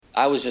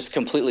I was just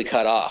completely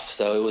cut off.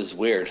 So it was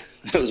weird.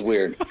 It was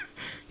weird.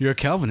 You're a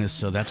Calvinist,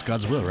 so that's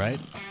God's will, right?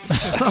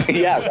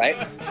 Yeah,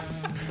 right?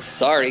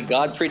 Sorry,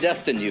 God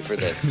predestined you for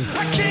this.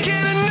 I can't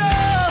get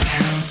enough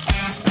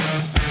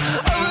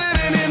of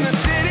living in the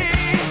city.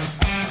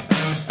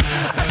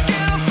 I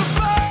get off the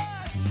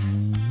bus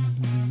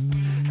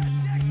at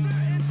Dexter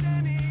and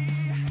Tenny.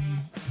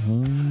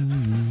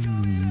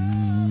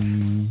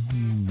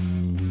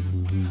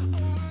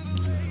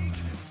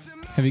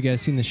 Have you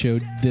guys seen the show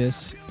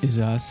This Is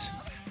Us?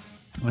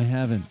 I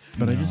haven't,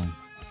 but I just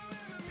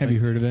Have you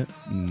heard of it?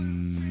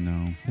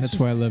 No. That's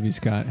why I love you,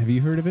 Scott. Have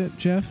you heard of it,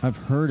 Jeff? I've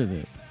heard of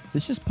it.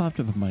 This just popped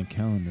up on my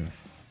calendar.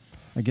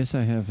 I guess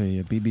I have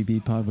a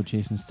BBB pod with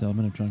Jason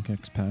Stellman of Drunk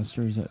Ex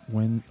Pastors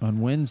on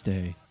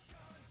Wednesday.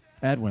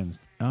 At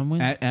Wednesday. At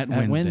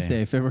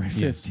Wednesday. February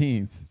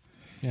 15th.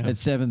 Yeah. At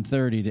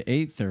 7:30 to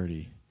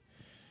 8:30.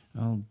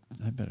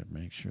 I better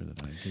make sure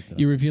that I get that.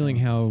 You're revealing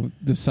how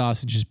the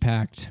sausage is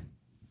packed,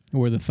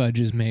 where the fudge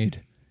is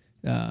made.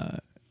 This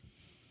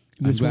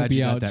won't glad be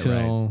you got out that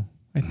till...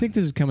 I think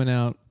this is coming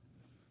out...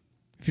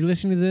 If you're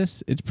listening to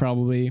this, it's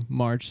probably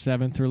March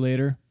 7th or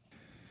later,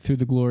 through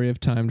the glory of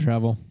time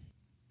travel.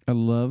 I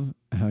love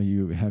how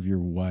you have your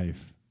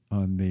wife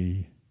on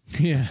the...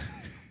 Yeah.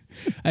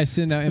 I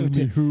send out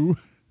invitations. Who?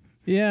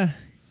 Yeah.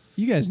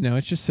 You guys know.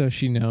 It's just so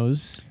she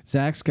knows.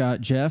 Zach,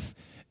 Scott, Jeff,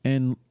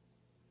 and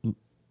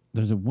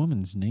there's a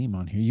woman's name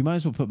on here. You might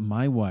as well put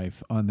my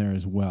wife on there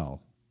as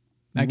well.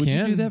 I Would can.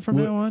 you do that from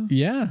now on?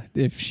 Yeah.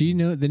 If she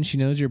then she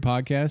knows you're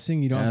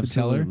podcasting. You don't have to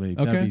tell her.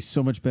 Absolutely. Okay. That'd be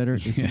so much better.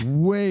 It's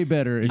way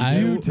better if I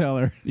you w- tell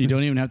her. You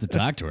don't even have to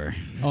talk to her.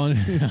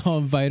 I'll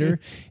invite her,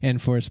 and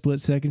for a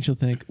split second, she'll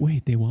think,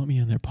 "Wait, they want me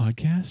on their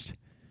podcast?"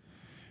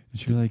 And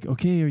she'll be like,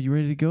 okay, are you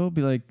ready to go?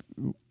 Be like,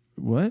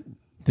 what?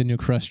 Then you'll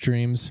crush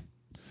dreams.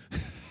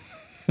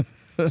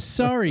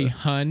 Sorry,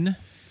 hun.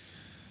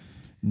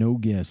 No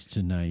guests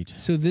tonight.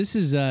 So This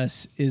Is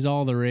Us is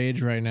all the rage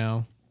right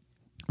now.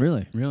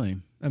 Really? Really?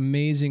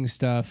 Amazing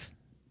stuff,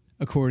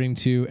 according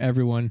to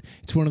everyone.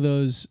 It's one of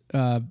those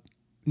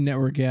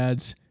network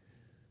ads.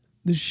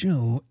 The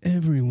show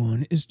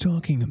everyone is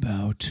talking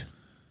about.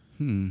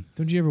 Don't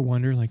you ever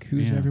wonder, like,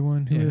 who's Yeah.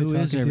 everyone? Yeah, are they who is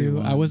talking to?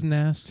 everyone? I wasn't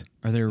asked.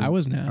 I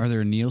wasn't asked. Are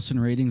there Nielsen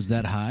ratings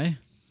that high?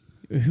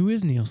 Who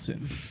is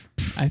Nielsen?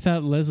 I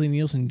thought Leslie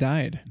Nielsen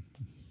died.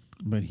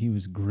 But he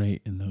was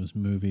great in those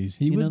movies.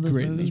 He You was know those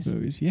great in movies? those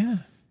movies. Yeah.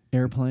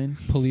 Airplane.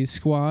 Police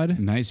Squad.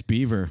 Nice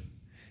beaver.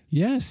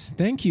 Yes.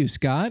 Thank you,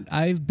 Scott.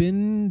 I've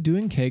been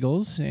doing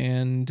Kegels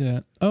and,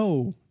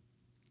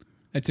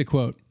 that's a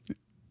quote.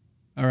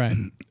 All right.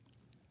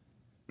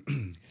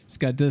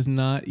 Scott does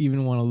not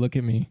even want to look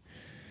at me.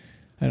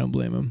 I don't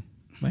blame him.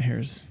 I'm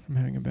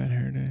having a bad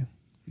hair day.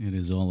 It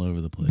is all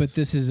over the place. But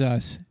This Is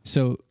Us.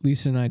 So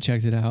Lisa and I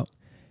checked it out.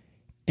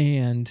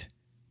 And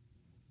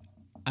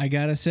I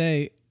got to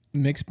say,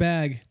 mixed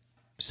bag.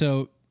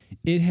 So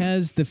it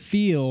has the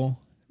feel.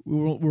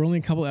 We're only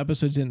a couple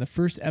episodes in. The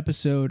first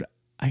episode,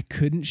 I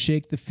couldn't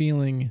shake the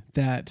feeling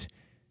that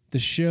the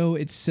show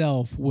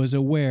itself was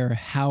aware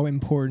how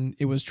important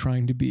it was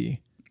trying to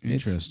be.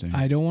 Interesting.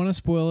 I don't want to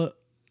spoil it,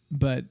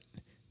 but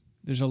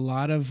there's a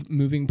lot of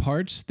moving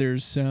parts.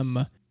 There's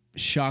some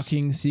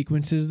shocking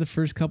sequences the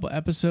first couple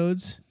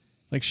episodes,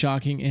 like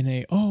shocking in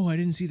a, I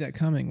didn't see that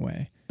coming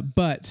way.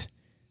 But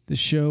the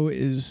show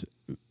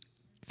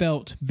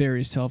felt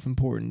very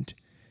self-important.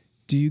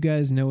 Do you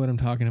guys know what I'm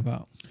talking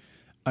about?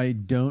 I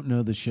don't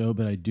know the show,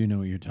 but I do know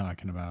what you're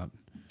talking about.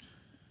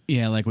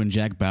 Yeah, like when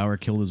Jack Bauer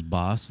killed his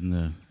boss in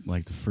the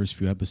first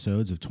few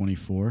episodes of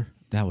 24.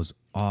 That was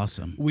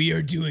awesome. We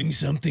are doing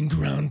something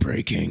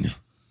groundbreaking.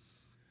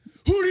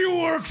 Who do you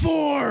work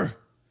for?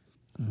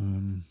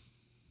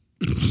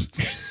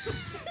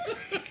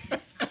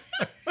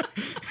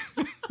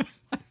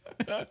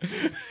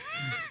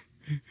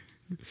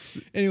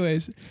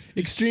 Anyways,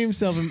 extreme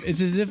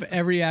it's as if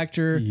every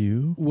actor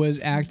was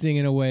acting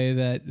in a way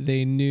that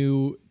they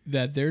knew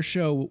that their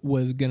show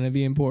was going to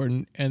be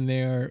important,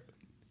 and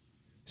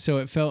so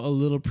it felt a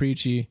little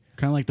preachy.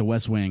 Kind of like The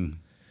West Wing.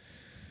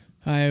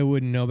 I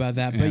wouldn't know about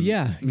that, but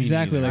yeah, me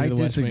exactly neither. like I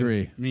the West Wing.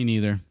 disagree. Me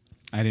neither.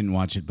 I didn't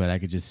watch it, but I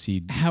could just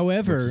see.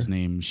 However, what's his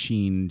name?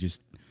 Sheen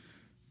just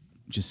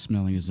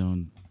smelling his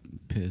own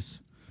piss.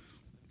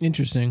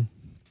 Interesting.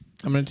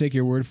 I'm going to take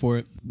your word for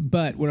it.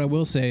 But what I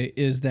will say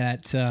is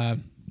that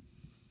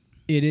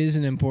it is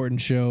an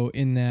important show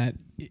in that,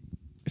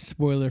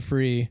 spoiler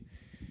free,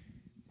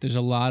 there's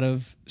a lot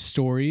of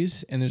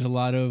stories and there's a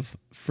lot of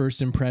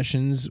first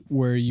impressions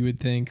where you would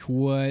think,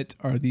 what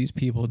are these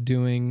people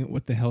doing?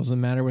 What the hell's the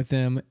matter with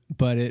them?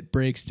 But it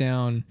breaks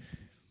down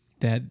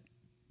that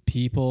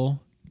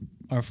people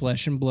are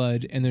flesh and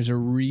blood and there's a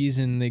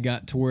reason they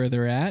got to where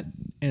they're at.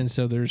 And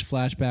so there's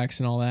flashbacks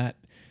and all that,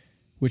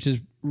 which is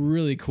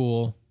really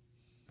cool.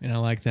 And I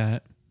like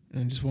that.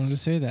 And I just wanted to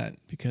say that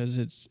because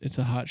it's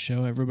a hot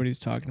show. Everybody's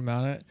talking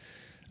about it.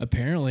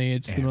 Apparently,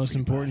 it's the most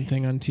important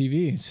thing on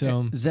TV.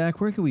 So,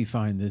 Zach, where can we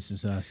find This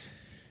Is Us?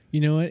 you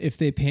know what? If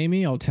they pay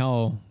me, I'll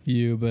tell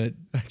you, but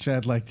Actually,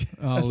 I'd like to.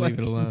 I'll leave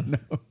it alone.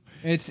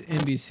 It's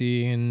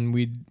NBC, and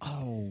we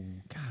Oh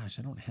gosh,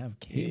 I don't have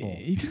cable.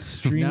 you can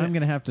stream Now it. I'm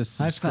gonna have to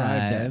subscribe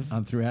that five.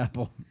 on through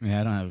Apple.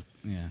 Yeah, I don't have.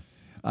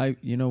 Yeah.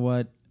 You know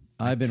what?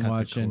 I've been cut the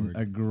watching cord.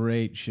 a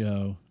great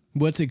show.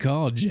 What's it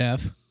called,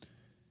 Jeff?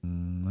 I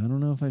don't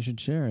know if I should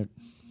share it.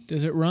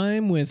 Does it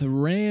rhyme with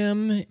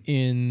ram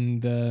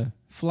in the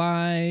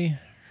fly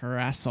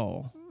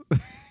harassal?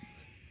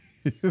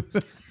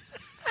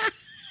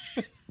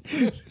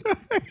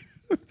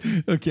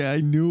 Okay,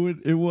 I knew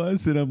it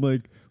was, and I'm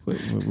like, wait,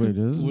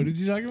 is What did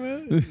you talk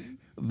about?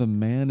 The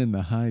Man in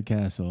the High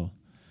Castle?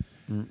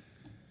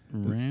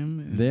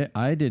 Ram.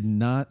 I did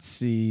not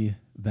see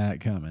that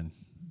coming,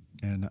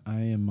 and I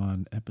am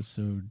on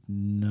episode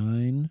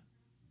 9,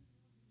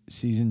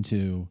 season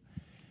 2,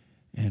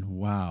 and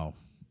wow,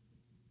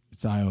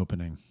 it's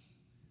eye-opening.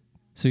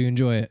 So you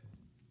enjoy it.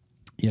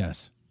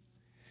 Yes.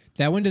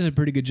 That one does a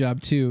pretty good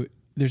job too.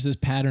 There's this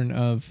pattern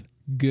of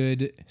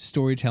good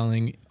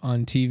storytelling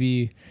on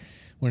TV.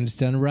 When it's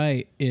done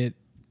right, it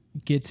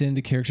gets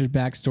into characters'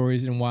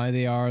 backstories and why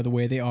they are the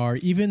way they are.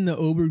 Even the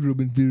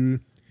Obergruppenführer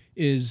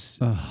is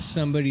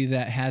somebody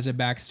that has a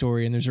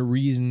backstory, and there's a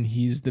reason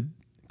he's the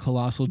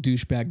colossal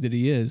douchebag that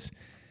he is.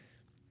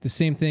 The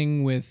same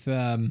thing with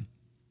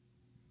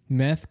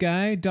meth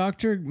guy,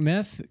 doctor,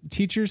 meth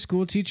teacher,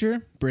 school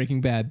teacher, Breaking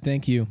Bad.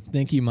 Thank you,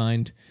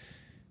 Mind.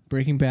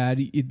 Breaking Bad.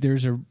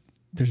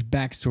 There's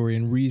backstory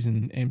and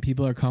reason, and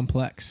people are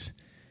complex,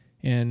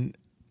 and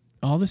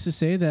all this to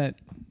say that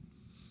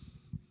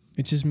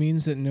it just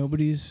means that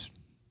nobody's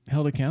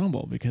held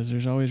accountable because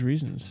there's always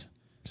reasons.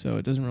 So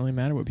it doesn't really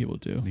matter what people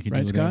do, They can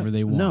right, do whatever Scott?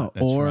 they want. No,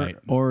 That's right.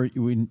 or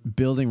when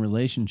building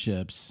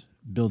relationships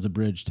builds a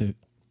bridge to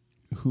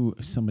who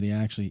somebody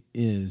actually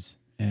is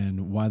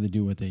and why they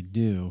do what they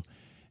do,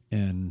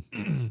 and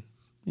you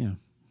know,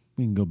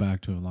 we can go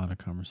back to a lot of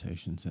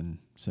conversations and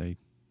say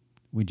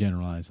we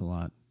generalize a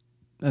lot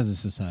as a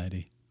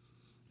society,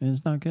 and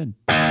it's not good.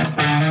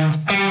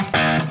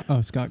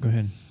 Oh, Scott, go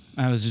ahead.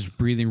 I was just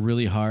breathing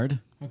really hard.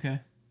 Okay.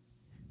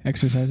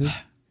 Exercises.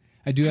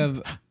 I do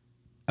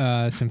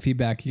have some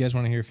feedback. You guys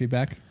want to hear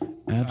feedback?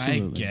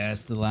 Absolutely. I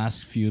guess the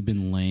last few have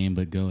been lame,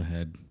 but go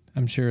ahead.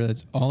 I'm sure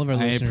that's all of our I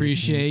listeners.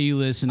 appreciate you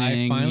listening.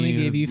 I finally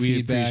gave you we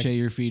feedback. appreciate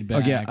your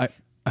feedback. Okay, All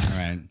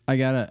right.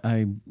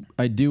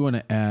 I do want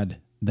to add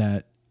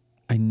that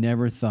I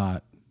never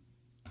thought,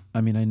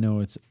 I mean, I know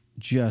it's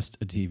just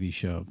a TV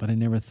show, but I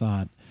never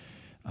thought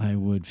I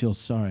would feel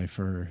sorry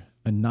for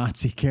a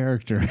Nazi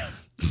character.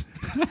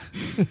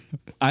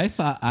 I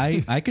thought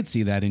I could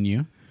see that in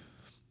you.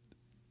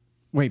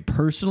 Wait,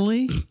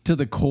 personally? To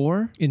the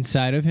core?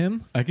 Inside of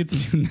him. I could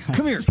see.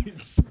 Come here.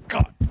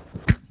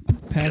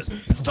 Pass.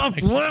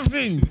 Stop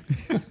laughing.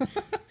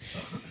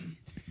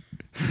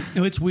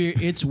 No, it's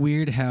weird. It's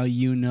weird how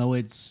you know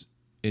it's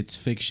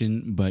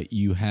fiction, but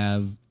you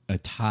have a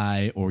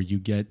tie, or you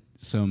get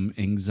some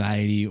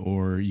anxiety,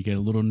 or you get a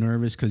little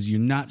nervous because you're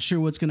not sure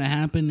what's going to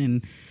happen,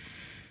 and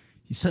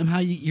somehow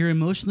you're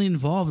emotionally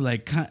involved,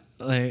 like on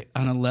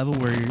a level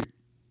where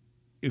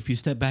if you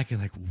step back, you're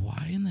like,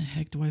 why in the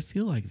heck do I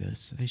feel like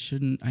this? I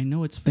shouldn't. I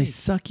know it's fake. They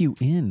suck you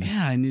in.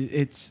 Yeah, and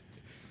it's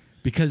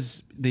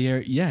because they are.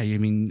 Yeah, I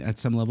mean, at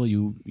some level,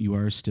 you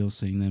are still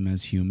seeing them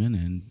as human,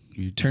 and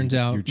Turns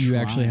out you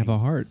actually have a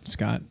heart,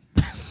 Scott.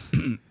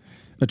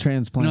 A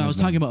transplant. No, I was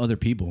talking about other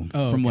people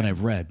Oh, from what okay.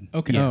 I've read.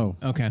 Okay. Yeah. Oh.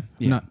 Okay.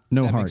 Not,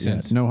 no That heart. makes Yes.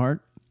 sense. No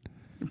heart?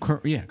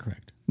 Yeah,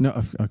 correct.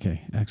 No.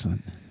 Okay.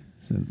 Excellent.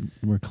 So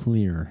we're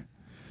clear.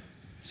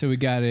 So we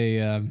got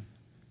a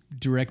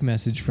direct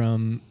message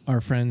from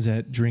our friends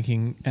at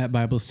Drinking at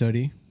Bible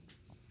Study.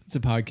 It's a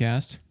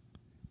podcast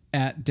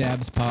at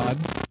Dabs Pod.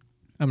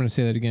 I'm going to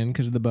say that again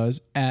because of the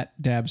buzz.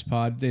 At Dabs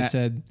Pod. They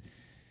said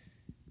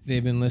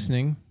they've been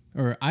listening,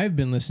 or I've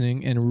been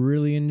listening, and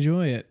really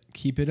enjoy it.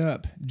 Keep it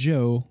up.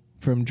 Joe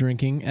from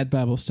Drinking at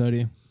Bible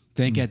Study.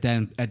 Thank you at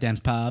Dan's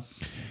Pop.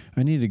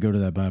 I need to go to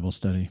that Bible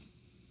study.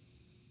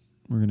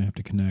 We're going to have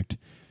to connect.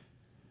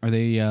 Are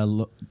they?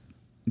 Do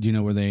you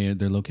know where they're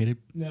located?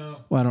 No.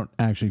 Well, I don't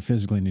actually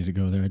physically need to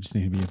go there. I just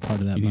need to be a part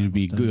of that You Bible need to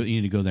be study. good. You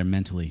need to go there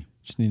mentally.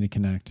 Just need to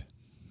connect.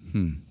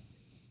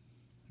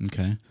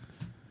 Okay.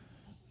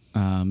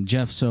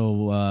 Jeff,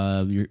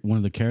 so you're one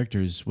of the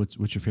characters. What's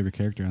your favorite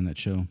character on that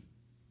show?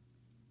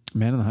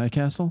 Man in the High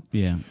Castle?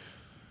 Yeah.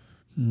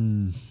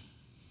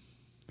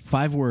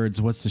 5 words.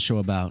 What's the show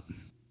about?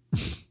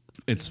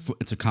 It's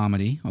a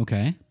comedy.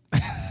 Okay.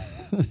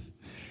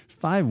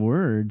 5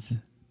 words?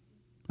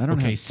 I don't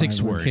Okay, have 6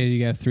 5 words. Okay,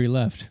 you got 3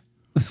 left.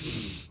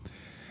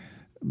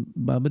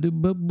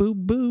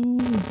 Ba-ba-doo-boo-boo-boo.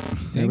 There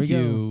Thank we go.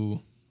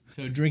 you.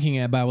 So Drinking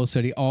at Bible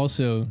Study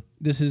also,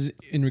 this is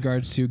in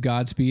regards to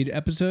Godspeed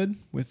episode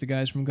with the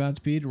guys from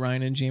Godspeed,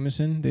 Ryan and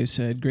Jameson. They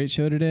said, great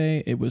show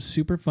today. It was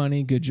super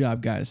funny. Good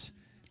job, guys.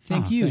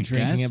 Thank you, thanks,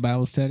 Drinking guys. at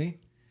Bible Study.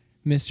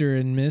 Mr.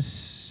 and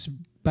Miss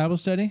Bible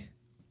Study.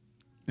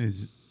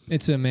 Is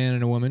It's a man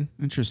and a woman.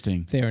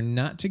 interesting. They are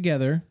not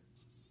together,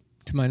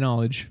 to my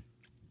knowledge.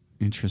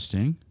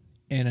 Interesting.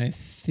 And I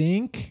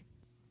think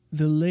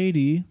the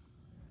lady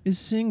is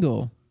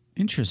single.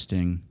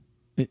 Interesting.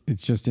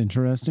 It's just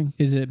interesting.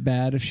 Is it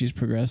bad if she's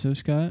progressive,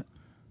 Scott?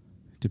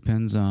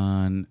 Depends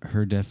on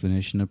her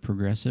definition of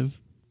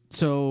progressive.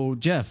 So,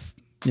 Jeff,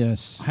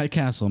 Yes. High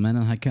Castle, Men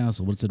in High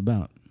Castle, what's it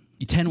about?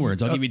 10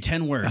 words. I'll give you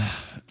 10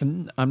 words.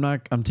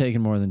 I'm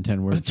taking more than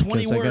 10 words. 20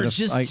 because I gotta- words.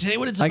 Just say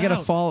what it's I gotta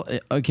about. fall.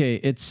 Okay,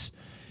 it's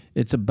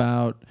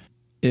about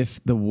if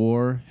the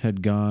war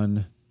had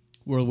gone,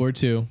 World War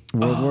II.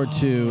 World War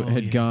II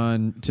had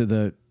gone to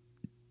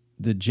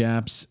the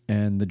Japs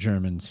and the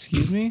Germans.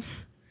 Excuse me?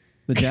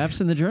 The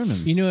Japs and the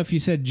Germans. You know, if you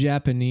said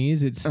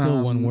Japanese, it's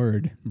still one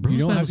word. Bruce you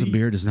don't have Battles to, and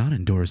Beer does not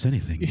endorse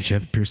anything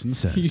Jeff Pearson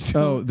says.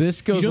 Oh, this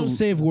you goes. don't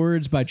save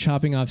words by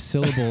chopping off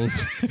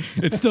syllables.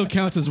 It still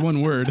counts as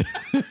one word.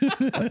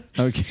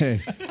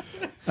 Okay.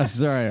 I'm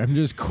sorry. I'm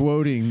just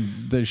quoting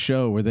the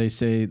show where they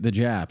say the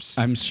Japs.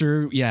 I'm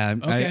sure, yeah.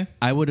 Okay.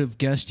 I would have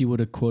guessed you would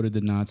have quoted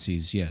the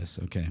Nazis. Yes.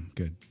 Okay,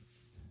 good.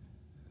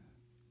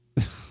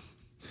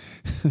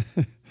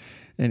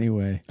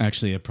 Anyway,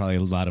 Actually, probably a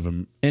lot of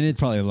them, and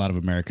it's probably a lot of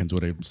Americans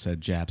would have said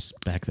Japs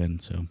back then.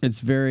 So, it's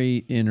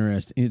very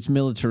interesting. It's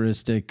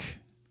militaristic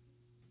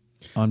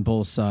on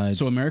both sides.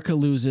 so America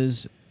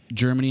loses,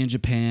 Germany and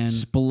Japan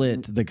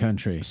split the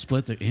country.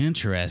 split the.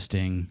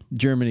 Interesting.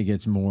 Germany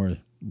gets more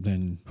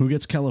than Who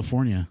gets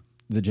California?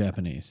 the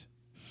Japanese.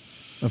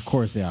 Of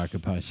course, they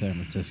occupy San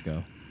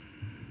Francisco.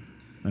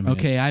 I mean,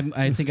 Okay, it's-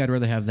 I think I'd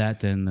rather have that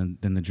than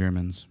the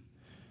Germans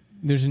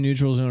There's a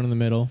neutral zone in the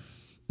middle.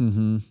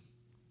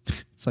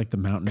 it's like the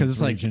mountains because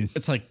it's region.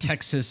 like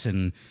Texas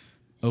and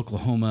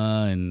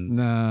Oklahoma and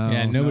no,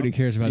 Yeah, nobody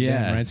cares about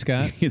that, right,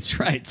 Scott? It's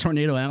right,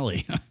 Tornado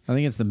Alley. I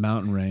think it's the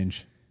mountain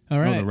range. All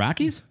Oh, right. the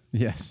Rockies.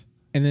 Yes.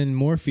 And then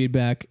more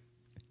feedback.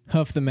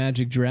 Huff the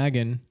Magic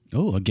Dragon.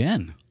 Oh,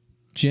 again.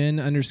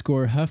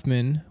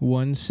 Jen_Huffman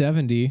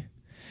 170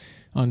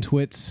 on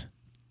Twits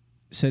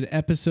said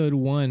episode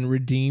 1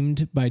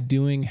 redeemed by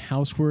doing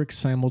housework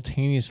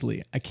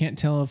simultaneously. I can't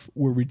tell if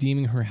we're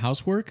redeeming her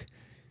housework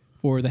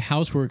or the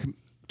housework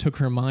took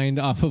her mind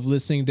off of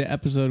listening to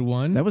episode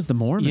 1. That was the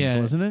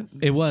Mormons, wasn't it?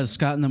 It was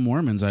Scott and the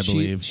Mormons, I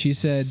believe. She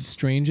said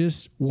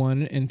strangest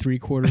 1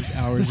 3/4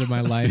 hours of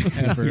my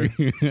life ever.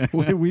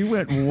 We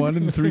went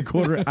 1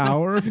 3/4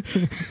 hour.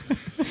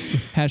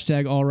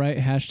 Hashtag all right.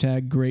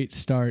 Hashtag great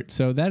start.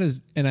 So that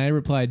is, and I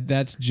replied,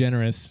 that's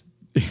generous.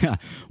 Yeah.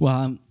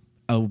 Well,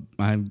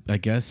 I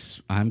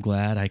guess I'm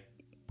glad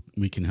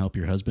we can help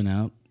your husband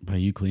out by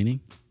you cleaning.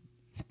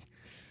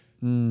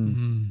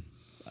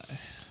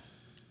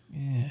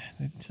 Yeah,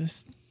 it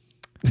just,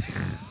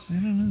 I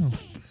don't know.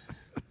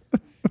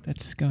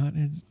 That's Scott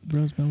at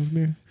Rose Bell's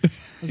Beer. I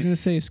was going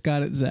to say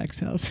Scott at Zach's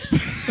house.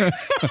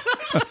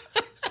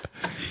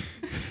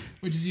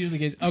 Which is usually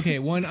the case. Okay,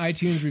 one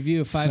iTunes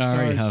review of 5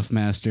 Sorry, stars.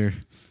 Huffmaster.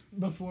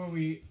 Before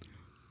we...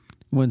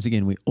 Once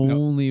again, we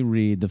only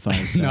read the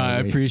 5-star. No, I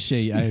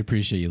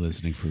appreciate you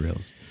listening for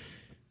reals.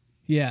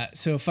 Yeah,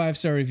 so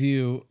 5-star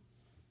review.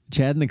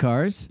 Chad in the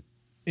Cars.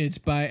 It's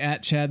by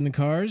 @Chad in the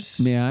Cars.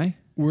 May I?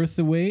 Worth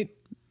the wait.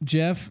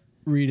 Jeff,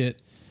 read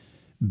it.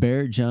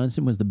 Barrett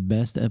Johnson was the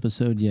best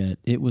episode yet.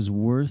 It was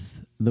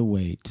worth the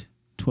wait.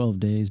 12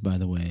 days, by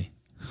the way.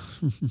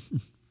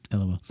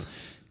 LOL.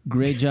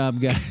 Great job,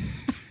 guys.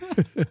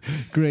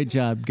 Great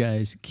job,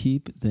 guys.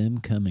 Keep them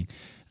coming.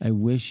 I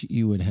wish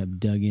you would have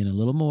dug in a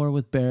little more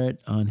with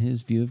Barrett on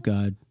his view of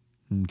God.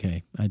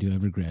 Okay, I do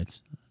have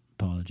regrets.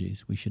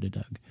 Apologies. We should have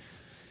dug.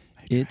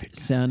 It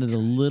sounded a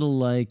little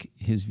like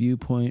his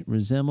viewpoint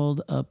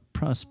resembled a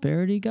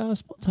prosperity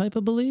gospel type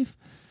of belief.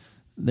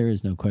 There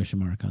is no question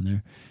mark on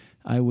there.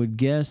 I would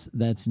guess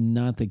that's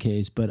not the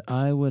case, but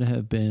I would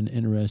have been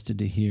interested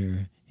to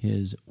hear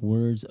his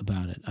words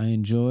about it. I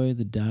enjoy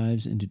the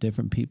dives into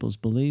different people's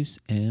beliefs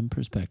and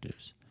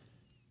perspectives.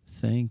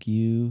 Thank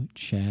you,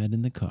 Chad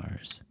in the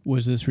Cars.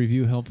 Was this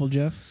review helpful,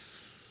 Jeff?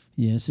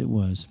 Yes, it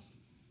was.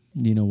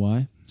 Do you know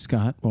why?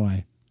 Scott,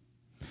 why?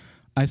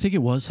 I think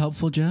it was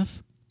helpful,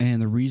 Jeff.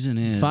 And the reason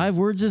is 5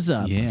 words is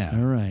up. Yeah.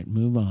 All right,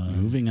 move on.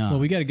 Moving on. Well,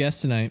 we got a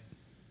guest tonight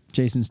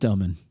Jason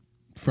Stellman.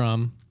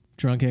 from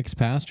Drunk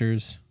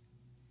Ex-Pastors,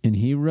 And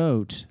he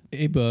wrote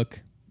a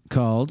book,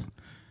 called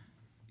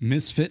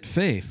Misfit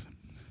Faith.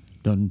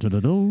 Dun, dun,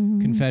 dun,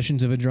 dun.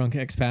 Confessions of a Drunk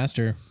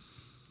Ex-Pastor.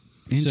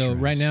 So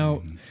right now,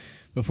 Interesting.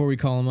 before we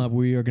call them up,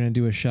 we are going to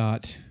do a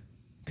shot.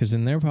 Because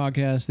in their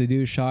podcast, they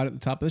do a shot at the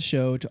top of the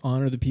show to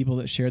honor the people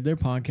that shared their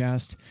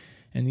podcast.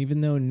 And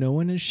even though no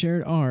one has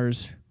shared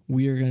ours,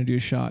 we are going to do a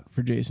shot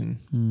for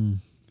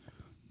Jason.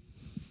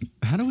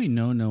 How do we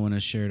know no one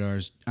has shared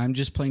ours? I'm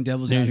just playing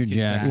devil's There's your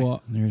advocate. jack. Zach.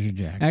 Well, There's your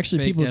jack. actually,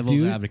 Fake people devil's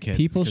do. advocate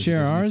People because it share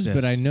doesn't ours, but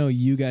exist. I know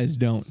you guys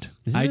don't.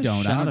 Is I there a don't.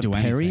 I shot don't of do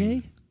Perrier?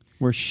 anything.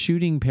 We're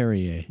shooting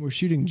Perrier. We're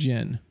shooting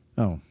gin.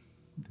 Oh.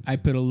 I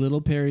put a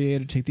little Perrier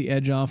to take the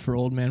edge off for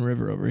Old Man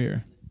River over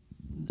here.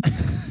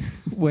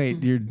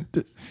 Wait, you're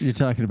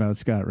talking about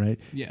Scott, right?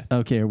 Yeah.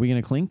 Okay, are we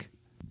going to clink?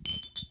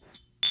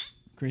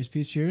 Grace,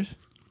 peace, cheers.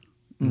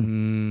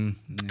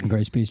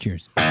 Grace, peace,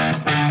 cheers.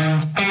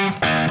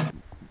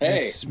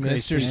 Hey,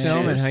 Mr.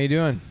 Selman, how you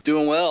doing?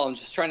 doing well. I'm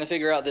just trying to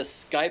figure out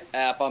this Skype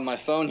app on my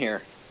phone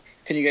here.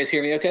 Can you guys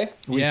hear me okay?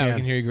 We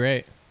can hear you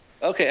great.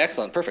 Okay,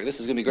 excellent. Perfect. This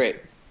is going to be great.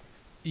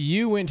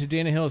 You went to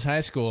Dana Hills High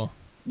School.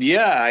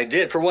 Yeah, I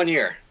did for 1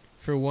 year.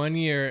 For 1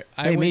 year,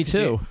 Hey, me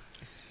too.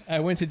 I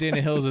went to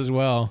Dana Hills as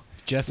well.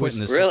 Jeff went in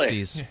the Really?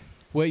 60s.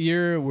 What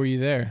year were you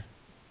there?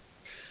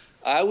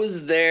 I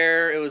was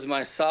there. It was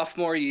my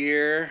sophomore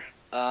year.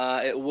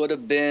 It would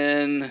have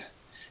been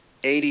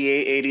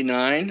 88,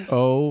 89.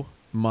 Oh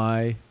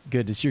my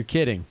goodness, you're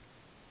kidding.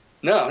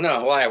 No.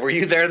 Why? Were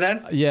you there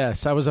then?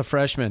 Yes, I was a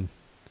freshman.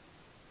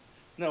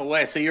 No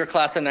way. So you're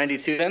class of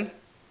 92 then?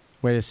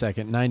 Wait a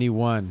second,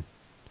 91.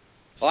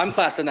 Oh, I'm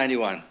class of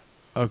 91.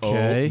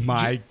 Okay. Oh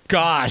my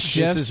gosh.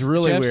 This is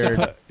really weird.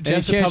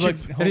 Jeff's a Any chance public,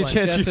 you- hold any on,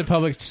 chance Jeff's you- a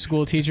public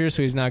school teacher,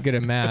 so he's not good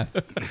at math.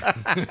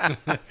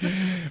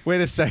 Wait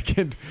a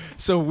second.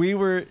 So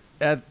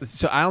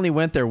I only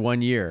went there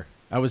 1 year.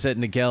 I was at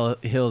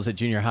Niguel Hills at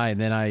junior high, and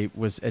then I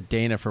was at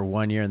Dana for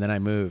 1 year, and then I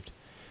moved.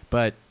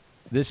 But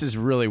this is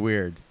really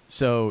weird.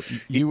 So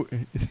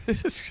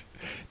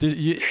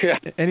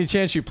any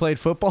chance you played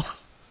football?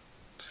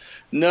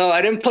 No,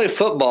 I didn't play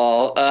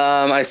football.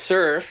 I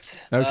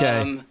surfed.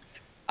 Okay.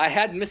 I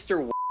had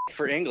Mr.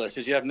 for English.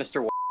 Did you have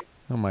Mr.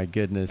 Oh my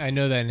goodness. I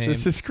know that name.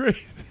 This is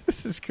crazy.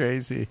 This is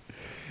crazy.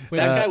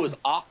 That guy was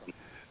awesome.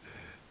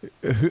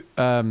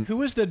 Who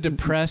was the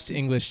depressed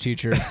English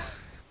teacher?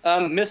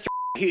 Mr.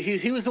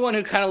 He was the one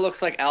who kind of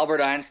looks like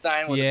Albert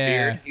Einstein with Yeah. a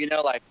beard. You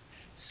know, like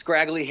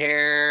scraggly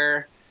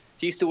hair.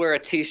 He used to wear a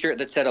T-shirt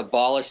that said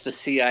 "Abolish the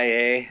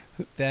CIA."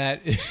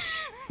 That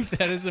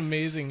that is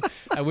amazing.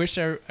 I wish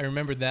I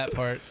remembered that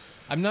part.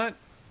 I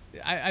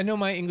know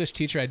my English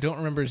teacher. I don't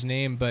remember his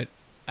name, but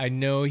I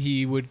know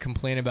he would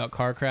complain about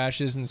car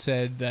crashes and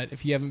said that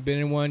if you haven't been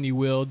in one, you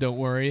will. Don't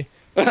worry.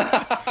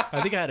 I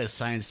think I had a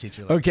science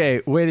teacher. Like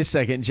Okay, wait a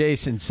second,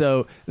 Jason.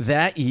 So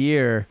that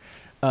year,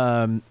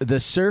 the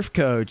surf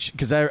coach,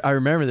 because I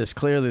remember this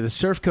clearly, the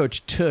surf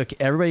coach took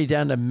everybody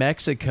down to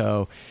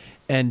Mexico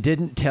and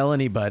didn't tell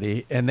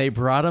anybody, and they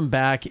brought them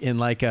back in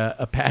like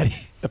a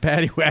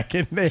paddy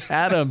wagon. They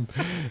had them.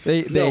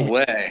 No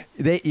way.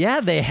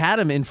 They had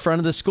them in front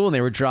of the school, and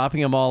they were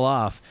dropping them all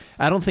off.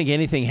 I don't think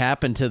anything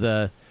happened to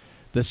the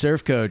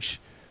surf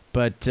coach,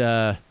 but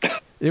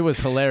it was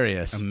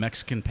hilarious. a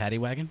Mexican paddy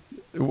wagon.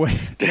 No,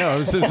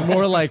 it was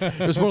more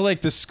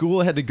like the school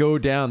had to go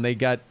down. They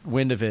got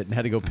wind of it and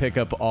had to go pick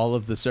up all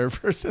of the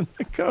surfers and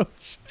the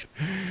coach.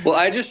 Well,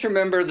 I just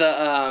remember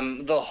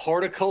the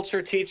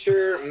horticulture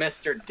teacher,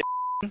 Mr.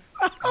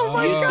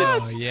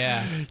 Oh,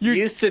 yeah.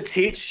 used to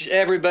teach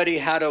everybody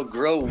how to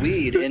grow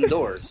weed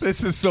indoors.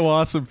 This is so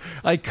awesome.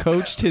 I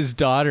coached his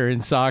daughter in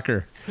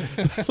soccer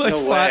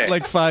No way.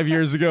 like 5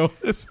 years ago.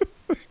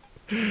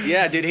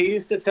 Yeah, dude, he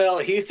used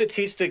to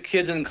teach the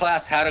kids in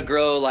class how to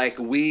grow like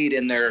weed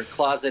in their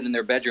closet in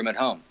their bedroom at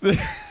home.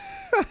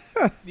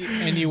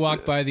 And you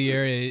walk by the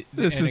area,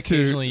 This and is too-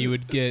 occasionally you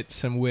would get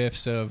some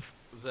whiffs of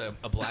Was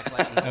a black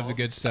light of the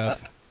good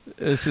stuff.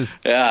 This is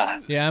Yeah.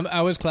 Yeah,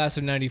 I was class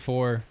of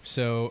 94,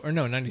 or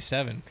no,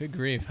 97. Good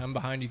grief, I'm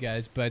behind you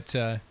guys. But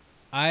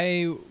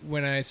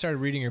when I started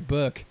reading your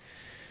book,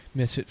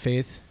 Misfit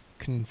Faith,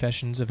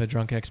 Confessions of a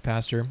Drunk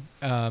Ex-Pastor,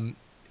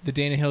 the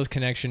Dana Hills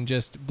connection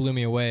just blew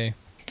me away.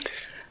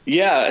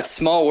 Yeah, it's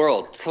small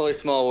world. Totally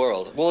small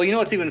world. Well, you know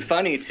what's even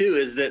funny too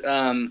is that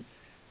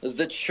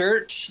the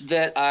church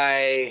that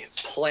I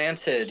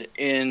planted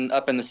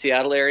up in the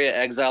Seattle area,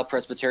 Exile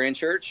Presbyterian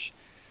Church,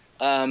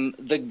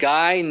 the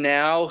guy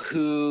now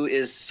who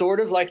is sort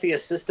of like the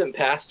assistant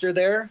pastor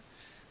there,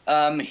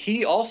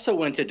 he also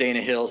went to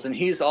Dana Hills, and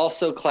he's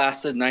also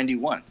class of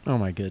 91. oh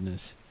my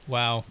goodness.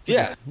 Wow.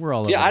 Yeah. We're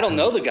all over Yeah, the I don't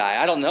know place. the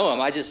guy. I don't know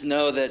him. I just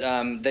know that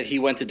that he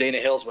went to Dana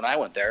Hills when I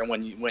went there, and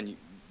when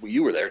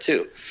you were there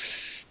too.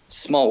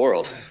 Small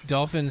world.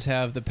 Dolphins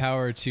have the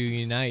power to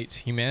unite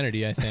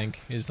humanity, I think,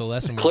 is the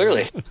lesson. we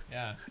Clearly. learned.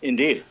 Yeah.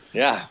 Indeed.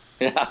 Yeah.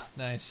 Yeah.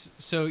 Nice.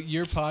 So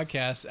your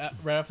podcast,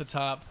 right off the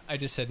top, I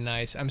just said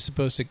nice. I'm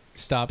supposed to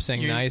stop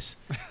saying nice.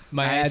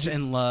 My Nice adj-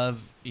 and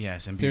love,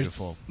 yes, and there's-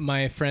 beautiful.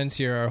 My friends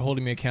here are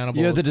holding me accountable.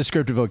 You have the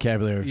descriptive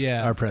vocabulary of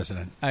Yeah. our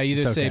president. I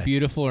either It's say okay.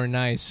 beautiful or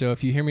nice. So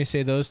if you hear me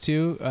say those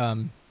two,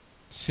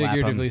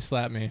 figuratively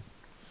slap me.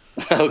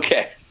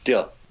 Okay.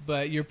 Deal.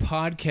 But your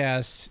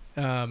podcast,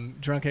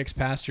 Drunk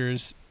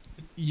Ex-Pastors,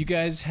 you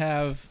guys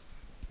have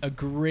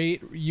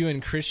you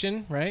and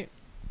Christian, right?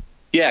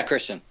 Yeah,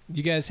 Christian.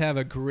 You guys have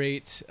a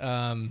great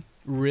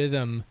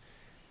rhythm,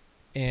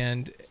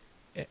 and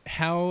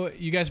how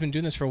you guys have been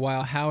doing this for a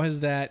while. How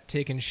has that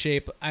taken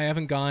shape? I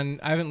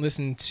haven't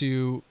listened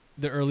to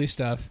the early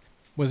stuff.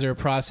 Was there a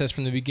process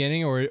from the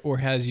beginning, or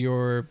has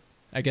your,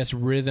 I guess,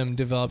 rhythm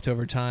developed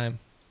over time?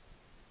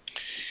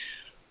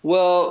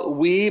 Well,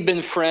 we've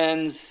been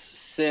friends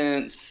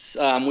since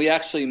we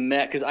actually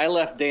met, because I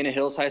left Dana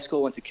Hills High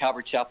School, went to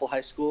Calvary Chapel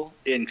High School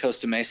in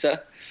Costa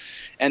Mesa,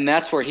 and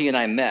that's where he and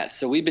I met.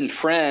 So we've been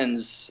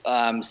friends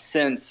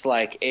since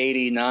like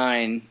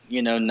 89,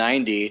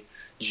 90,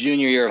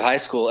 junior year of high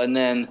school. And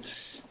then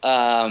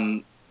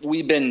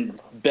we've been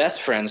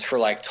best friends for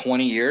like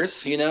 20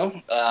 years,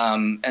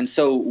 and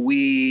so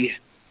we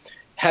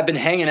have been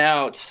hanging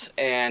out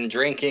and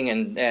drinking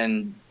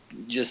and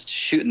just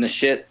shooting the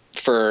shit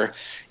for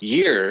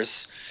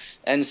years.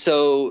 And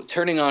so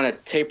turning on a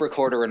tape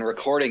recorder and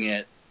recording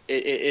it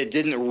it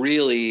didn't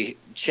really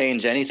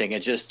change anything.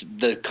 It just,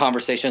 the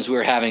conversations we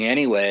were having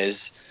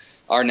anyways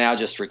are now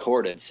just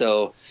recorded.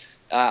 So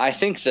I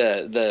think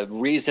the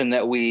reason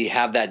that we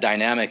have that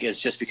dynamic is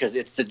just because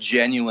it's the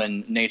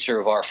genuine nature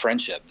of our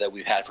friendship that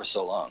we've had for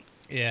so long.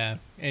 Yeah,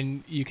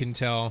 and you can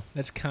tell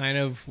that's kind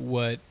of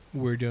what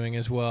we're doing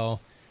as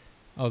well.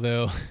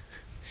 Although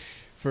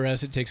for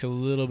us, it takes a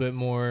little bit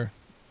more.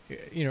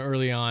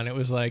 Early on, it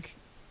was like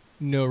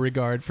no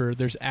regard for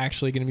there's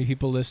actually going to be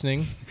people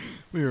listening.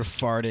 We were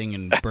farting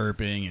and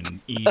burping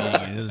and eating.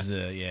 It was,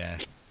 yeah.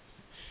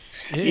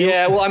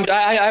 Yeah, well,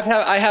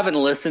 I haven't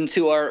listened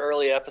to our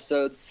early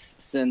episodes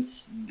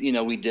since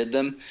we did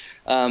them.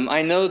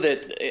 I know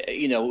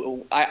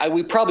that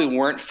we probably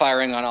weren't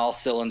firing on all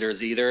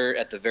cylinders either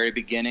at the very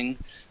beginning,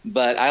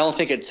 but I don't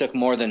think it took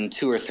more than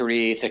 2 or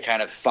 3 to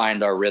kind of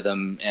find our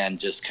rhythm and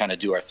just kind of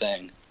do our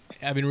thing.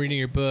 I've been reading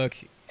your book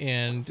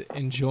and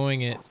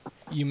enjoying it.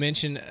 You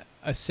mentioned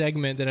a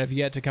segment that I've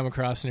yet to come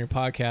across in your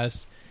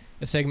podcast,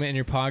 a segment in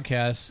your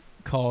podcast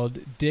called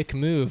 "Dick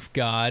Move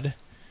God."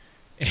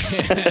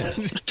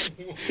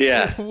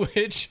 Yeah,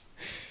 which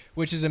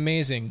is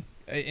amazing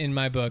in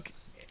my book.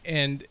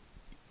 And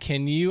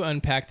can you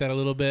unpack that a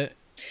little bit?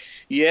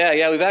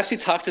 Yeah. We've actually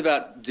talked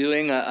about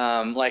doing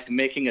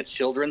making a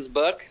children's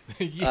book,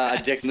 Yes.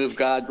 A Dick Move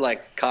God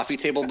coffee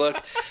table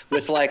book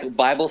with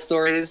Bible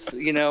stories,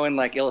 and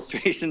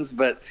illustrations.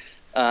 But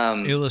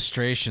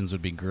illustrations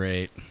would be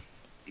great.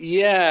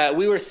 Yeah,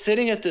 we were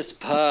sitting at this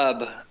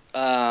pub.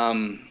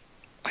 I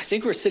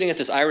think we were sitting at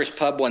this Irish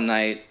pub one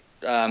night.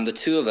 The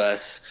two of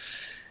us,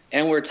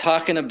 and we're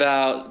talking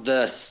about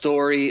the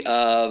story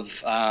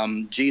of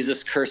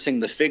Jesus cursing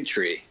the fig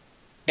tree,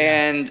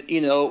 and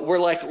we're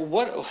like,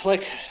 what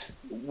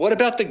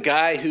about the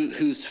guy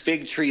whose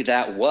fig tree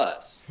that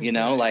was?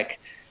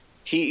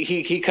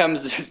 He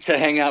comes to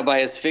hang out by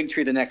his fig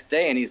tree the next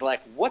day, and he's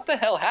like, what the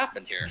hell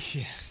happened here?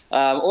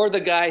 Yeah. Or the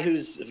guy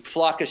whose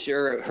flock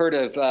or herd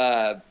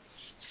of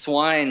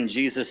swine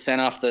Jesus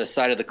sent off the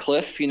side of the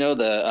cliff.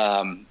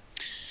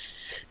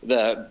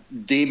 The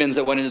demons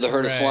that went into the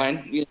herd of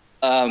swine.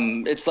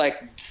 It's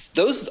like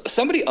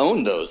somebody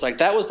owned those.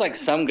 That was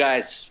some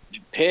guy's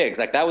pigs.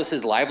 That was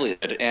his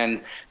livelihood.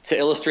 And to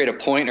illustrate a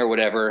point or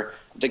whatever,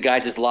 the guy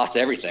just lost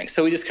everything.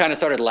 So we just kind of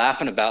started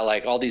laughing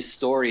about all these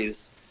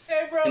stories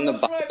in the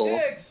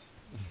Bible.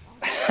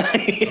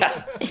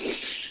 Yeah.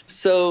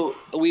 So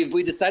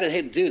we decided,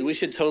 hey, dude, we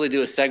should totally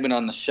do a segment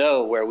on the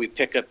show where we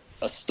pick up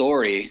a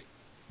story.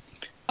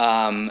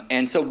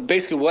 And so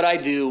basically what I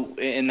do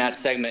in that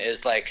segment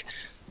is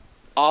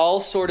I'll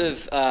sort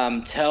of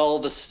tell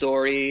the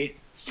story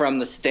from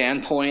the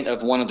standpoint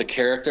of one of the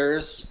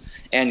characters,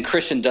 and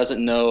Christian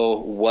doesn't know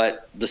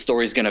what the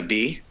story's going to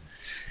be.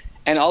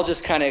 And I'll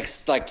just kind of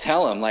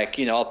tell him,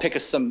 I'll pick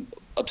some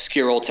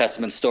obscure Old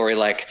Testament story,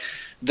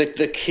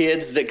 the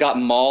kids that got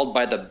mauled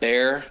by the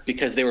bear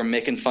because they were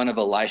making fun of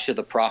Elisha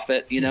the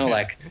prophet,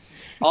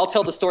 I'll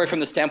tell the story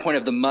from the standpoint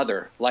of the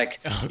mother.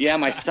 Yeah,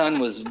 my son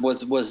was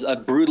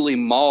brutally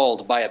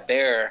mauled by a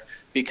bear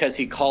because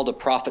he called a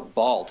prophet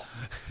bald.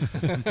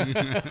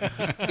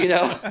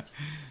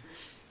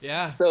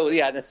 Yeah. So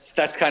yeah,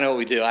 that's kind of what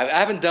we do. I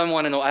haven't done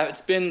one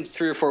it's been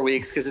 3 or 4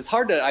 weeks because it's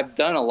hard to. I've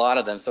done a lot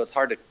of them, so it's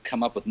hard to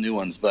come up with new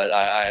ones. But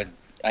I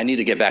need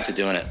to get back to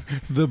doing it.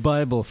 The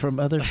Bible from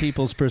other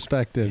people's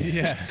perspectives.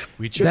 Yeah.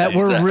 That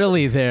were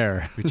really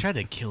there. We tried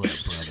to kill our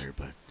brother,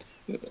 but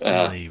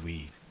really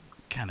we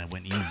kind of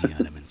went easy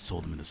on him and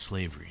sold him into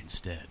slavery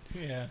instead.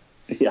 Yeah.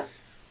 Yeah.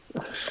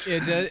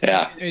 It does.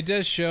 Yeah. It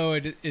does show.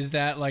 Is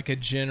that a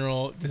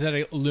general? Does that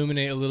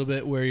illuminate a little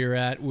bit where you're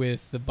at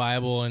with the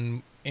Bible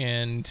and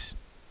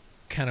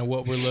kind of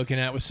what we're looking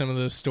at with some of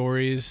those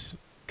stories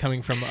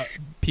coming from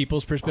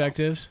people's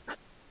perspectives?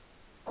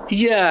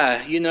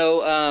 Yeah,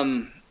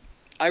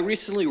 I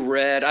recently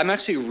read. I'm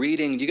actually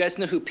reading. Do you guys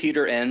know who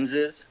Peter Enns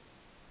is?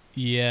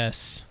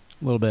 Yes.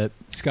 A little bit.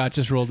 Scott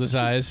just rolled his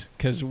eyes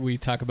because we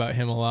talk about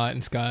him a lot.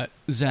 And Scott,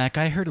 Zach,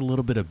 I heard a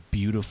little bit of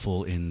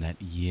beautiful in that.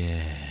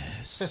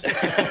 Yes.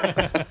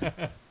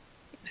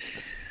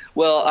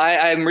 Well,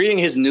 I'm reading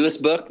his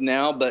newest book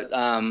now, but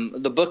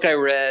the book I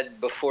read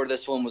before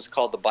this one was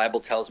called The Bible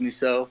Tells Me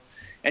So.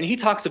 And he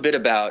talks a bit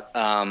about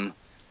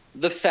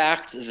the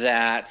fact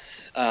that,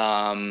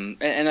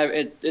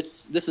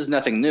 this is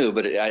nothing new,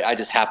 but I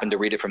just happened to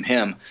read it from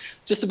him,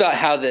 just about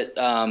how that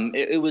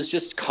it was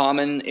just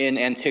common in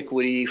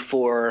antiquity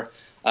for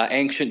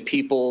ancient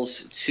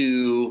peoples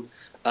to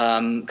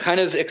kind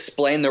of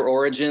explain their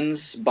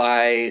origins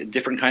by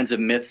different kinds of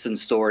myths and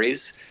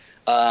stories.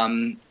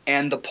 And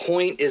the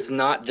point is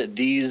not that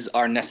these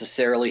are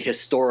necessarily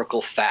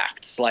historical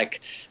facts.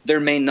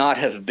 There may not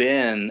have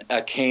been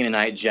a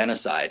Canaanite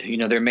genocide.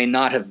 There may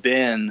not have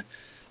been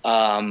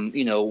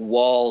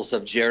walls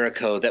of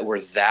Jericho that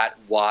were that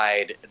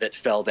wide that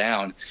fell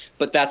down.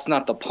 But that's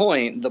not the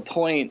point. The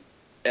point,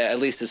 at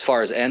least as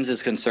far as Enns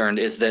is concerned,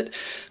 is that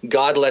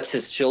God lets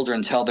his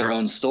children tell their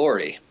own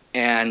story.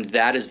 And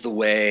that is the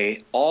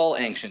way all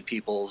ancient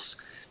peoples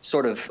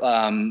sort of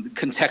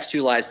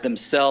contextualize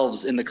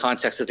themselves in the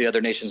context of the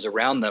other nations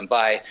around them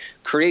by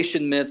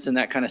creation myths and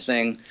that kind of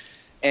thing.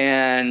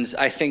 And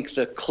I think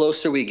the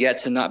closer we get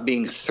to not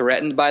being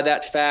threatened by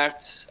that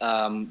fact,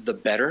 the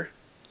better.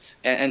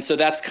 And so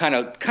that's kind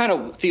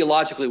of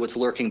theologically what's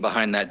lurking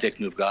behind that Dick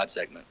Move God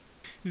segment.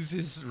 This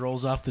just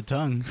rolls off the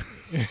tongue.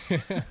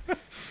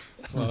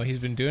 Well, he's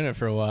been doing it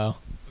for a while.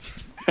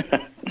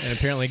 And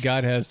apparently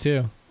God has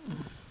too.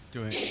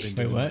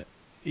 Wait, what?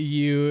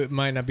 You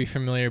might not be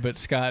familiar, but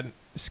Scott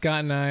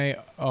and I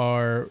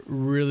are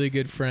really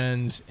good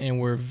friends, and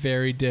we're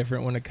very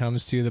different when it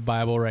comes to the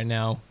Bible right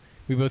now.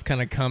 We both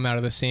kind of come out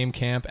of the same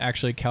camp.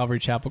 Actually, Calvary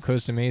Chapel,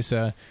 Costa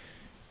Mesa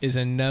is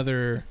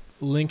another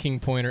linking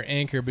point or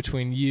anchor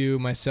between you,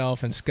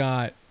 myself, and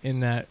Scott,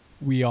 in that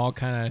we all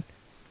kind of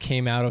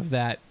came out of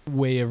that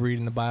way of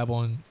reading the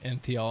Bible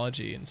and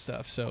theology and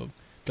stuff. So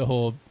the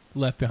whole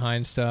Left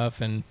Behind stuff,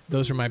 and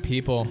those are my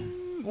people.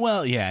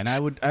 Well, yeah, and I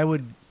would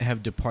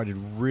have departed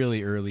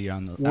really early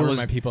on the. Were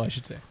my people, I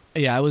should say.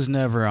 Yeah, I was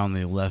never on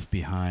the Left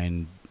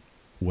Behind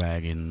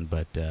wagon,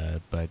 but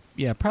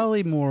yeah,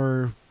 probably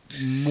more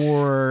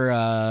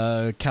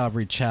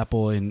Calvary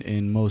Chapel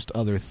in most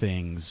other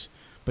things.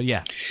 But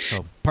yeah,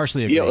 so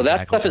partially agree. Yeah,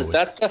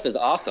 that stuff is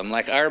awesome.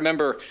 Like, I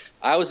remember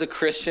I was a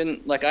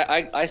Christian. Like,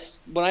 I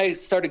when I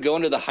started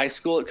going to the high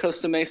school at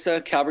Costa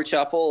Mesa, Calvary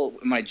Chapel,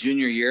 my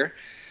junior year,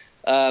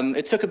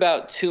 it took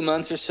about 2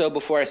 months or so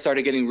before I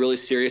started getting really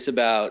serious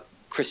about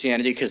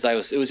Christianity, because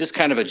it was just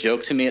kind of a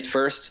joke to me at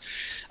first.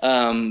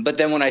 But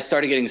then when I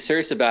started getting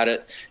serious about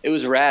it, it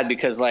was rad,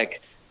 because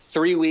like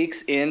 3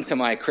 weeks into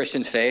my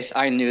Christian faith,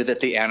 I knew that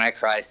the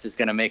Antichrist is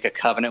going to make a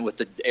covenant with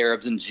the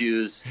Arabs and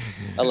Jews,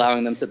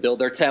 allowing them to build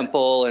their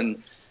temple,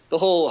 and the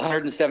whole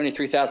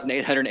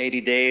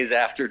 173,880 days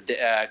after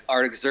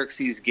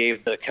Artaxerxes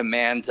gave the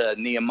command to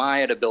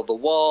Nehemiah to build the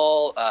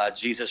wall,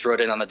 Jesus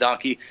rode in on the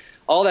donkey,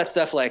 all that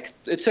stuff. Like,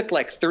 it took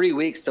like 3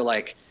 weeks to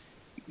like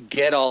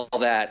get all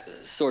that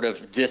sort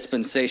of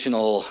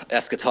dispensational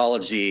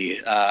eschatology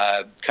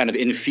kind of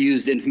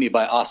infused into me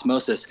by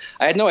osmosis.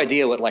 I had no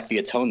idea what like the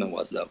atonement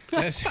was, though.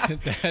 That's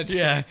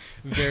Yeah.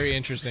 very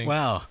interesting.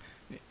 Wow.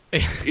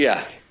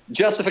 Yeah.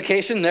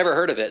 Justification, never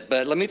heard of it.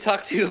 But let me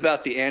talk to you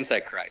about the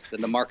Antichrist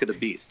and the mark of the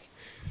beast.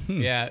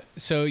 Yeah,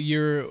 so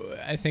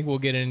I think we'll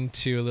get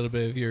into a little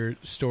bit of your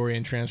story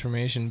and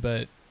transformation,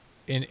 but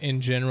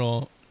in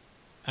general,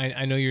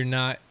 I know you're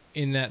not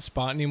in that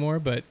spot anymore,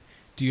 but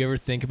do you ever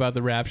think about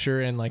the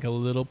rapture, and like a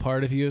little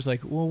part of you is like,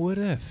 well, what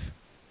if,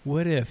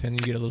 and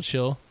you get a little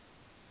chill?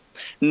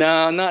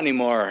 No, not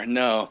anymore.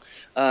 No.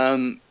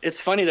 It's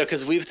funny though,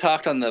 because we've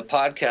talked on the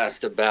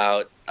podcast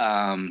about,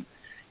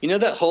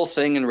 that whole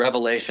thing in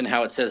Revelation,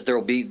 how it says there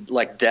will be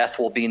like death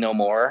will be no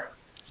more.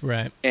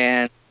 Right.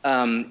 And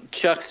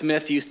Chuck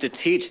Smith used to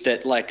teach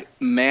that like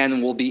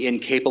man will be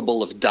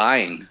incapable of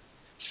dying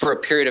for a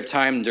period of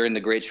time during the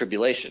Great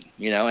Tribulation,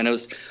 and it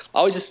was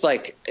always just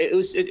like,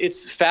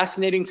 it's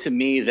fascinating to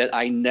me that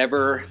I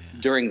never,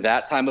 during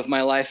that time of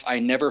my life, I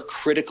never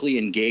critically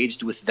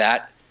engaged with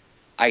that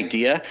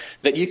idea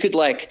that you could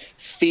like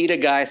feed a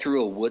guy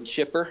through a wood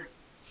chipper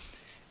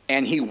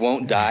and he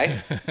won't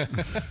die.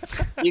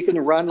 You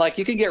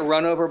can get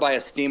run over by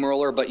a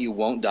steamroller, but you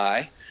won't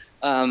die.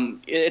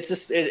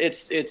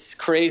 It's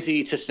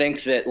crazy to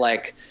think that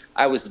like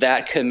I was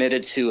that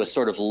committed to a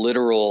sort of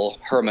literal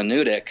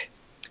hermeneutic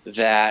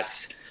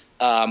that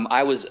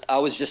I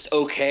was just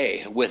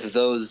okay with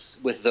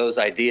those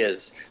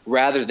ideas,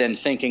 rather than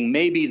thinking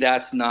maybe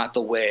that's not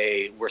the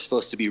way we're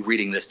supposed to be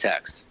reading this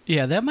text.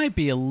 Yeah, that might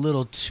be a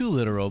little too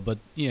literal, but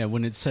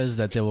when it says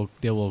that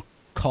they will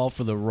call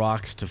for the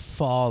rocks to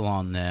fall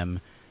on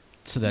them,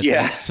 so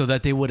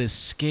that they would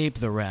escape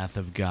the wrath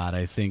of God,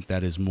 I think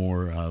that is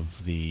more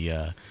of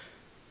the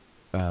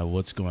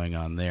what's going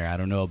on there. I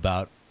don't know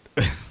about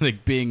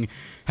like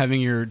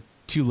having your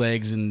 2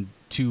 legs and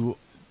two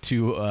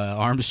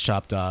arms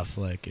chopped off,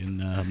 like in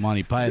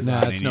Monty Python.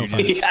 No, that's no fun.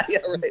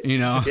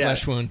 Right.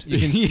 Flesh wound.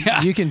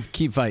 You can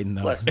keep fighting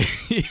though.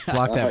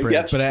 Block that bridge.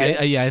 Yep. But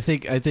I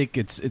think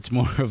it's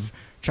more of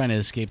trying to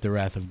escape the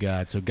wrath of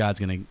God. So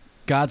God's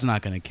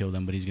not gonna kill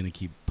them, but He's gonna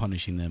keep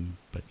punishing them.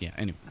 But yeah,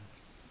 anyway.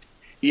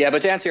 Yeah,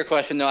 but to answer your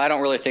question, no, I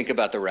don't really think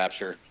about the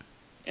rapture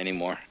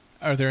anymore.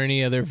 Are there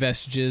any other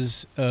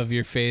vestiges of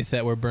your faith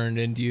that were burned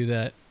into you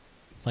that,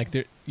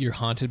 like, you're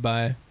haunted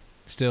by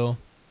still?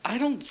 I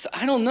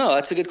don't know.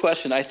 That's a good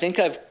question. I think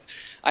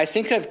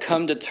I've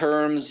come to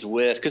terms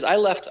with, because I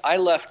left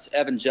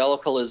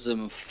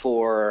evangelicalism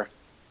for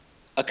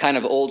a kind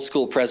of old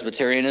school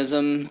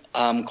Presbyterianism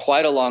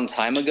quite a long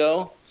time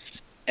ago,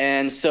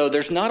 and so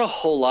there's not a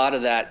whole lot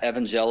of that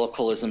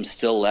evangelicalism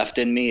still left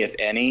in me, if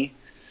any.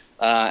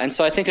 And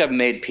so I think I've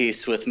made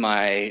peace with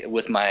my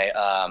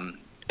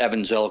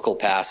evangelical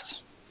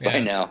past by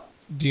now.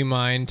 Do you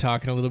mind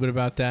talking a little bit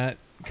about that,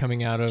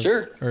 coming out of,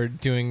 Sure. Or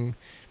doing,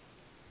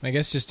 I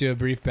guess just do a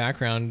brief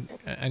background.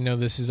 I know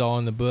this is all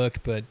in the book,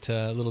 but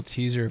a little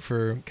teaser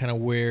for kind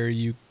of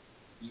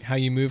how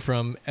you move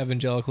from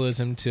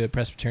evangelicalism to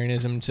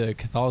Presbyterianism to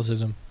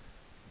Catholicism.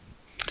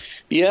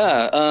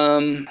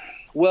 Yeah.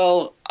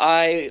 Well,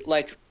 I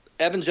like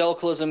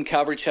evangelicalism,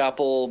 Calvary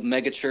Chapel,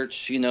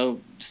 megachurch,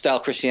 style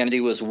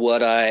Christianity was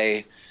what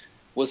I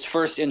was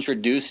first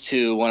introduced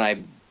to when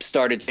I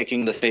started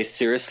taking the faith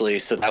seriously.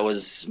 So that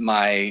was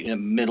my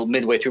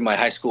midway through my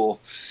high school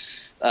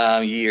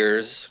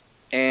years.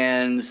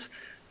 And,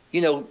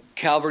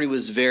 Calvary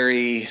was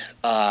very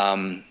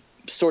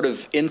sort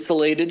of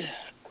insulated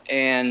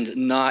and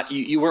not,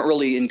 you weren't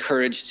really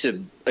encouraged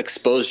to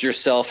expose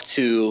yourself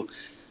to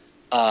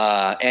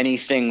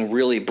anything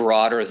really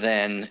broader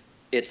than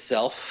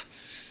itself,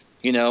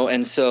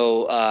 and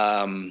so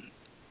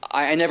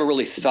I never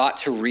really thought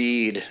to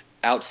read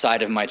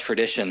outside of my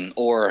tradition,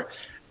 or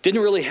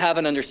didn't really have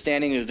an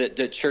understanding of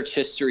that church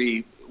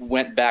history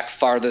went back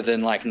farther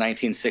than like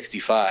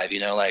 1965.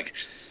 Like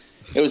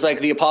it was like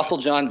the Apostle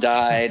John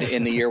died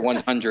in the year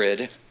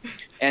 100,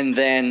 and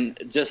then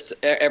just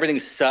everything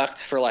sucked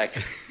for like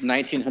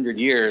 1900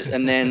 years,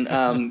 and then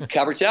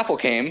Calvary Chapel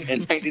came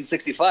in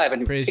 1965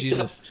 and Praise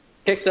Jesus.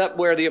 Picked up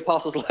where the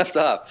apostles left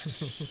off.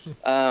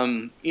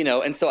 And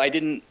so I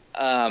didn't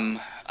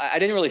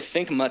really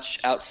think much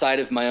outside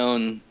of my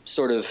own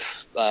sort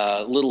of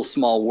little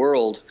small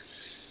world.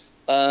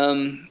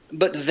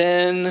 But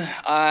then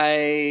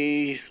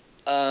I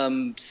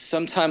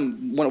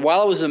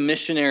while I was a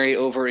missionary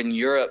over in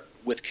Europe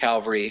with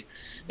Calvary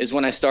is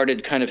when I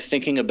started kind of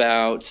thinking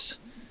about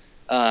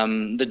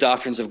the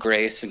doctrines of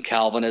grace and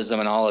Calvinism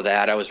and all of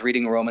that. I was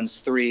reading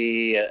Romans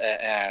 3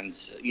 and,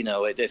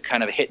 it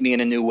kind of hit me in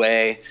a new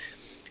way.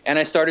 And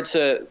I started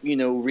to,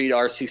 read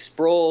R.C.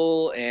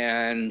 Sproul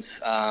and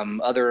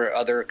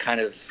other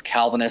kind of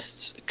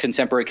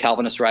contemporary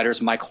Calvinist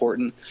writers, Mike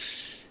Horton.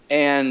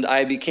 And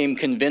I became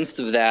convinced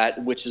of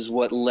that, which is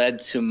what led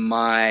to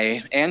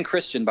and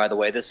Christian, by the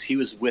way, he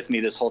was with me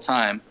this whole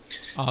time.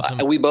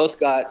 Awesome. We both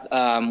got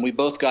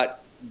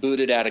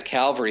booted out of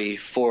Calvary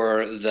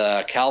for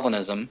the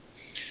Calvinism.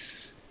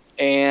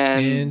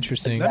 And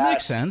interesting. That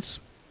makes sense.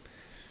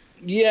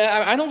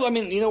 Yeah, I don't. I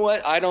mean, you know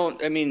what?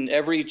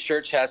 Every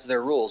church has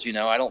their rules.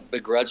 I don't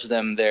begrudge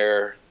them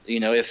their.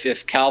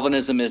 If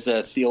Calvinism is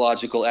a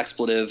theological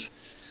expletive,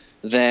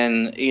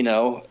 then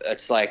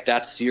it's like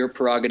that's your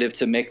prerogative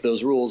to make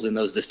those rules and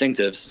those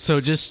distinctives. So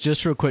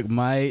just real quick,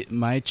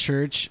 my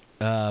church,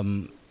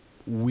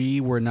 we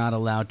were not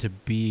allowed to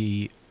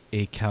be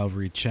a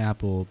Calvary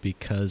Chapel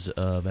because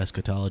of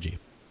eschatology.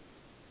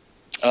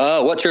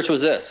 What church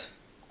was this?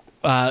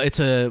 It's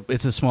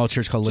a small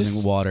church called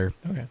Living Water.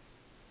 Okay.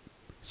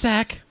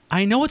 Zach,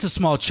 I know it's a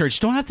small church.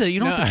 You don't have to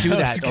do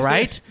that, all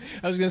right?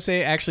 I was gonna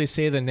say actually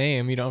say the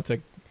name. You don't have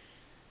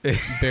to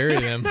bury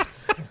them.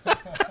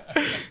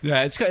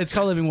 Yeah, it's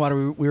called Living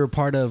Water. We were a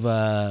part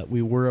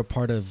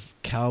of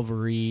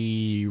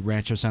Calvary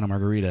Rancho Santa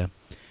Margarita,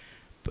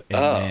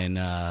 and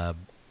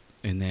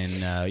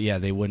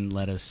then they wouldn't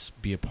let us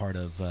be a part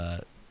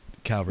of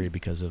Calvary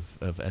because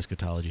of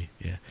eschatology.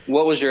 Yeah.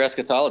 What was your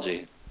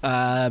eschatology?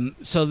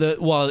 Obviously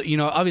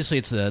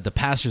it's the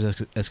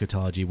pastor's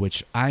eschatology,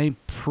 which I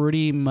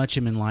pretty much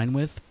am in line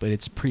with, but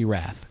it's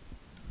pre-wrath.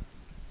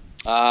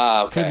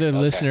 Okay. For the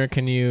listener,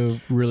 can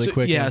you really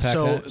quick unpack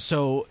that?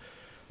 So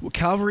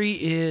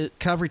Calvary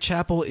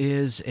Chapel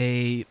is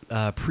a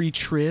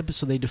pre-trib,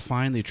 so they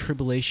define the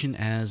tribulation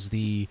as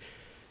the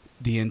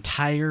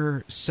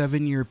entire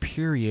 7-year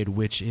period,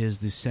 which is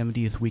the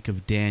 70th week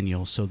of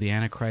Daniel. So the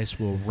Antichrist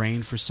will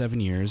reign for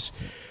 7 years.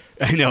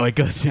 I know it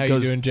goes. How you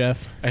doing,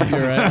 Jeff? You're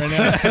right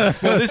now.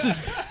 No, this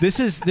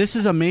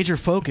is a major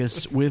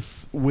focus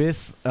with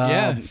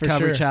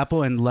Calvary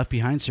Chapel and Left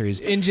Behind series.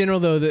 In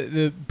general, though,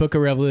 the Book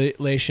of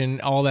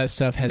Revelation, all that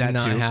stuff has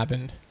not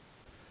happened,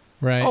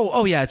 right?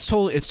 Oh yeah, it's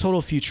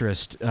total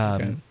futurist,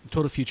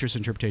 total futurist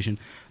interpretation.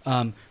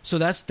 So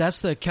that's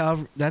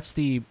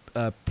the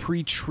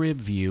pre-trib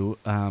view,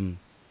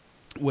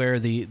 where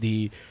there's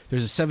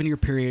a 7-year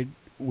period,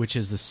 which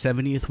is the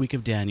 70th week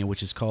of Daniel,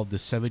 which is called the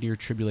 7-year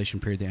tribulation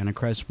period. The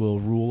Antichrist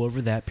will rule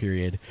over that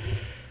period.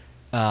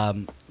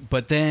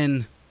 But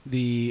then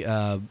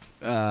in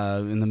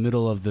the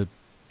middle of the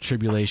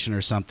tribulation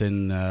or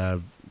something,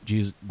 the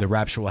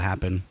rapture will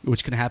happen,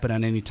 which can happen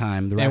at any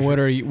time. And what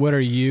are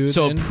you?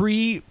 So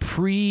then?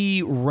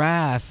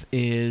 pre-wrath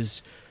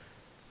is,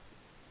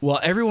 well,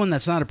 everyone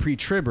that's not a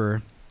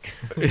pre-tribber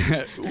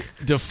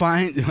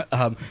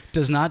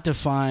does not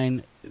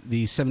define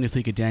the 70th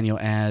week of Daniel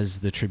as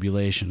the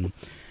tribulation,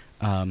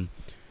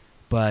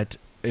 but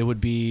it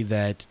would be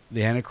that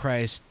the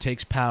Antichrist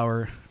takes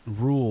power,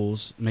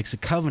 rules, makes a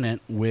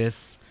covenant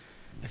with.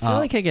 I feel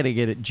like I got to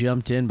get it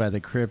jumped in by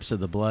the Crips or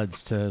the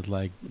Bloods to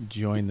like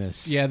join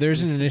this. Yeah,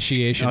 there's an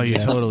initiation. Oh, yeah,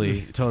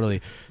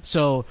 totally.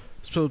 So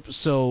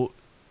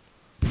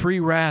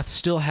pre-wrath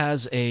still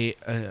has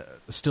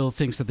still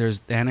thinks that the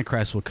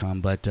Antichrist will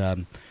come, but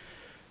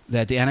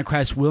that the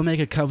Antichrist will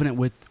make a covenant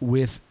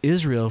with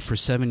Israel for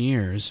 7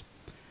 years,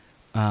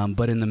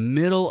 but in the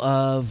middle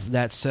of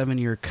that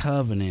 7-year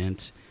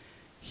covenant,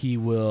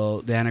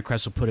 the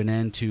Antichrist will put an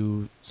end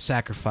to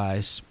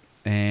sacrifice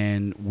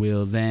and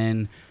will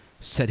then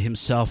set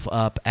himself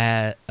up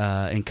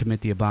and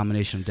commit the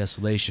abomination of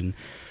desolation.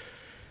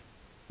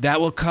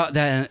 that will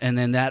that, and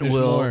then that There's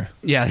will. more.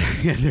 Yeah,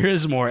 there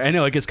is more. I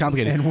know it gets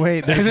complicated. And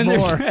wait, there's then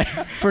more.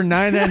 For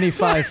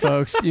 $9.95,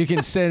 folks, you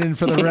can send in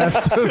for the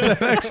rest of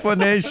the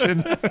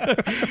explanation.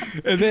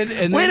 and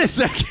Wait then, a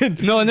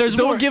second. No, and there's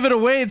Don't more. give it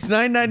away. It's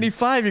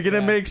 $9.95. You're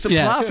gonna make some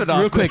profit off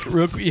real quick,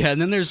 this. yeah.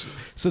 And then there's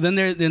then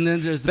there's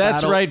the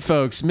That's battle. right,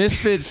 folks.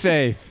 Misfit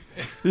Faith.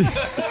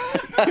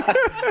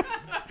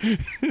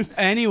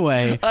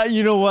 Anyway,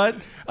 You know what?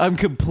 I'm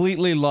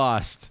completely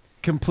lost.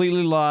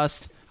 Completely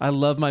lost. I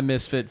love my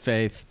Misfit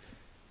Faith.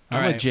 I'm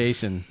All with right.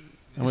 Jason.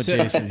 I'm with So-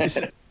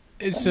 Jason.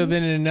 So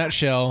then, in a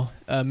nutshell,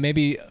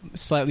 maybe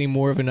slightly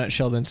more of a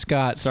nutshell than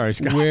Scott's. Sorry,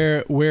 Scott.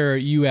 Where are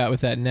you at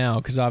with that now?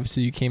 Because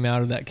obviously you came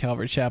out of that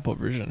Calvary Chapel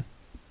version.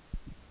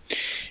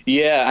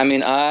 Yeah, I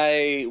mean,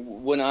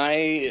 when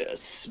I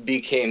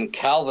became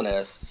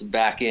Calvinist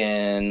back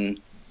in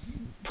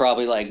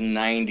probably like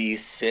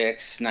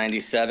 96,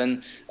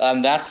 97,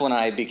 that's when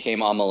I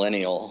became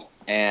amillennial.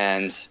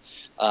 And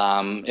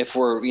if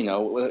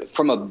we're,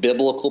 from a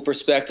biblical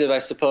perspective, I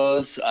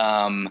suppose,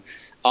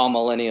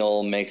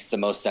 amillennial makes the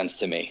most sense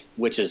to me,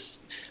 which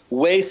is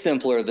way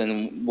simpler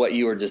than what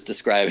you were just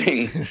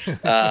describing.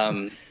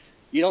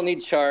 You don't need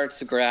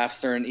charts,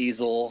 graphs, or an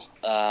easel.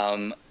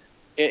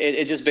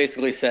 It just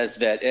basically says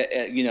that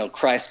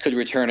Christ could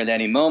return at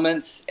any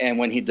moment, and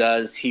when he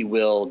does, he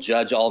will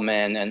judge all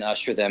men and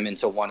usher them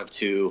into one of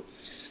two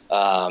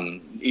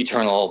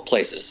eternal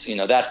places.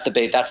 That's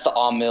the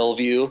Amil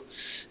view,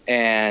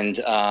 and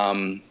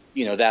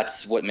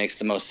that's what makes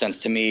the most sense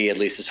to me, at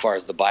least as far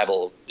as the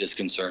Bible is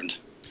concerned.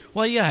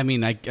 well, yeah. I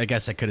mean, I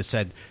guess I could have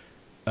said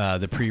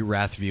the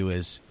pre-wrath view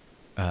is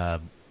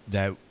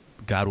that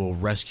God will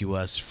rescue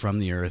us from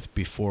the earth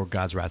before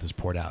God's wrath is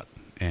poured out.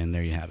 And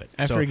there you have it.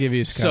 I forgive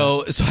you,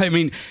 Scott. So I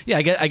mean, yeah,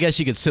 I guess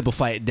you could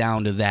simplify it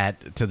down to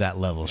that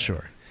level,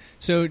 sure.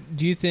 So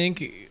do you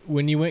think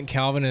when you went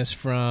Calvinist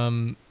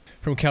from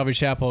Calvary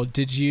Chapel,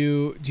 do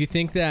you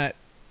think that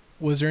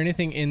was there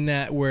anything in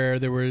that where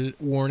there were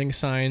warning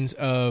signs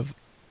of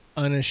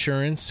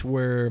unassurance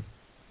where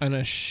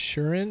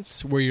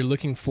you're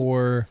looking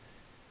for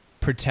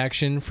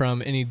protection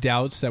from any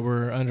doubts that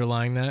were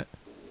underlying that?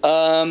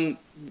 I'm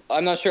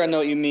not sure I know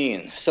what you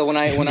mean. So when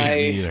I went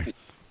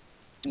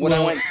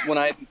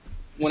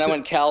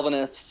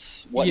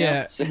Calvinist, what?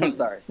 Yeah. Now? I'm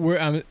sorry.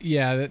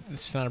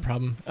 That's not a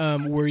problem.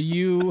 Were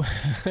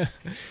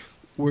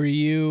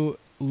you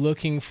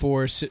looking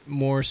for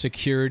more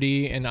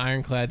security and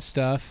ironclad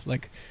stuff?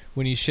 Like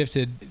when you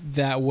shifted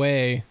that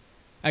way,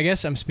 I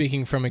guess I'm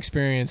speaking from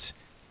experience.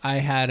 I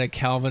had a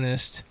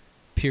Calvinist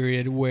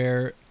period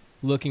where,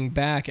 looking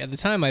back at the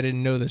time, I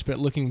didn't know this, but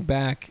looking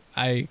back,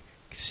 I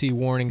see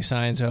warning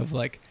signs of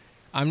like,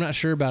 I'm not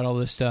sure about all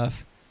this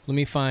stuff. Let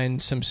me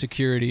find some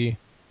security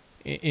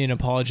in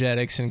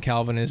apologetics and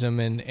Calvinism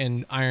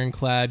and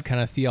ironclad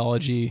kind of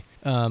theology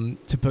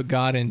to put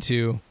God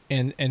into.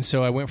 And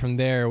so I went from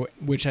there,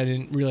 which I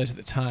didn't realize at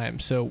the time.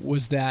 So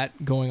was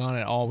that going on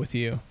at all with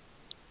you?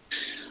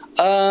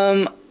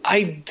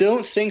 I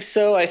don't think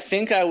so. I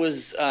think I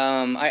was.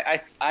 I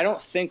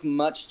don't think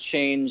much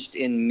changed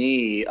in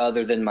me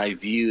other than my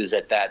views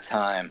at that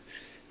time.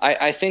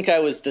 I think I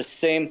was the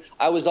same.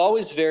 I was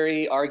always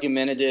very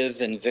argumentative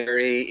and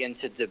very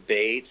into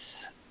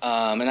debates.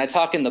 And I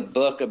talk in the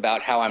book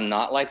about how I'm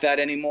not like that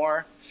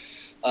anymore.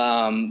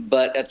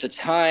 But at the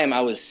time,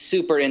 I was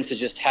super into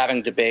just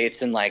having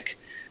debates and like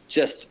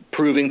just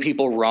proving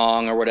people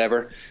wrong or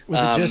whatever.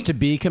 Was it just to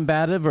be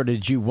combative, or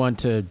did you want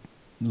to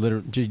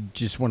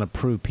just want to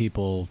prove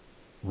people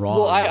wrong?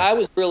 Well, I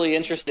was really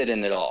interested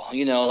in it all.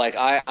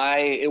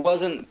 It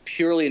wasn't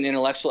purely an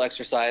intellectual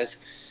exercise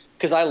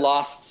because I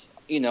lost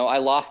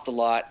a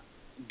lot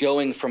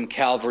going from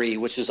Calvary,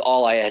 which is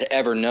all I had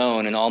ever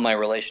known, and all my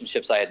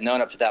relationships I had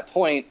known up to that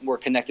point were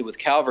connected with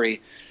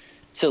Calvary.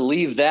 To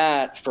leave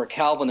that for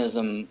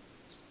Calvinism,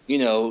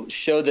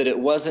 showed that it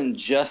wasn't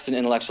just an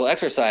intellectual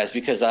exercise,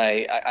 because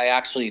I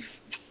actually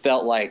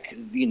felt like,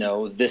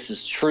 this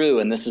is true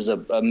and this is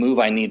a move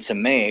I need to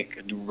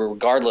make,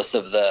 regardless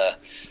of the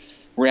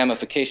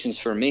ramifications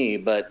for me.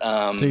 But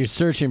so you're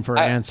searching for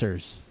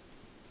answers.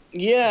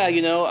 Yeah,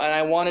 and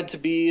I wanted to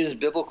be as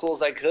biblical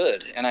as I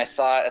could. And I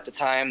thought at the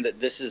time that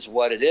this is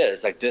what it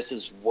is. Like, this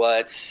is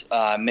what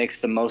makes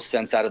the most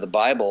sense out of the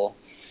Bible.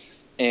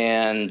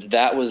 And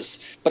that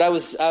was, but I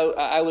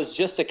was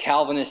just a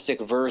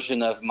Calvinistic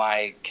version of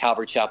my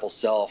Calvary Chapel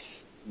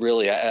self,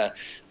 really.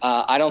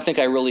 I don't think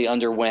I really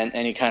underwent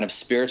any kind of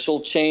spiritual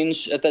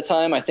change at that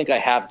time. I think I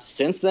have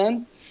since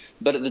then.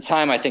 But at the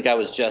time, I think I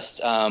was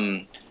just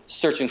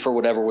searching for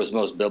whatever was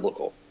most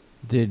biblical.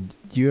 Did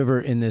you ever,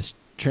 in this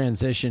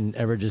transition,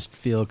 ever just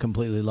feel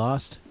completely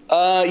lost?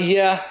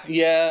 Yeah.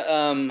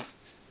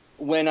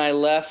 When I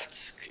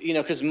left,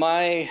 because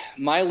my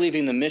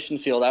leaving the mission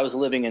field, I was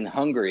living in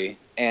Hungary,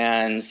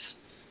 and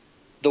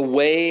the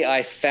way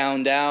I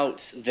found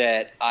out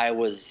that I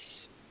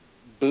was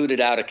booted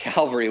out of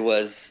Calvary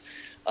was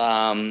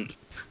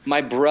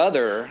my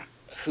brother,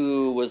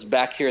 who was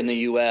back here in the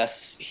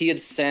U.S., he had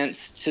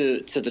sent to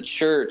the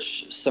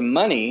church some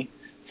money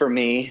for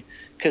me,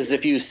 because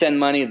if you send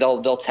money,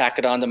 they'll tack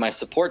it onto my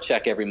support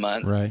check every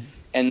month. Right.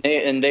 And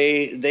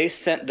they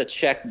sent the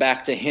check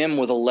back to him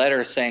with a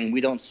letter saying,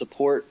 we don't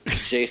support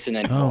Jason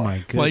anymore. Oh my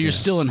goodness. Well, you're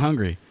still in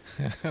Hungary.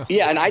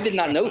 Yeah, and I did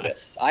not know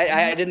this.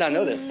 I did not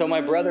know this. So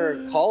my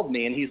brother called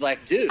me and he's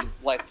like, dude,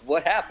 like,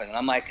 what happened? And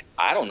I'm like,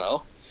 I don't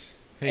know.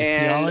 Hey,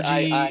 And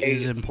theology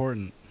is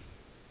important.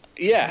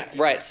 Yeah,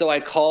 right. So I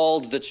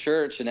called the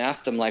church and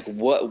asked them, like,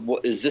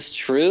 what is this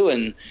true?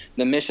 And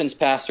the missions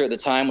pastor at the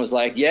time was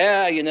like,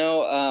 yeah,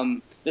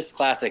 this is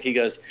classic. He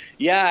goes,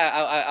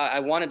 yeah, I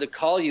wanted to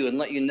call you and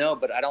let you know,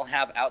 but I don't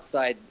have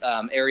outside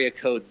area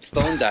code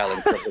phone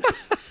dialing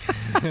privileges.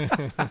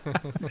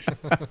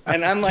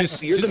 And I'm like,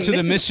 you're to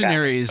the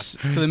missionaries,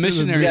 to the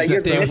missionaries yeah,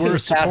 you're that the they were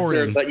missions pastor,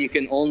 supporting. but you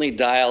can only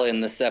dial in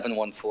the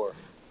 714.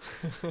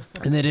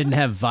 And they didn't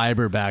have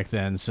Viber back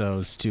then, so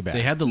it's too bad.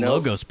 They had the Nope.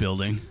 Logos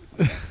building.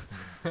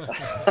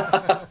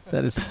 That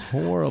is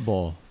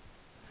horrible.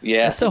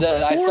 Yeah, That's so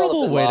a I felt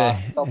horrible bit way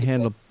lost. to Felt a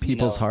handle bit,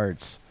 people's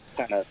hearts.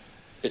 kind of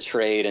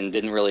betrayed and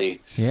didn't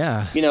really.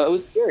 Yeah. It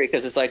was scary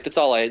because it's like that's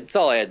all I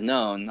had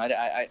known.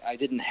 I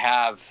didn't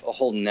have a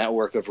whole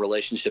network of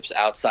relationships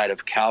outside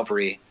of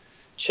Calvary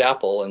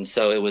Chapel, and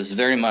so it was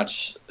very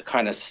much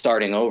kind of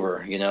starting over,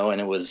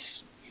 and it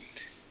was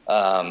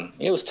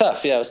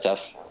tough. Yeah, it was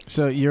tough.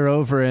 So you're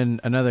over in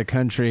another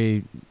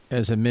country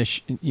as a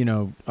mission,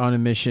 on a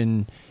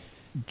mission,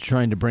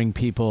 trying to bring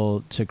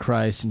people to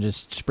Christ and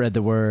just spread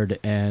the word,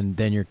 and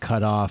then you're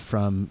cut off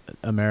from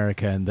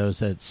America and those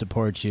that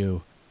support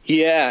you.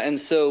 Yeah, and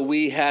so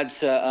we had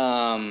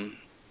to,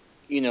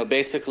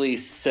 basically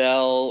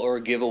sell or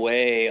give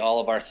away all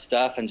of our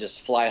stuff and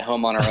just fly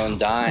home on our own Oh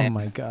dime.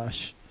 my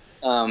gosh.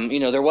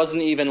 There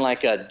wasn't even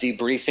like a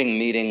debriefing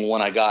meeting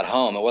when I got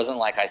home. It wasn't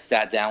like I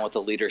sat down with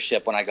the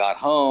leadership when I got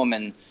home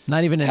and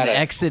Not even an had a-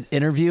 exit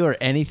interview or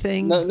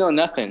anything? no,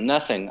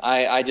 nothing.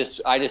 I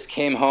just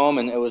came home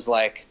and it was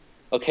like,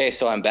 okay,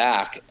 so I'm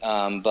back.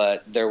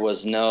 But there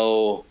was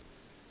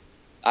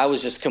I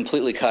was just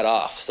completely cut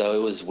off. So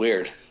it was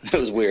weird. It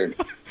was weird.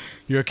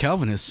 You're a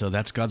Calvinist, so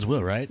that's God's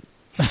will, right?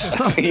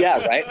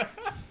 Yeah, right.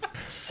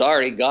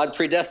 Sorry, God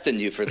predestined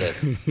you for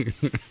this.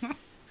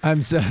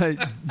 I'm so,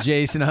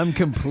 Jason, I'm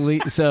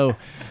complete. So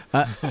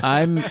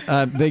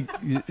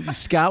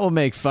Scott will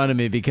make fun of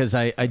me because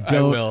I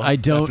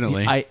don't,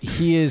 definitely.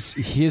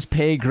 his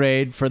pay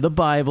grade for the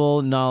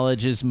Bible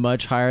knowledge is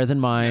much higher than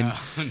mine.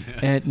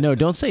 And no,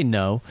 don't say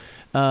no.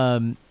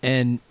 And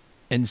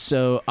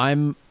so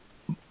I'm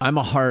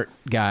a heart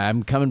guy.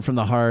 I'm coming from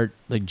the heart.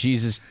 Like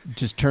Jesus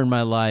just turned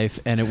my life,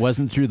 and it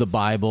wasn't through the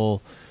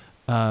Bible.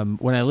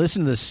 When I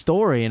listen to the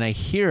story and I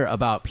hear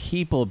about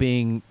people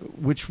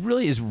which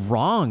really is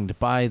wronged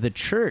by the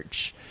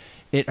church,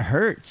 it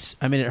hurts.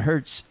 I mean, it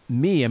hurts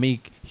me. I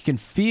mean, you can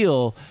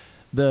feel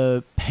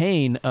the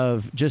pain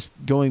of just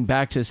going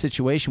back to a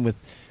situation with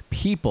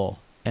people.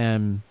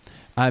 And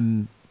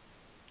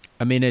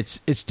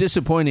it's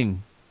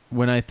disappointing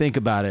when I think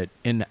about it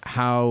and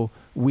how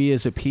we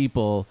as a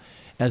people,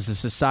 as a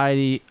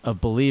society of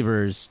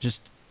believers,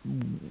 it's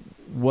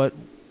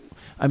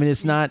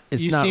not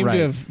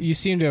right. You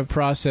seem to have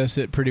processed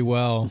it pretty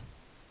well.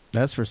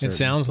 That's for certain. It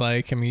sounds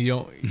like. I mean,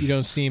 you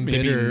don't seem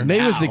bitter.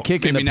 Maybe it was the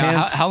kick in the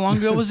pants. How long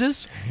ago was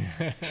this?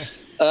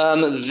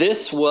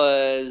 This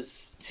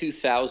was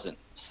 2000.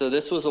 So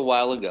this was a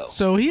while ago.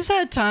 So he's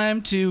had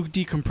time to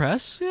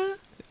decompress. Yeah.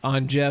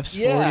 On Jeff's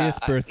Yeah,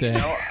 40th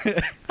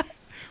birthday.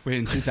 Wait,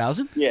 in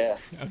 2000? Yeah.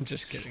 I'm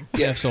just kidding.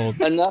 Yeah. Jeff's old.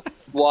 Enough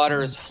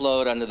waters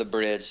flowed under the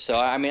bridge. So,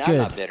 I mean, I'm Good.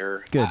 not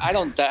bitter. Good. I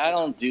don't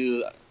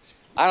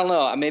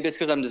know. Maybe it's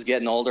because I'm just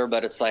getting older,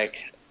 but it's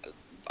like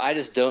I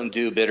just don't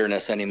do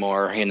bitterness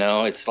anymore.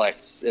 It's like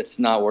it's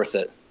not worth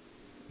it.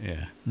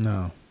 Yeah.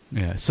 No.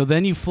 Yeah. So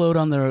then you float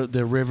on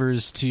the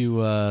rivers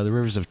to the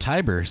rivers of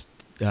Tiber,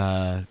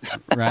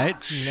 right?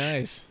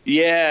 Nice.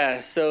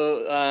 Yeah.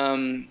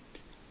 So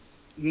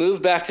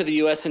moved back to the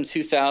U.S. in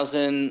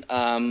 2000.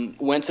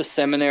 Went to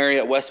seminary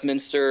at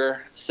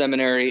Westminster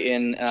Seminary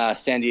in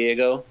San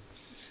Diego.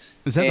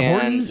 Is that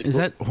And- Horton? Is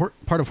that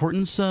part of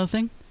Horton's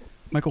thing?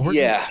 Michael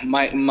Horton? Yeah,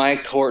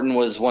 Mike Horton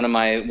was one of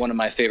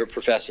my favorite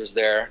professors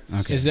there.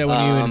 Okay. Is that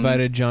when you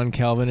invited John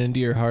Calvin into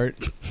your heart?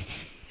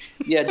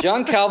 Yeah,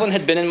 John Calvin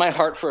had been in my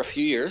heart for a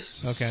few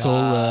years.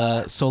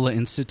 Okay. Sola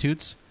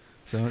Institutes.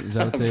 So is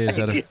that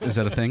is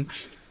that a thing?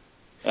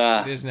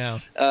 It is now.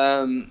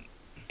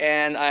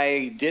 And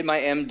I did my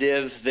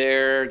MDiv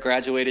there,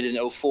 graduated in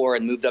 2004,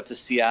 and moved up to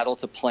Seattle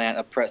to plant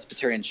a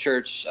Presbyterian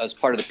church. I was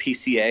part of the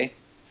PCA,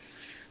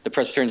 the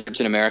Presbyterian Church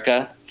in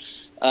America.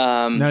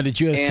 Now, did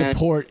you have and-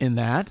 support in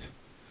that?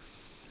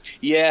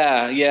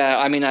 Yeah.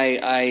 I mean,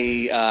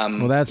 I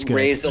Well, that's good.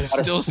 raised a lot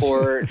of Still-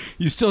 support.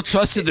 You still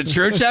trusted the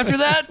church after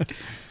that?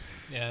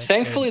 Yeah, that's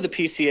Thankfully, the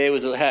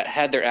PCA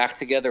had their act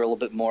together a little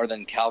bit more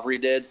than Calvary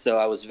did, so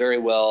I was very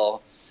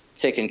well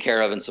taken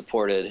care of and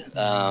supported.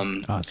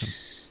 Awesome.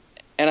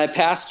 And I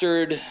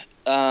pastored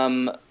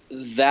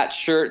that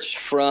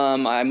church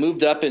I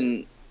moved up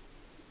in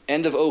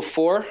end of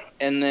 2004,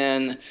 and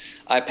then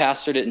I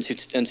pastored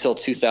it until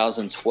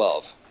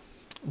 2012.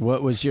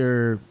 What was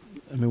your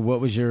I mean, what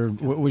was your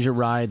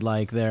ride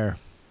like there?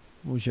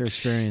 What was your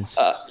experience?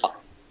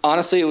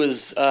 Honestly, it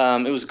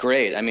was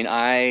great. I mean,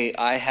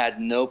 I had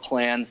no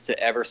plans to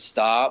ever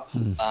stop.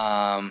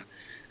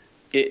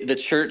 The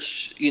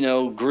church,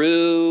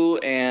 grew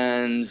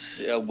and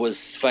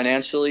was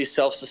financially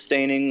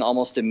self-sustaining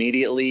almost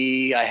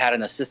immediately. I had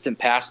an assistant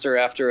pastor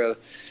after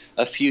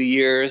a few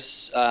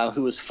years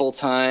who was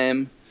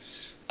full-time.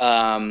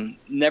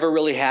 Never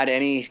really had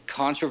any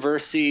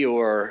controversy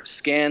or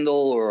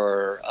scandal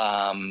or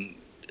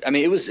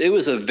it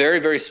was a very,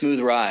 very smooth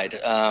ride.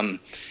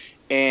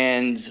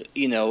 And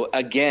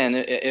again,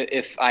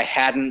 if I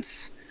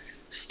hadn't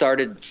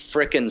started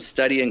frickin'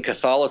 studying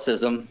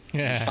Catholicism,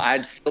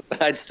 I'd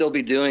still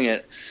be doing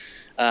it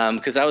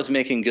because I was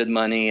making good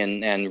money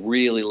and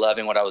really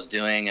loving what I was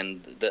doing,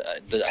 and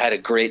I had a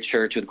great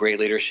church with great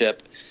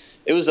leadership.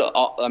 It was a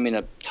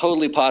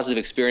totally positive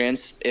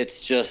experience.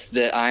 It's just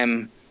that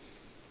I'm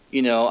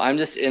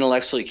just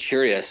intellectually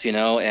curious,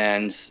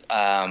 and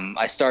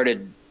I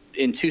started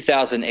in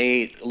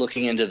 2008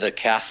 looking into the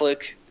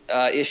Catholic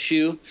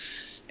issue.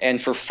 And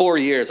for 4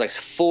 years,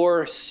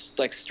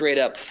 straight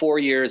up 4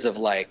 years of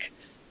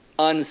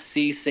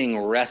unceasing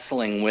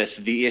wrestling with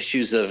the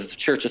issues of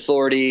church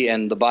authority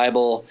and the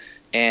Bible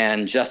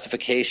and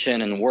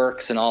justification and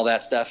works and all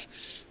that stuff.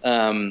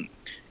 And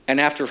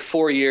after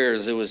 4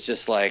 years, it was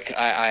just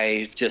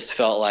I just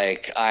felt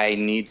like I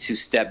need to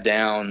step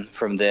down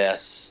from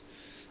this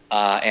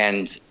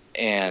and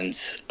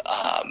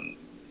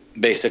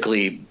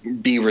basically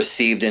be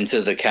received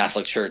into the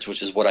Catholic Church,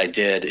 which is what I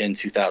did in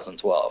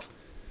 2012.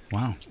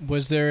 Wow.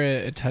 Was there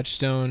a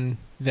touchstone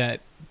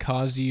that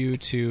caused you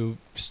to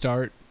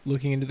start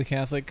looking into the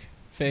Catholic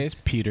faith?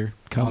 Peter.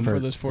 For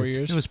those 4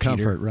 years? It was Peter,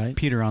 comfort, right?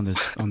 Peter on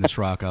this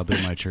rock, I'll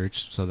build my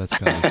church. So that's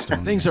kind of the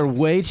stone. Things are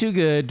way too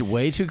good,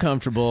 way too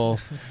comfortable.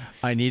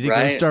 I need to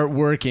go start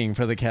working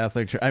for the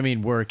Catholic Church. I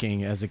mean,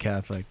 working as a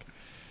Catholic.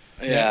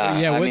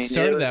 Yeah. What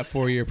started that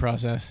 4-year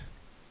process?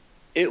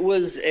 It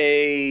was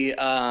a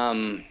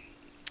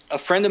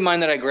friend of mine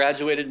that I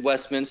graduated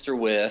Westminster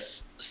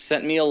with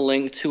sent me a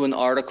link to an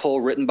article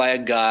written by a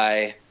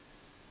guy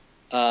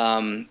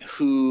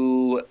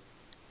who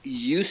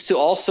used to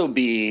also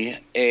be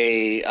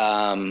a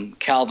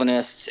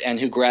Calvinist and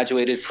who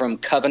graduated from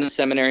Covenant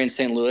Seminary in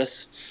St.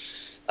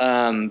 Louis.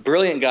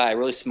 Brilliant guy,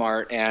 really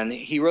smart. And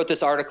he wrote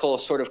this article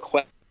sort of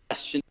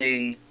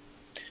questioning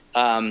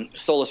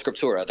sola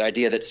scriptura, the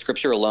idea that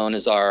Scripture alone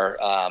is our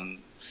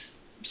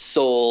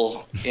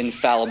sole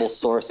infallible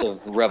source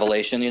of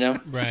revelation,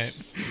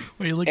 Right.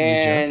 What are you looking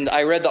at, Joe? And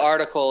I read the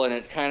article, and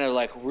it kind of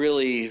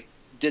really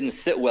didn't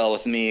sit well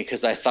with me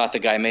because I thought the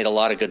guy made a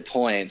lot of good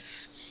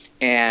points.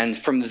 And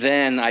from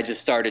then, I just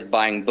started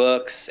buying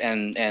books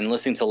and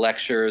listening to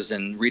lectures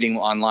and reading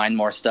online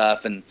more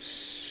stuff. And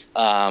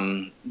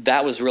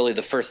that was really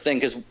the first thing,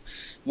 because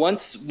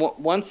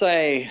once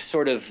I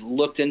sort of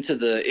looked into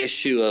the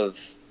issue of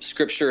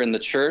Scripture and the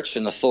church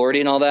and authority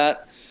and all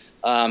that,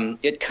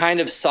 it kind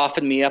of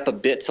softened me up a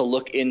bit to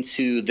look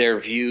into their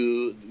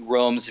view,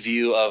 Rome's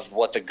view of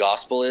what the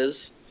gospel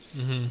is.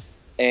 Mm-hmm.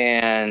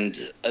 And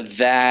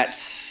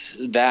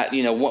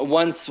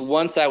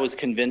once I was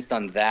convinced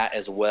on that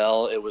as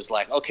well, it was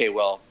like, okay,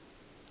 well,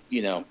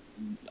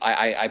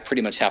 I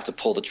pretty much have to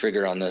pull the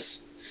trigger on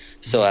this.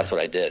 So that's what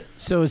I did.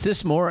 So is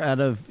this more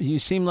you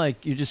seem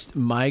like you're just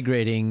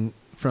migrating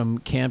from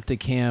camp to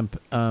camp,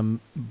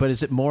 but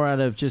is it more out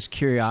of just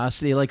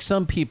curiosity? Like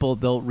some people,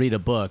 they'll read a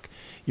book.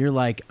 You're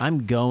like,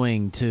 I'm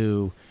going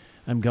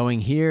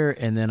here,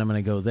 and then I'm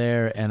going to go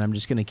there, and I'm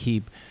just going to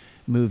keep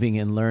moving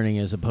and learning,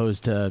 as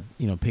opposed to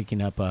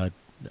picking up a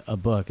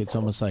book. It's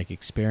almost like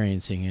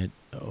experiencing it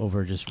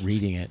over just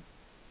reading it.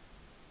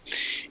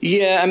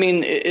 Yeah, I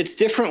mean, it's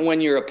different when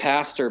you're a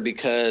pastor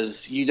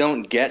because you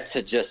don't get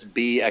to just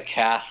be a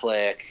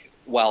Catholic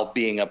while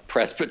being a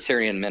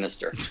Presbyterian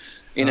minister.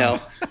 You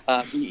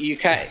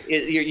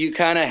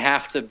kind of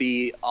have to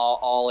be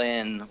all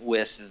in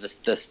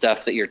with the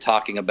stuff that you're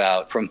talking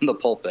about from the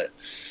pulpit.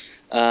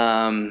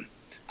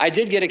 I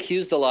did get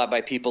accused a lot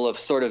by people of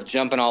sort of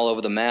jumping all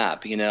over the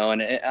map,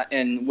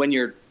 and when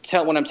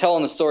I'm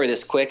telling the story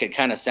this quick, it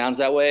kind of sounds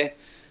that way,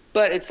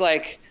 but it's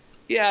like,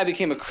 yeah, I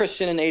became a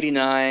Christian in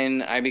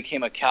 89, I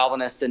became a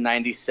Calvinist in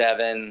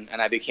 97,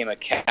 and I became a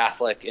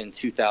Catholic in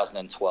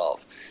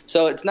 2012.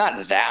 So it's not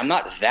that I'm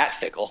not that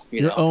fickle.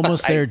 You're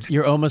almost there.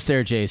 You're almost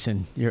there,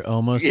 Jason. You're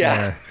almost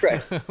there.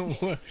 Right.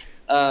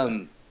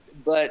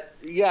 But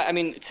yeah, I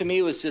mean, to me,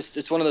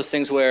 it's one of those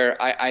things where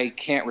I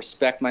can't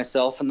respect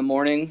myself in the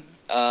morning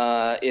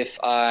if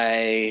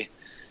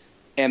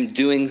I'm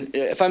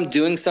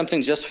doing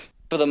something just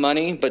for the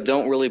money, but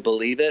don't really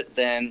believe it,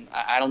 then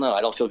I don't know. I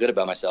don't feel good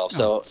about myself.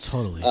 So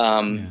totally.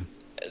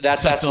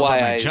 That's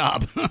why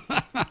job.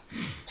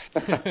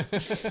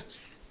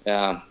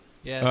 Yeah.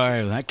 Yeah. All right,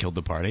 well, that killed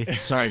the party.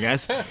 Sorry,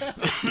 guys.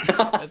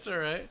 That's all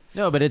right.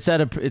 No, but it's at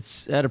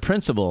a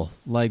principle.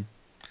 Like,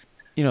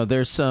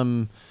 there's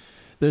some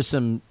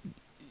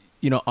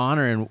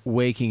honor in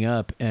waking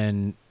up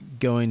and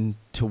going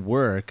to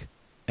work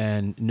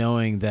and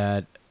knowing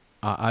that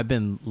I've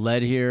been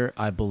led here.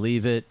 I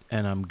believe it,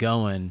 and I'm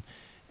going.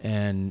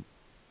 And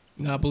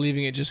Not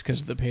believing it just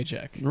because of the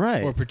paycheck.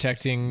 Right. Or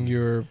protecting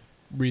your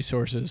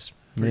resources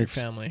for your It's-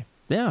 family.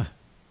 yeah,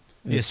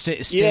 Yeah,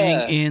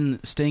 staying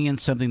in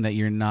something that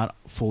you're not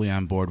fully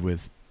on board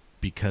with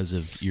because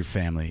of your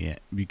family,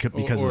 because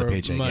of Or the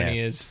paycheck. money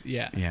yeah. is,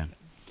 yeah.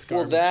 It's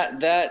Well,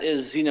 garbage. that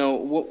is,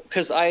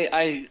 because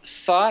I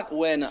thought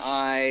when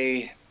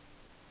I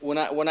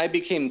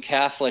became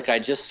Catholic, I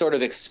just sort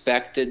of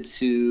expected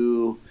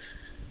to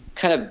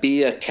kind of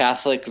be a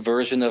Catholic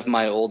version of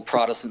my old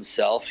Protestant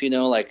self.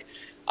 Like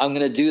I'm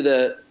going to do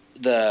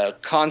the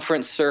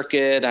conference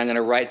circuit. I'm going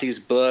to write these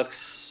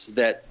books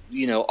that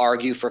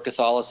argue for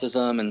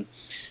Catholicism. And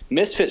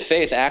Misfit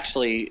Faith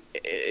actually,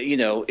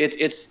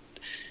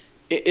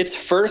 its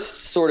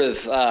first sort of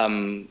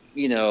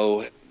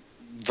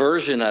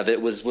version of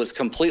it was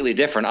completely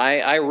different.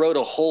 I wrote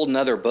a whole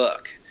nother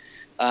book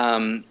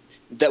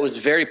that was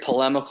very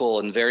polemical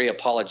and very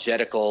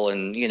apologetical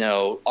and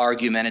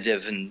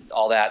argumentative and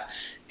all that.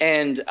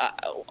 And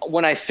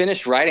when I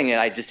finished writing it,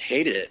 I just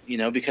hated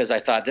it, because I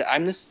thought that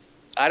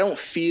I don't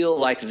feel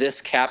like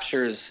this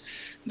captures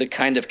the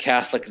kind of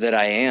Catholic that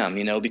I am,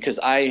 because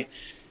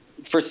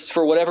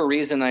for whatever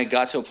reason, I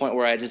got to a point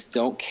where I just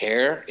don't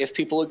care if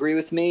people agree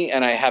with me,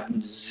 and I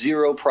have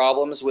zero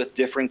problems with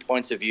differing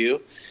points of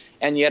view.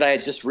 And yet I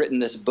had just written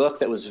this book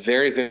that was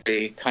very,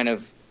 very kind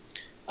of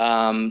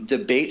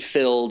debate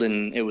filled,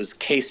 and it was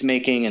case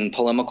making and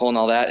polemical and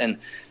all that. And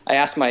I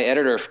asked my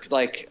editor,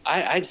 like,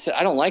 I said,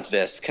 I don't like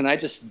this. Can I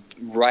just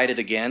write it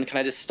again? Can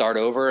I just start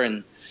over?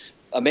 And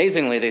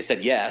amazingly, they said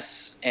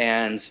yes.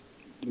 And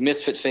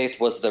Misfit Faith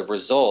was the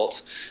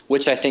result,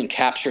 which I think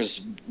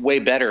captures way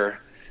better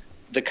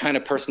the kind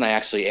of person I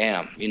actually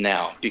am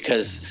now.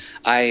 Because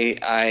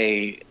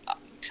I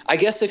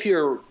guess if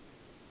you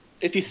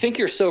think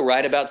you're so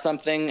right about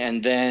something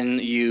and then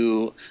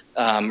you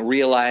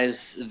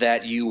realize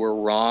that you were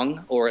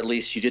wrong, or at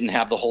least you didn't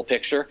have the whole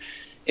picture,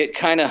 it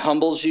kind of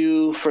humbles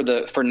you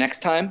for next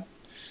time.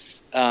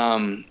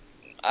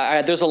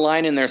 There's a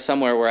line in there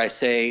somewhere where I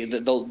say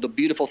that the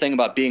beautiful thing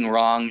about being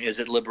wrong is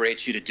it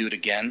liberates you to do it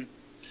again.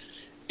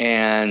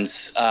 And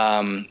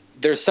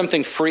there's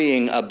something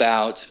freeing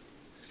about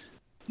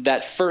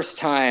that first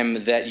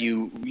time that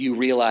you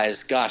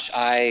realize, gosh,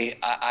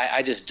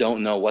 I just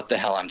don't know what the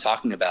hell I'm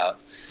talking about.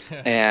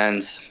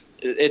 And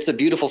it's a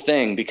beautiful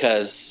thing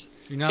because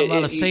You're not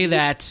allowed to say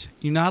that.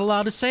 You're not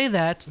allowed to say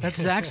that.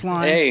 That's Zach's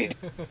line. Hey,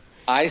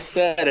 I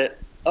said it.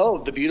 Oh,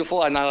 the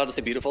beautiful. I'm not allowed to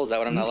say beautiful. Is that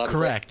what I'm not allowed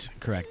Correct. to say?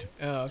 Correct.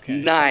 Oh, okay.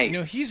 Nice.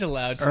 No, he's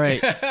allowed to. All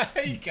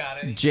right. You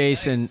got it.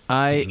 Jason.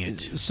 Dang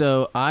it.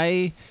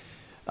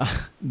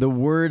 The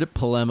word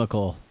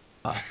polemical.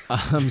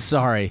 I'm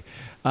sorry.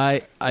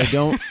 I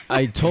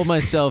told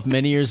myself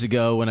many years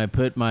ago when I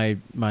put my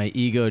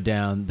ego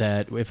down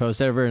that if I was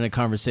ever in a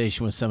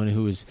conversation with someone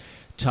who was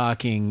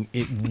talking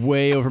it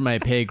way over my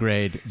pay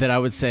grade, that I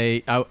would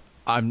say,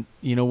 I'm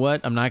you know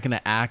what? I'm not going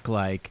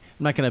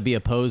to be a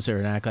poser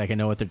and act like I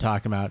know what they're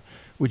talking about.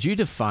 Would you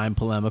define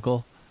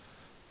polemical,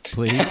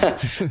 please?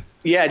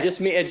 Yeah, it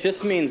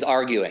just means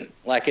arguing.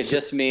 Like it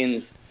just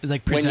means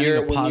Like when presenting you're-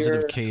 a when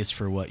positive you're- case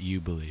for what you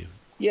believe.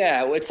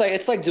 Yeah, it's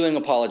like doing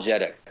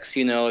apologetics.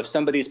 If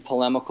somebody's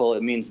polemical,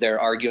 it means they're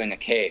arguing a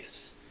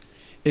case.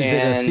 Is it a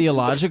And-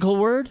 theological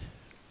word?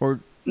 Or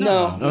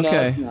No,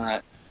 Okay. it's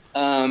not.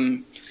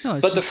 No,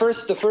 it's But the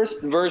just-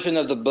 first version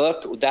of the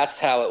book, that's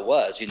how it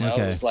was. Okay.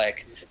 It was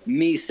like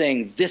me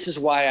saying, "This is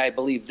why I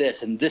believe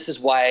this, and this is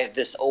why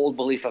this old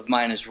belief of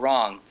mine is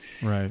wrong."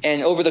 right.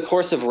 And over the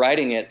course of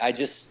writing it, I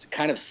just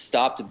kind of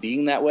stopped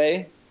being that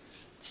way.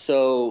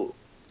 So,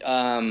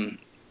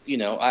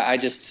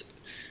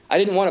 I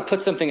didn't want to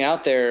put something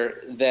out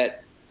there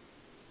that,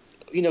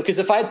 because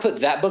if I'd put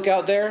that book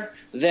out there,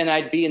 then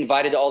I'd be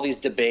invited to all these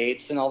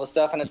debates and all the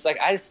stuff. And it's like,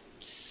 I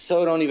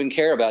so don't even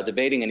care about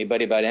debating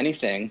anybody about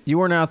anything. You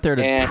weren't out there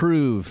to And-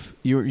 prove.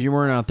 You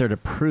weren't out there to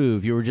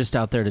prove. You were just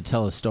out there to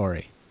tell a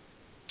story.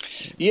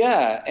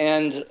 Yeah.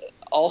 And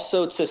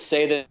also to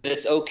say that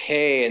it's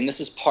okay. And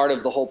this is part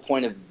of the whole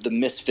point of the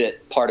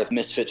misfit part of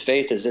Misfit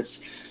Faith is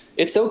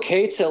it's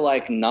okay to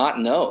like not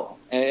know.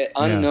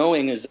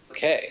 Unknowing is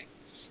okay.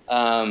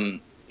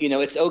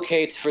 It's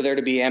okay for there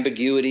to be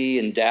ambiguity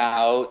and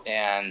doubt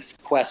and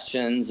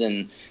questions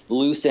and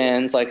loose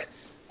ends. Like,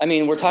 I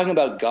mean, we're talking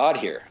about God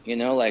here,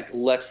 like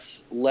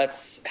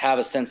let's have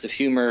a sense of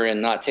humor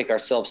and not take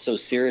ourselves so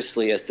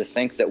seriously as to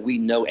think that we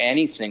know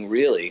anything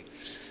really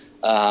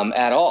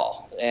at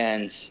all.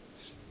 And,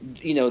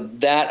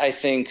 that I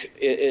think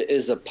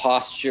is a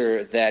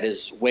posture that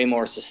is way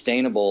more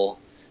sustainable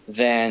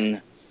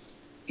than,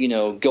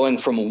 going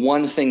from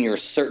one thing you're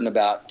certain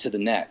about to the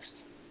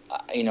next.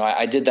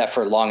 I did that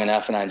for long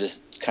enough and I'm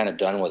just kind of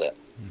done with it.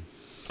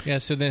 Yeah,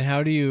 so then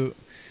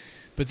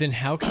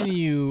how can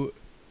you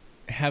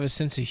have a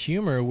sense of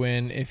humor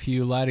when if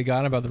you lie to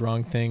God about the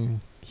wrong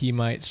thing, he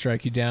might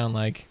strike you down?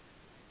 Like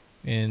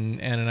in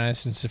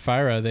Ananias and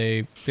Sapphira,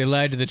 they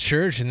lied to the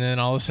church and then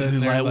all of a sudden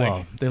They they're lied-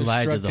 like, they they're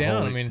lied to struck the down.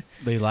 Holy. I mean,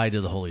 They lied to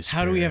the Holy Spirit.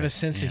 how do we have a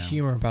sense of Yeah.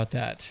 humor about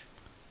that?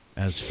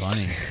 That's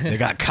funny. They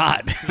got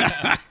caught.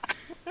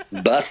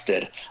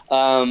 Busted.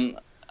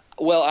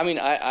 Well, I mean,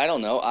 I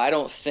don't know. I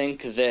don't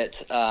think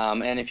that,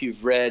 and if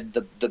you've read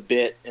the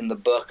bit in the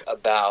book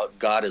about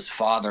God as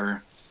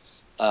Father,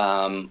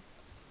 That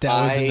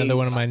was another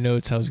one of my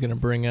notes I was going to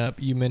bring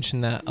up. You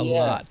mentioned that a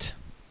lot.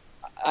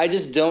 I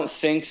just don't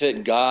think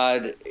that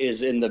God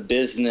is in the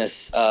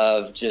business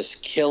of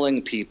just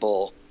killing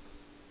people,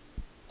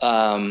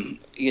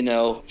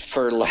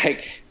 for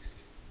like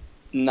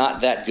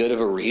not that good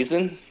of a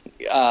reason.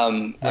 I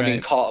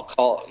mean,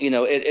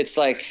 it's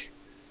like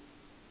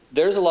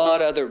there's a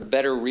lot of other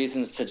better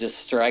reasons to just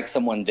strike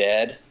someone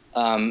dead.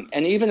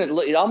 And even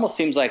it almost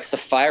seems like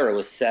Sapphira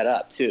was set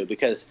up too,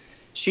 because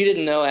she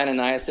didn't know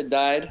Ananias had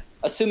died.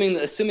 Assuming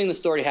the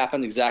story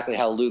happened exactly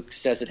how Luke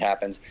says it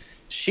happened,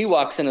 she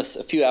walks in a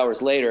few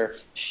hours later.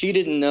 She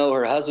didn't know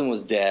her husband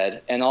was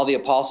dead, and all the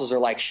apostles are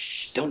like,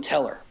 "Shh, don't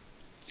tell her.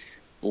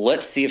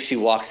 Let's see if she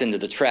walks into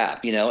the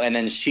trap," And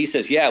then she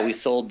says, "Yeah, we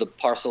sold the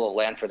parcel of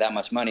land for that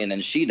much money," and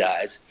then she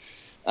dies.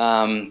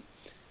 I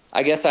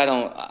guess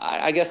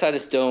I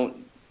just don't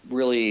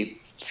really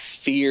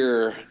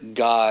fear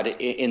God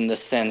in the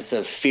sense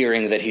of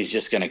fearing that he's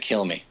just going to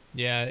kill me.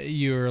 Yeah,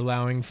 you're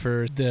allowing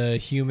for the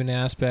human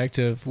aspect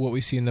of what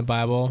we see in the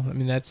Bible. I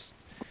mean,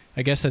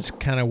 I guess that's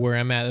kind of where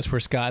I'm at. That's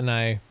where Scott and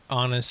I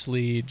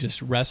honestly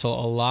just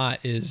wrestle a lot,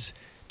 is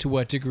to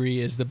what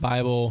degree is the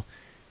Bible,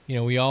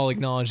 we all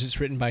acknowledge it's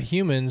written by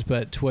humans,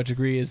 but to what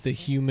degree is the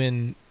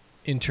human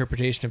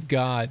interpretation of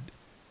God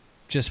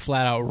just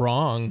flat out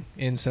wrong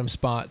in some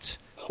spots?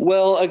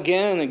 Well,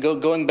 again,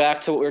 going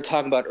back to what we were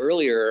talking about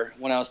earlier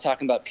when I was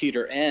talking about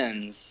Peter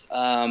Enns,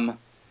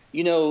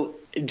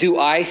 do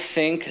I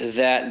think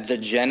that the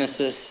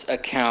Genesis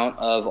account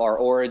of our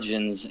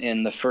origins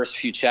in the first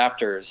few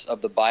chapters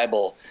of the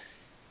Bible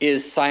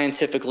is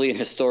scientifically and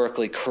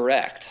historically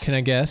correct? Can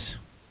I guess?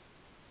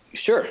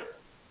 Sure.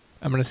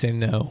 I'm going to say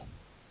no.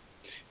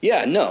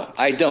 Yeah, no,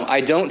 I don't.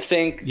 I don't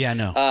think. Yeah,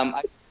 no.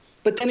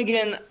 But then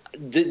again,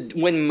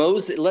 when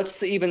Moses,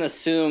 let's even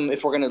assume,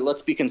 if we're going to,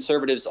 let's be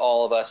conservatives,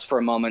 all of us, for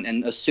a moment,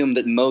 and assume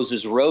that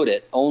Moses wrote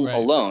it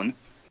alone.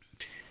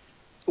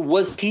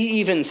 Was he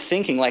even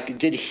thinking,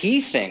 did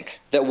he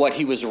think that what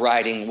he was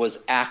writing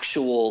was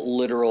actual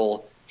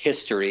literal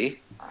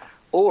history,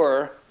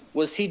 or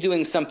was he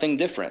doing something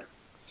different?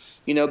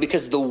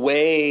 Because the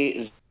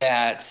way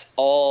that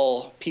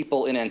all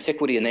people in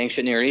antiquity and the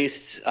ancient Near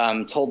East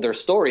told their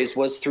stories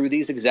was through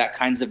these exact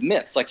kinds of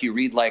myths. Like you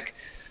read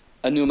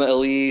Enuma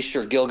Elish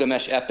or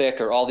Gilgamesh epic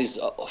or all these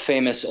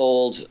famous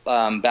old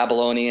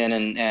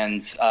Babylonian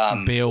and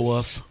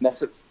Beowulf,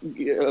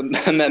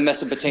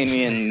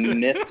 Mesopotamian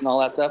myths and all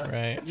that stuff.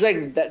 Right. It's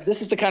like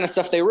this is the kind of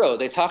stuff they wrote.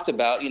 They talked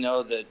about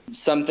that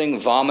something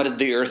vomited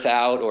the earth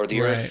out, or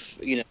the earth,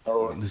 the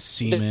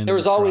semen.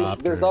 There's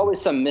always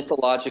some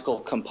mythological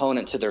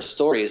component to their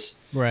stories.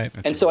 Right.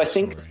 And so I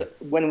think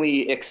when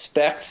we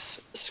expect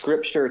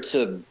scripture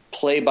to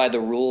play by the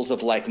rules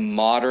of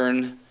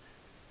modern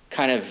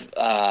kind of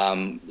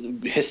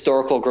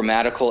historical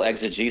grammatical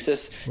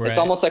exegesis, it's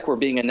almost like we're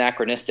being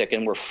anachronistic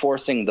and we're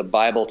forcing the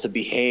Bible to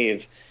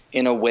behave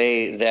in a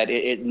way that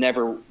it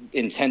never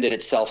intended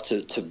itself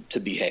to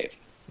behave.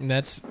 And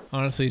that's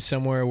honestly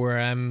somewhere where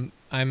I'm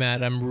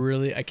at.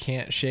 I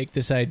can't shake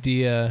this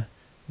idea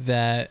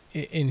that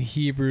in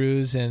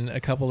Hebrews and a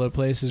couple of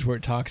places where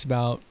it talks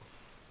about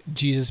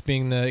Jesus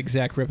being the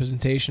exact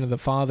representation of the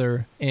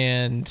Father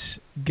and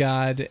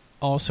God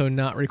also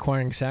not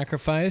requiring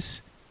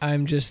sacrifice,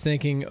 I'm just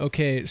thinking,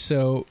 okay,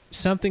 so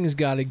something's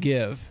got to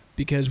give,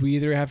 because we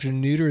either have to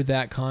neuter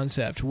that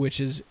concept, which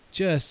is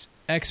just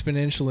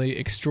exponentially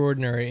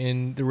extraordinary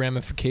in the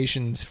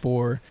ramifications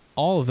for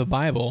all of the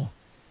Bible,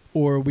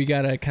 or we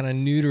got to kind of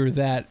neuter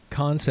that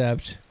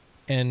concept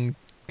and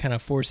kind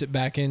of force it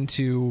back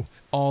into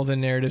all the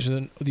narratives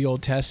of the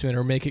Old Testament,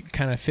 or make it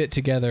kind of fit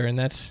together. And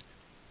that's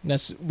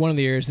one of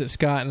the areas that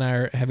Scott and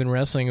I have been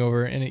wrestling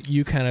over, and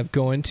you kind of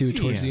go into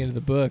towards the end of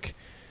the book,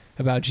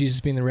 about Jesus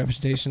being the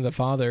representation of the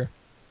Father.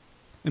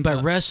 And by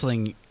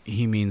wrestling,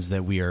 he means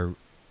that we are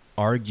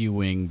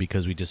arguing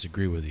because we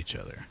disagree with each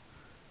other.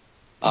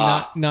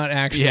 Not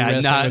actually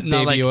wrestling with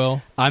baby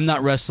oil. I'm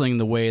not wrestling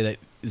the way that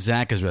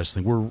Zach is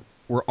wrestling.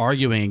 We're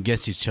arguing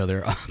against each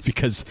other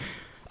because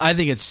I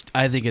think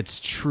it's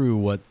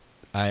true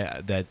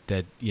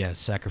that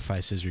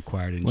sacrifice is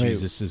required, and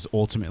Jesus is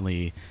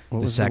ultimately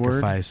the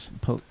sacrifice.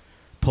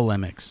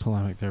 Polemics.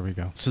 Polemic. There we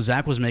go. So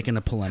Zach was making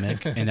a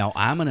polemic, and now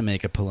I'm going to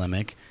make a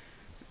polemic.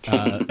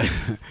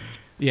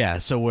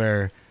 So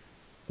where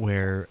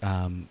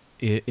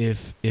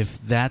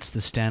if that's the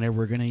standard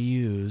we're going to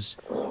use,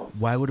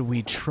 why would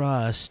we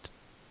trust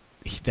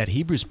that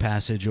Hebrews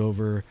passage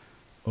over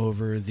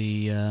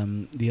the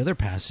other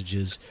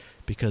passages?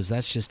 Because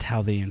that's just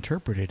how they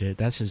interpreted it.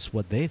 That's just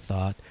what they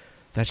thought.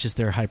 That's just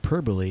their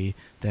hyperbole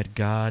that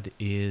God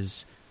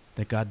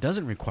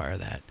doesn't require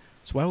that.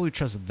 So why would we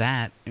trust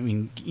that? I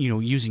mean,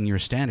 using your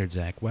standard,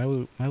 Zach, why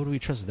would we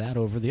trust that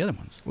over the other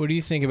ones? What do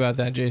you think about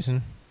that,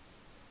 Jason?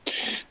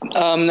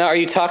 Now, are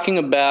you talking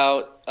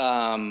about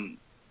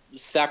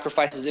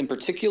sacrifices in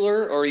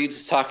particular, or are you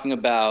just talking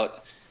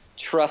about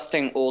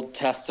trusting Old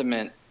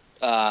Testament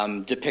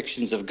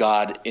depictions of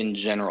God in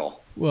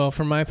general? Well,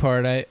 for my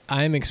part,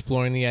 I'm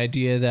exploring the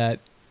idea that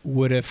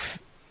what if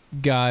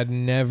God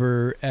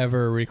never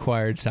ever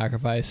required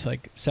sacrifice,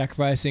 like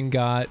sacrificing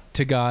God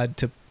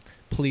to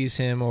please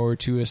him or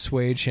to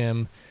assuage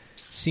him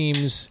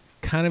seems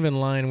kind of in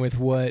line with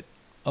what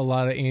a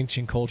lot of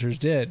ancient cultures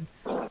did.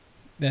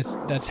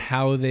 That's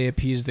how they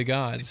appeased the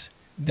gods.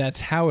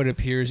 That's how it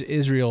appears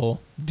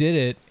Israel did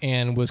it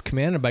and was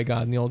commanded by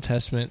God in the Old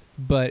Testament.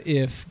 But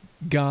if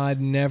God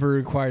never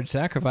required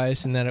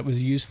sacrifice and that it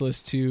was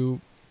useless to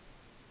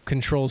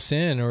control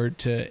sin or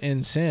to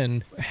end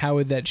sin, how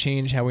would that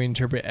change how we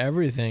interpret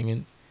everything?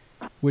 And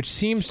which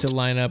seems to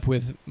line up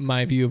with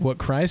my view of what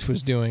Christ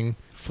was doing.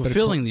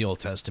 Fulfilling the Old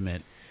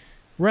Testament.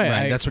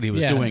 Right. That's what he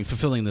was doing,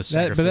 fulfilling the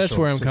sacrificial But that's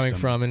where I'm coming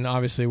system. from, and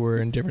obviously we're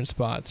in different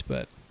spots,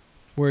 but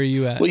where are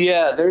you at? Well,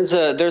 yeah, there's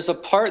a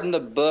part in the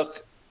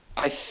book,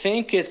 I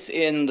think it's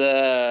in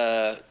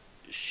the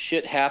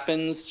Shit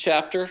Happens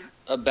chapter,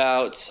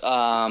 about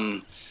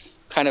kind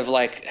of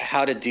like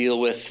how to deal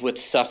with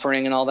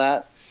suffering and all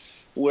that,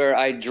 where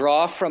I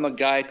draw from a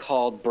guy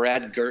called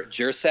Brad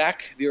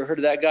Jersak. Have you ever heard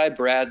of that guy,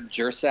 Brad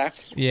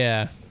Jersak?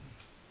 Yeah.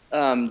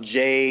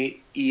 Jersak.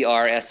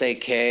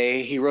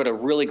 He wrote a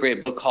really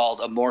great book called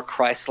A More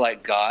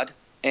Christ-Like God.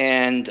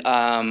 And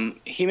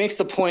he makes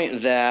the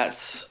point that,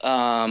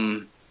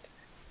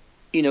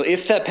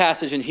 if that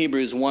passage in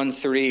Hebrews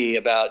 1:3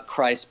 about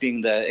Christ being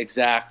the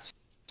exact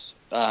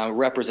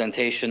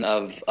representation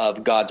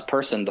of God's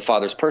person, the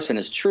Father's person,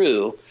 is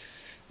true,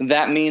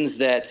 that means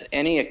that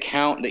any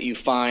account that you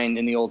find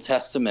in the Old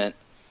Testament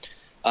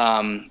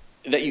that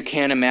you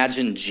can't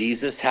imagine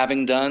Jesus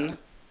having done,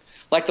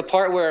 like the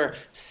part where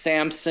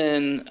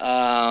Samson,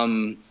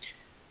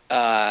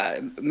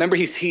 remember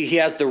he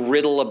has the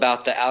riddle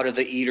about the out of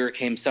the eater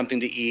came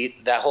something to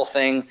eat, that whole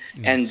thing,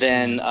 and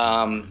then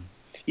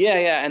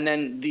and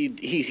then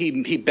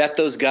he bet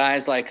those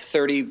guys like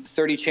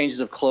 30 changes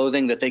of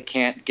clothing that they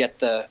can't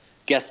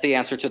guess the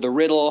answer to the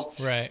riddle,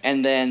 Right.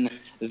 and then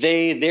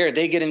they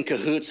get in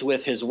cahoots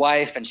with his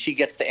wife, and she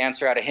gets the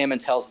answer out of him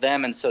and tells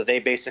them, and so they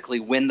basically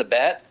win the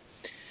bet.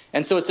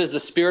 And so it says the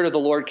Spirit of the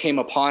Lord came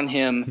upon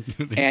him,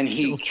 and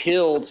he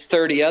killed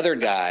 30 other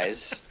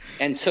guys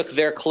and took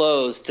their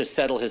clothes to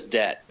settle his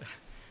debt.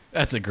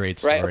 That's a great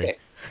story. Right?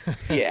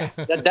 Okay. Yeah,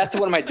 that's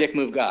one of my dick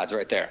move gods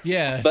right there.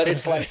 Yeah. But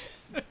it's like,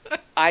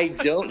 I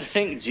don't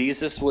think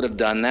Jesus would have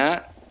done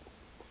that.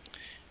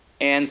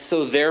 And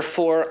so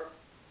therefore,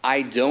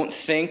 I don't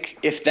think,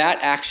 if that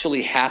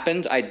actually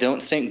happened, I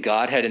don't think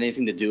God had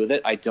anything to do with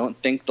it. I don't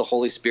think the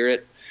Holy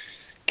Spirit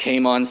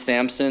came on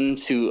Samson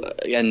to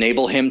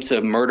enable him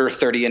to murder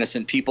 30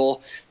 innocent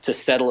people to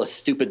settle a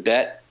stupid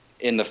bet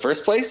in the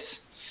first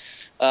place.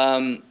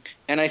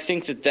 And I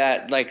think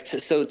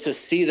to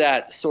see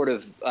that sort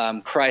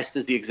of Christ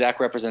as the exact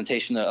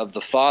representation of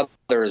the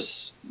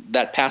Father's,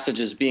 that passage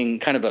as being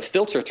kind of a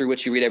filter through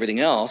which you read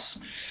everything else.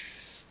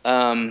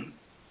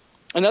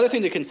 Another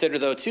thing to consider,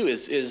 though, too,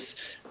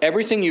 is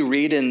everything you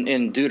read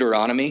in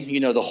Deuteronomy,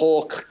 the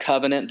whole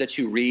covenant that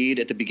you read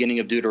at the beginning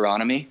of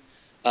Deuteronomy,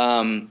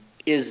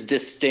 is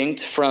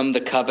distinct from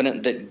the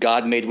covenant that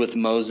God made with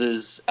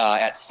Moses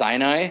at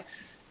Sinai.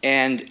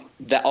 And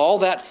all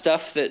that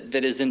stuff that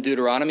is in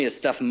Deuteronomy is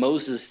stuff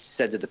Moses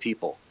said to the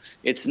people.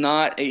 It's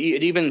not,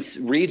 it even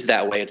reads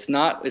that way. It's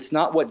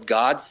not what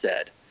God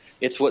said.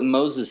 It's what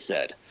Moses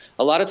said.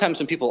 A lot of times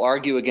when people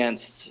argue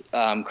against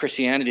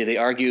Christianity, they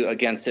argue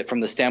against it from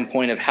the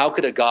standpoint of how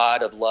could a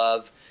God of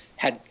love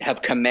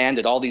have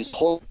commanded all these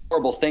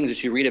horrible things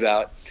that you read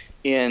about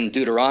in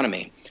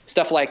Deuteronomy.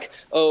 Stuff like,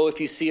 if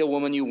you see a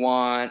woman you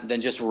want,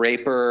 then just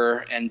rape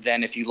her, and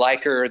then if you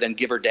like her, then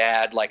give her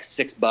dad like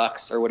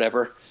 $6 or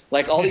whatever.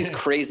 Like all these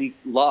crazy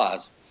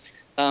laws.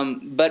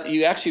 But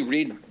you actually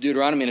read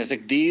Deuteronomy, and it's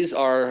like these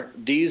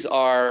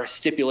are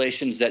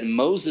stipulations that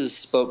Moses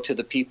spoke to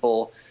the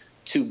people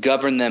to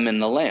govern them in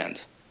the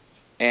land.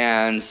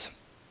 And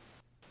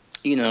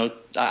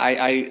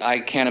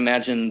I can't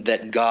imagine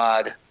that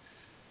God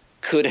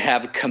could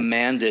have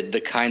commanded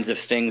the kinds of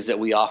things that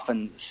we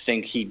often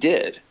think he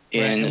did,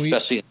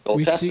 especially in the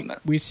Old Testament.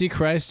 We see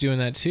Christ doing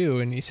that too,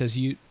 and he says,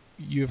 "You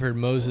have heard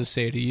Moses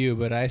say to you,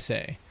 but I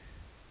say."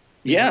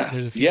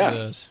 There's a few of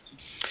those.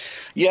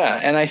 Yeah,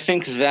 and I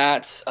think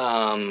that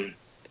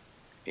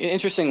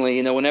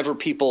interestingly, whenever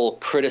people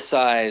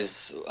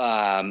criticize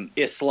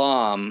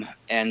Islam,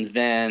 and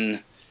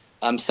then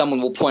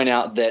someone will point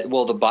out that,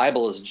 well, the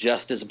Bible is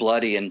just as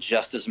bloody and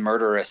just as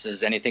murderous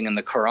as anything in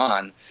the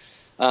Quran.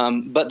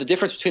 But the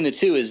difference between the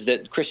two is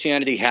that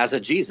Christianity has a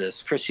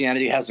Jesus.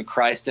 Christianity has a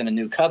Christ and a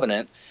new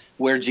covenant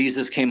where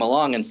Jesus came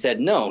along and said,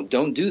 no,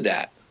 don't do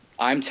that.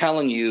 I'm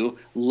telling you,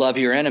 love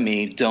your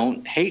enemy,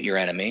 don't hate your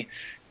enemy.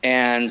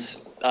 And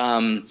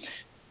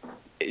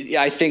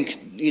I think,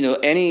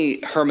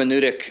 any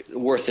hermeneutic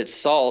worth its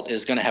salt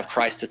is going to have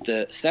Christ at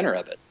the center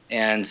of it.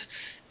 And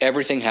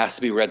everything has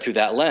to be read through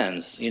that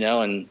lens,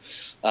 and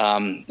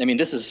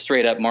this is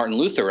straight up Martin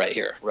Luther right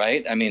here,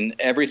 right? I mean,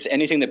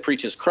 anything that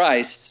preaches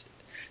Christ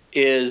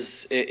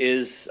is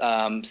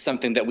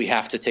something that we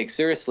have to take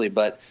seriously.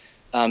 But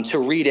to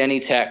read any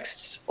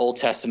text, Old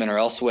Testament or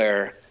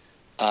elsewhere,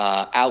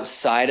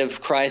 outside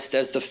of Christ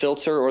as the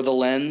filter or the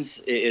lens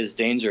is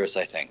dangerous,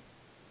 I think.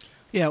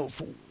 Yeah.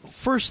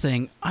 First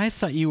thing, I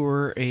thought you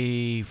were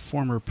a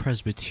former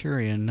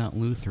Presbyterian, not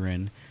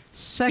Lutheran.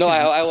 Second, No,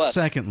 I was.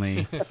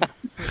 Secondly,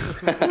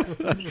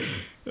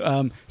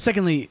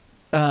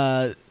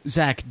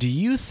 Zach, do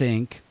you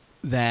think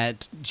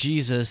that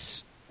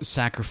Jesus'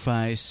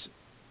 sacrifice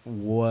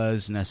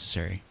was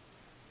necessary?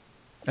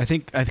 I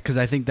think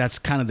that's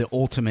kind of the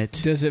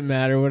ultimate. Does it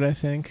matter what I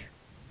think?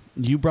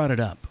 You brought it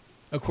up.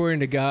 According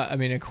to God,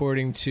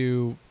 according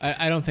to,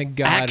 I don't think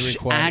God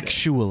required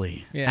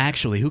actually, it.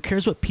 Actually, who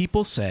cares what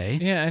people say?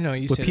 Yeah, I know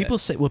you What say people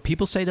that. say, what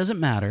people say doesn't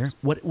matter.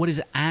 What is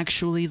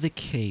actually the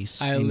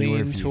case? I in your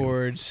lean view?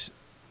 towards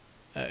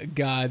a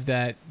God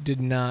that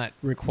did not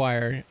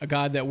require, a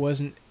God that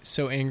wasn't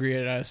so angry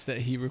at us that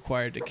he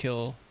required to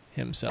kill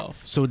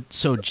himself. So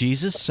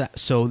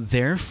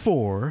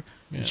therefore,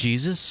 Yeah.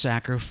 Jesus'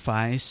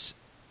 sacrifice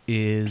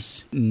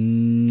is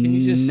Can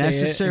you just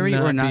necessary say it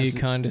and or not? be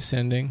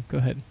condescending? Go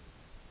ahead.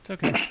 It's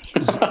okay.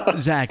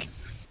 Zach,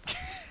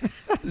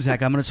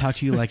 I'm going to talk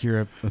to you like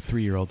you're a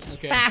 3-year-old.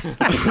 Okay.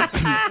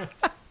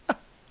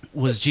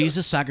 Was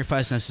Jesus'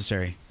 sacrifice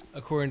necessary?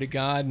 According to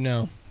God,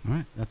 no. All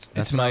right, that's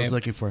It's what I my was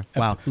looking for. A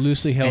Wow,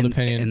 loosely held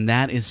opinion. and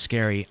that is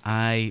scary.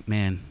 I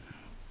Well,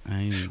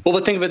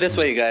 but think of it this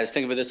way, you guys.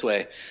 Think of it this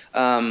way.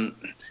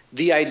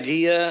 The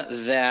idea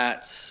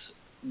that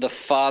the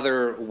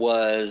Father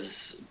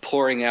was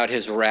pouring out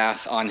his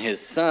wrath on his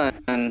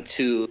Son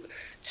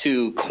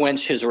to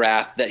quench his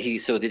wrath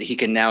so that he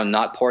can now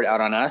not pour it out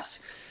on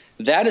us,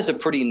 that is a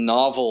pretty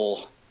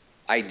novel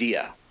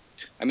idea.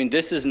 I mean,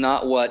 this is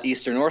not what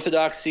Eastern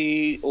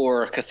Orthodoxy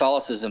or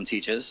Catholicism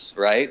teaches,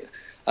 right?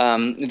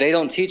 They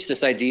don't teach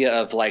this idea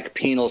of like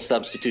penal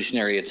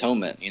substitutionary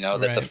atonement, that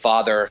the Right.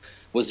 Father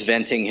was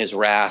venting his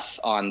wrath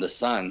on the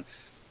Son.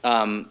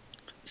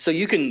 So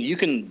you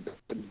can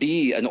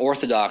be an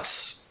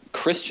Orthodox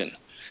Christian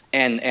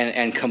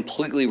and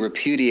completely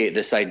repudiate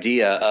this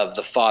idea of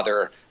the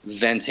Father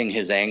venting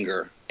his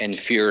anger and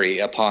fury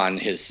upon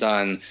his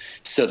Son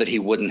so that he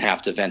wouldn't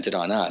have to vent it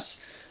on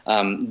us.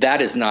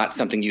 That is not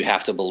something you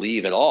have to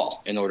believe at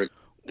all in order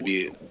to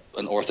be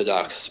an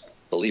Orthodox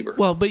believer.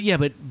 well, but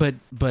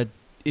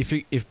if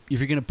you're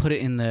going to put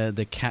it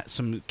in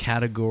some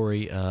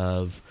category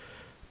of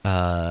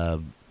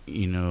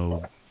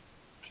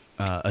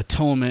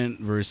atonement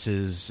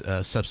versus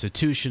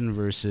substitution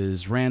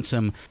versus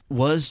ransom,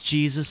 was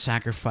Jesus'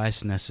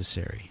 sacrifice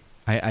necessary?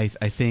 I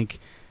think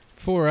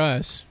For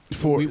us,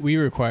 we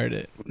required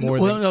it more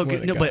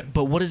than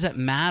but what does that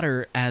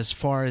matter as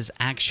far as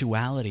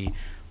actuality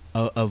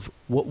of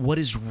what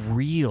is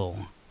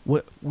real?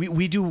 What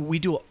we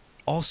do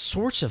all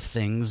sorts of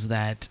things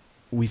that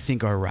we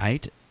think are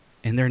right,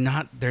 and they're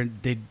not.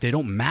 They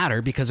don't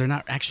matter because they're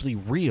not actually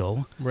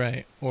real.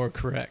 right or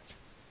correct.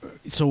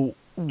 So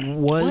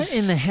What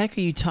in the heck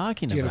are you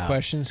talking Do you about? have a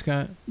question,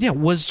 Scott?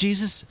 was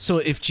Jesus? So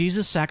if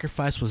Jesus'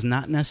 sacrifice was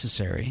not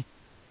necessary,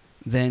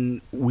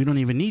 then we don't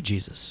even need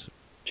Jesus.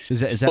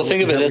 Is that? Well,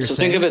 think of is it that what this. you're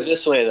Think of saying? it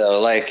this way,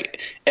 though.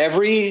 Like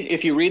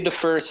if you read the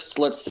first,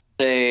 let's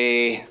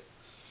say,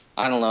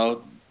 I don't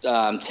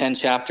know, 10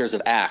 chapters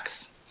of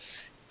Acts,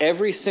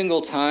 every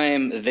single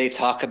time they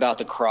talk about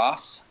the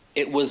cross,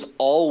 it was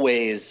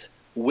always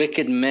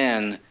wicked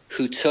men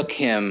who took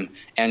him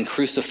and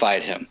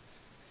crucified him,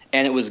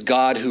 and it was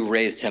God who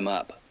raised him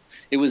up.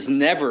 It was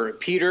never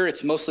Peter.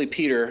 It's mostly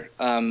Peter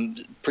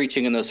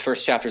preaching in those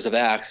first chapters of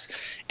Acts.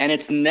 And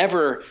it's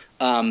never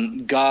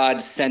God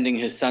sending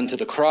his Son to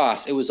the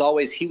cross. It was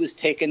always he was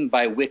taken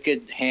by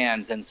wicked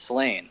hands and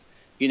slain.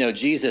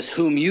 Jesus,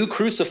 whom you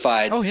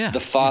crucified, Oh, yeah. the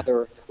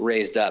Father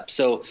raised up.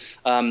 So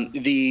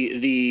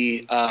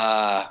the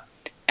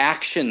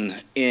action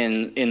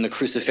in the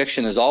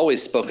crucifixion is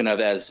always spoken of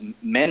as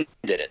men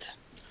did it.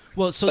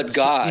 Well, But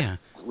God yeah.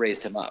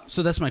 raised him up.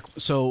 So that's my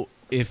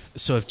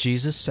if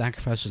Jesus'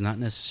 sacrifice was not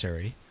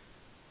necessary,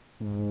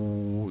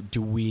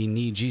 do we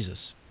need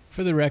Jesus?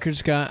 For the record,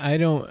 Scott, I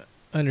don't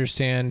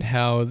understand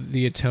how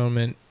the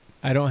atonement.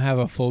 I don't have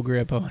a full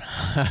grip on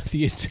how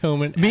the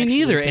atonement. Me actually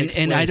neither, takes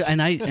and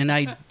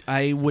place.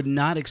 I would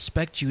not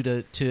expect you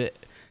to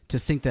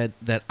think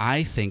that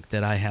I think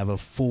that I have a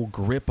full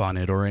grip on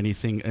it or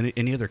anything,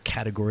 any other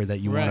category that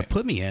you want Right. to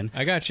put me in.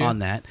 I got you on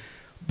that,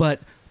 but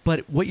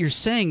what you're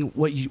saying,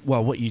 what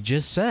you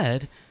just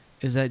said,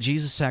 is that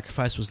Jesus'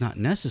 sacrifice was not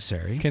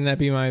necessary. Can that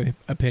be my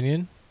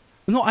opinion?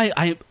 No,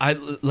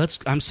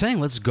 I'm saying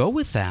let's go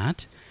with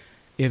that.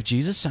 If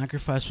Jesus'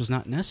 sacrifice was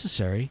not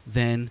necessary,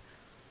 then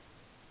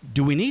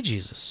do we need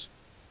Jesus?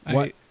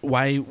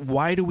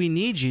 Why do we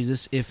need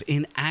Jesus if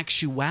in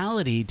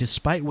actuality,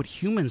 despite what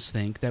humans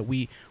think, that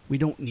we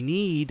don't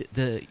need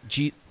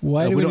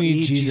Why do we we don't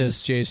need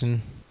Jesus,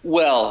 Jason?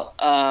 Well,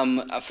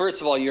 first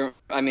of all, you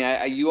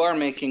are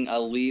making a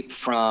leap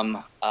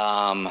from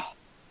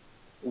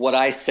what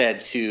I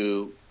said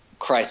to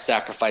Christ's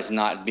sacrifice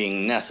not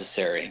being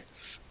necessary.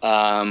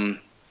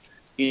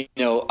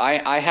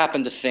 I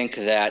happen to think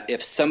that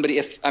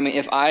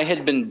if I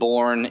had been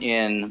born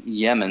in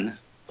Yemen,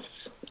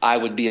 I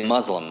would be a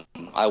Muslim.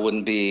 I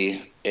wouldn't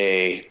be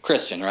a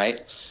Christian,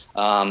 right?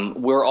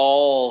 We're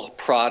all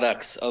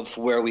products of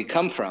where we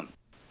come from,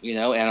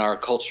 and our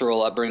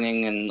cultural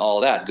upbringing and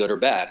all that, good or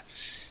bad.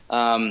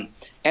 And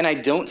I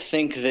don't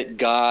think that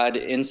God,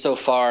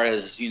 insofar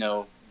as,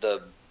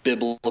 the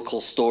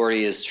biblical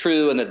story is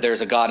true and that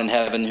there's a God in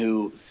heaven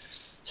who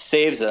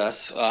saves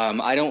us,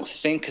 I don't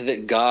think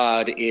that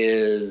God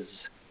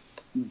is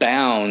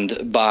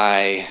bound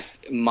by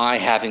my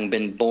having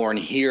been born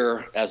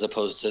here as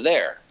opposed to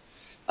there.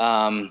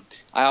 I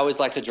always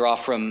like to draw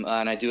from,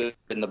 and I do it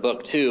in the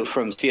book too,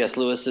 from C.S.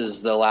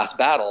 Lewis's The Last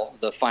Battle,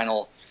 the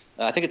final,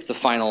 I think it's the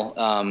final,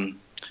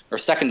 or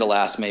second to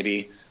last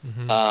maybe,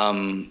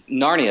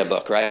 Narnia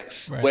book, right?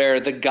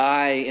 Where the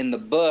guy in the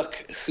book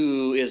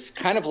who is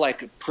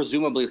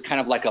presumably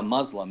kind of like a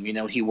Muslim,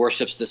 he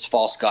worships this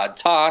false god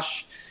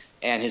Tosh,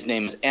 and his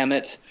name is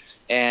Emmett.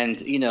 And,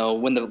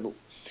 when the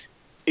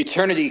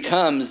eternity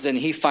comes and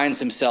he finds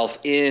himself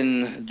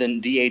in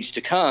the age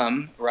to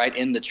come, right,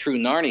 in the true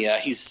Narnia,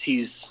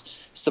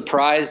 he's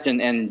surprised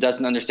and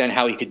doesn't understand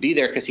how he could be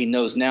there, because he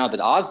knows now that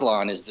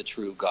Aslan is the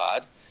true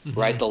God,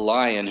 right, the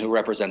lion who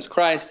represents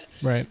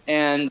Christ. Right.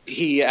 And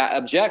he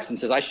objects and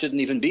says, I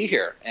shouldn't even be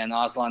here. And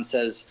Aslan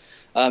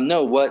says,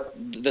 no, what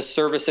the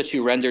service that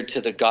you rendered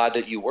to the God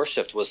that you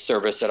worshipped was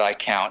service that I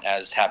count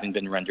as having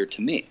been rendered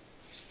to me.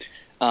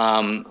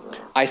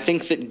 I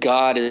think that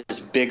God is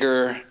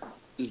bigger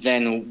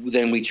than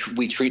we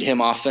treat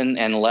him often,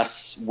 and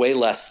way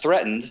less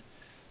threatened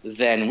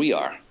than we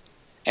are.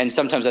 And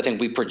sometimes I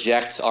think we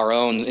project our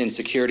own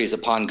insecurities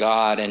upon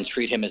God and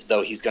treat him as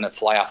though he's going to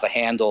fly off the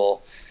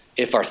handle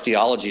if our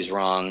theology is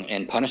wrong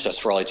and punish us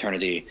for all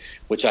eternity,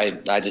 which I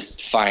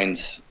just find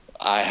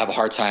I have a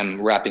hard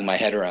time wrapping my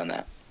head around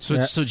that.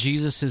 So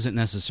Jesus isn't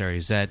necessary.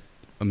 Is that?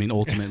 I mean,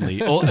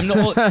 ultimately,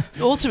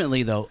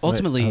 ultimately,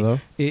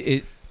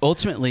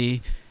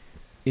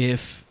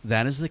 if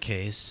that is the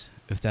case,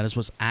 if that is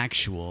what's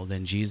actual,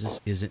 then Jesus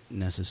isn't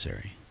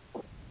necessary.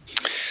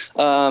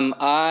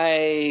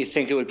 I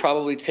think it would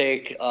probably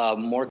take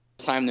more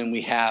time than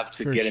we have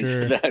to get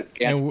into that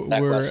answer. And that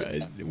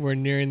question. We're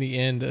nearing the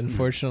end,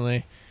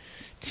 unfortunately.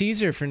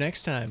 Teaser for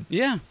next time.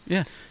 Yeah.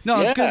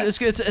 No, it's good. It's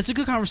good. It's a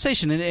good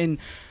conversation, and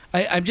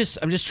I'm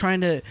just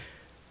trying to.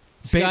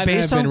 Scott and I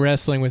have been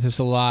wrestling with this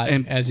a lot,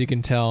 as you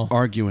can tell.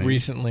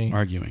 Recently.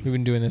 We've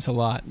been doing this a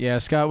lot. Yeah,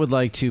 Scott would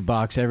like to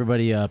box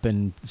everybody up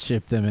and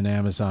ship them in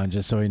Amazon,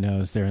 just so he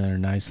knows they're in their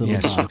nice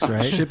little box,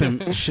 right? Ship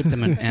them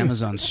in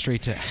Amazon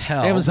straight to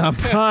hell. Amazon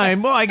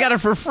Prime. Oh, I got it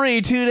for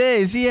free 2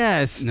 days.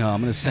 Yes. No,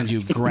 I'm going to send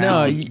you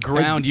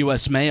ground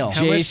U.S. mail.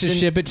 How much to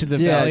ship it to the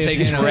Valley? It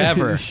takes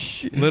forever.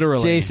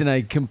 Literally. Jason,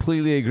 I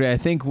completely agree. I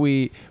think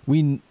we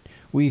think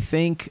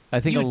a lot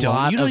of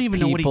people. You don't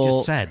even know what he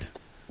just said.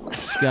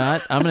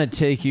 Scott, I'm going to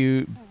take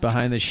you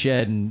behind the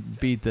shed and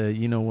beat the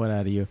you-know-what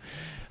out of you.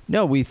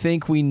 No, we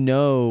think we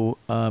know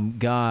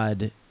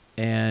God,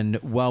 and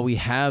while we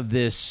have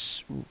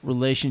this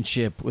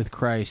relationship with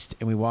Christ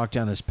and we walk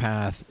down this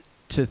path,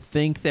 to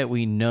think that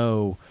we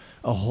know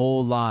a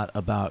whole lot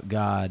about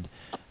God,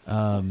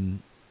 I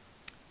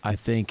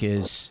think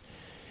is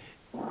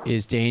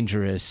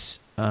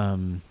dangerous,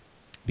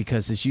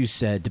 because, as you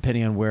said,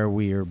 depending on where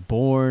we are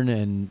born,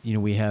 and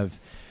we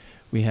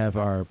have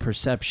our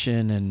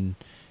perception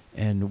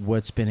and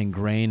what's been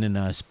ingrained in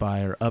us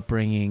by our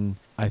upbringing.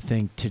 I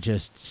think to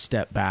just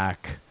step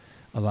back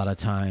a lot of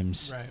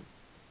times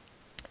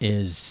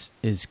is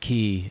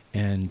key,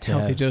 and to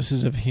healthy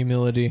doses of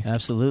humility.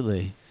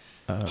 Absolutely.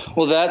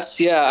 Well,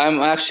 I'm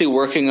actually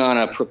working on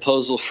a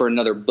proposal for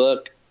another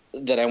book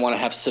that I want to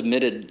have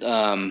submitted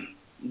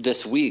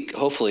this week,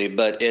 hopefully.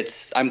 But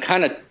I'm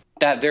kind of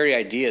that very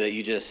idea that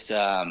you just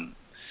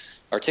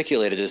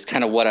articulated is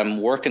kind of what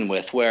I'm working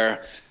with,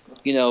 where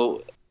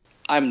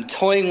I'm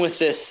toying with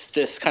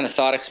this kind of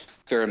thought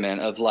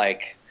experiment of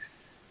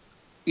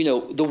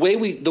the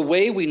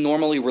way we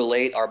normally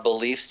relate our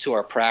beliefs to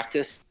our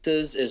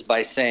practices is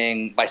by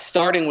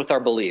starting with our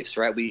beliefs,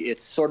 right?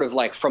 It's sort of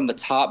like from the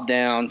top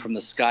down, from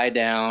the sky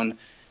down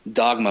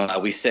dogma.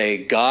 We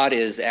say God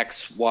is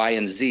X, Y,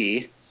 and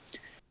Z.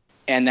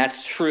 And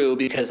that's true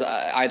because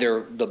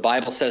either the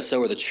Bible says so,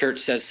 or the church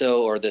says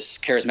so, or this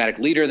charismatic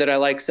leader that I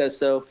like says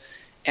so.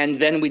 And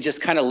then we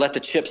just kind of let the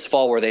chips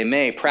fall where they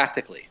may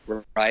practically,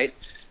 right?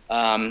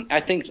 I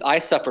think I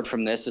suffered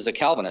from this as a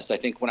Calvinist. I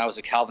think when I was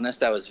a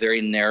Calvinist, I was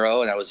very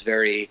narrow and I was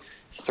very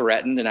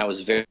threatened, and I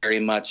was very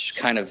much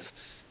kind of,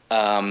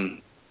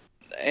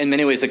 in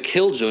many ways, a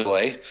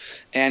killjoy.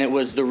 And it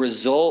was the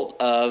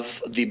result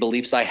of the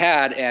beliefs I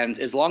had. And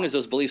as long as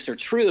those beliefs are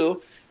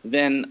true,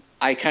 then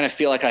I kind of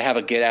feel like I have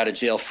a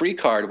get-out-of-jail-free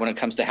card when it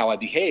comes to how I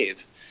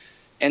behave.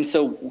 And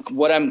so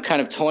what I'm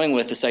kind of toying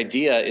with, this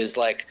idea, is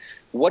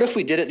what if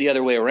we did it the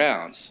other way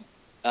around,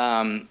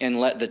 and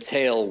let the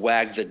tail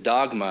wag the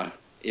dogma,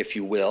 if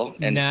you will,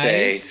 and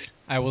say,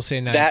 I will say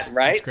nice. That,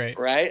 right? That's great.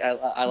 Right?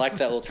 I like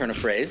that little turn of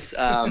phrase.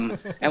 And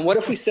what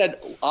if we said,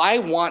 I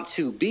want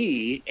to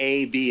be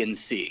A, B, and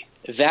C,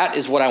 that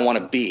is what I want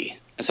to be.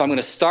 And so I'm going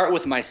to start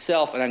with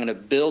myself, and I'm going to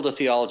build a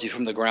theology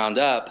from the ground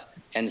up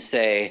and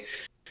say,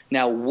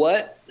 now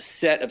what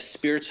set of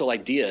spiritual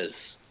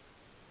ideas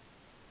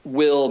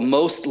will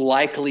most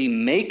likely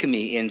make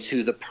me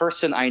into the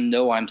person I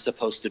know I'm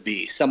supposed to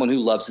be? Someone who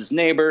loves his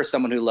neighbor,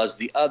 someone who loves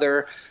the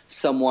other,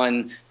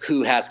 someone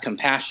who has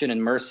compassion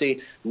and mercy.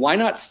 Why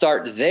not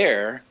start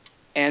there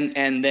and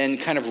then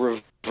kind of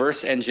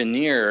reverse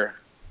engineer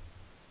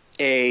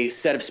a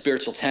set of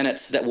spiritual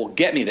tenets that will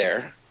get me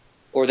there,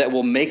 or that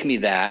will make me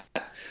that,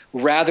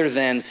 rather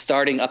than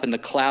starting up in the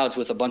clouds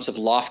with a bunch of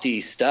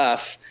lofty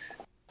stuff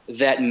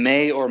that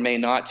may or may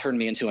not turn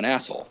me into an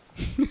asshole.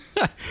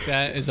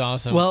 That is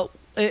awesome. Well,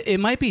 it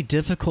might be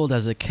difficult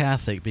as a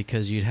Catholic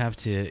because you'd have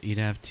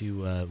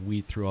to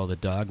weed through all the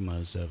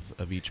dogmas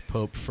of each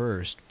pope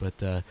first.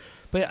 But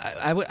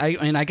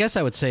I guess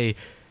I would say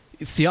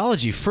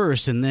theology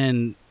first, and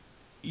then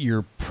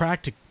your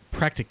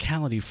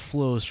practicality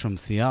flows from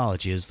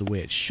theology is the way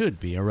it should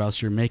be, or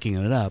else you're making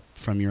it up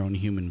from your own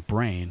human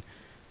brain.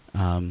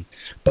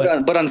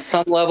 But on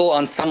some level,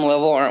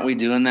 aren't we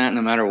doing that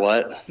no matter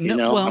what? You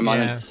know,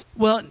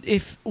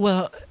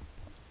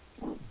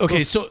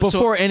 okay.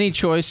 Before any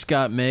choice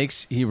Scott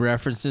makes, he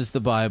references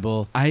the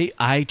Bible.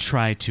 I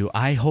try to.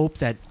 I hope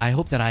that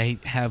I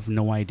have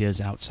no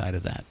ideas outside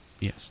of that.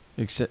 Yes.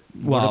 Except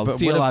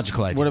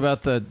theological ideas. What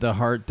about the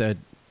heart that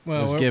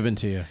was given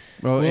to you?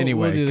 Well,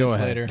 anyway, we'll do go this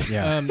ahead. later.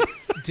 Yeah.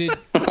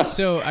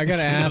 So I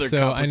gotta ask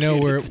though. I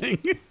know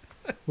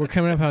we're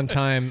coming up on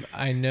time.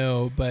 I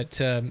know,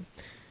 but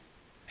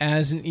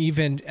as an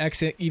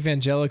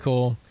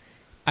evangelical,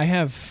 I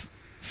have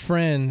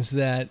friends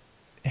that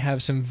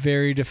have some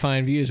very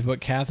defined views of what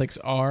Catholics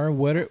are.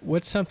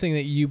 What's something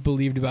that you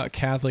believed about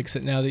Catholics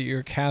that now that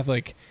you're a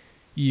Catholic,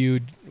 you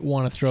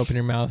want to throw up in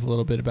your mouth a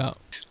little bit about?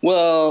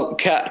 Well,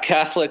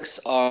 Catholics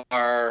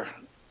are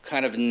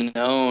kind of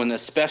known,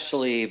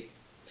 especially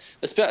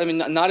I mean,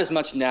 not as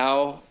much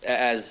now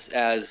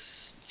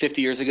as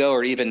 50 years ago,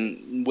 or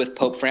even with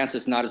Pope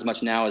Francis, not as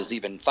much now as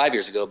even 5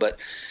 years ago.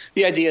 But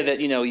the idea that,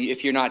 you know,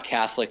 if you're not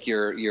Catholic,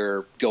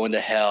 you're going to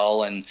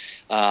hell, and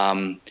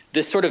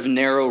this sort of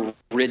narrow,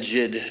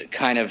 rigid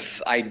kind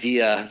of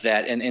idea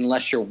that, and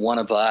unless you're one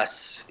of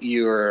us,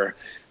 you're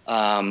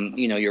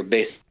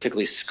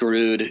basically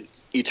screwed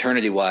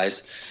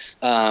eternity-wise.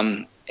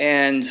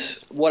 And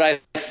what I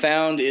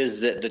found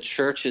is that the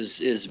church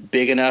is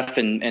big enough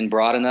and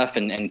broad enough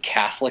and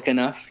Catholic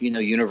enough,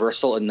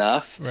 universal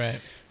enough, right,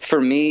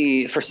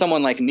 for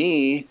someone like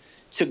me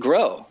to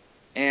grow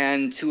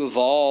and to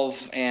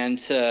evolve and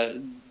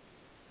to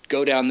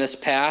go down this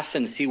path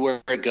and see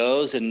where it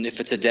goes. And if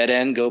it's a dead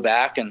end, go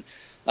back. And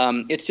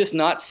it's just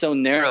not so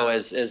narrow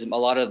as a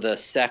lot of the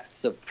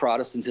sects of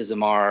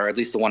Protestantism are, or at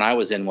least the one I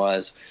was in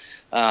was.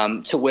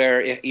 To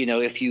where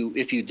if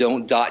you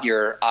don't dot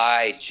your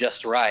I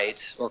just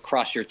right or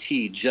cross your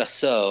T just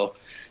so,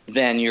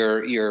 then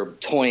you're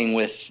toying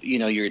with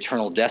your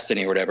eternal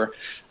destiny or whatever.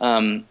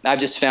 I've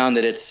just found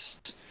that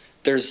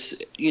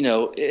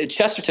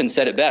Chesterton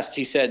said it best.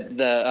 He said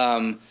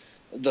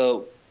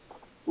the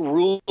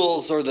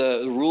rules or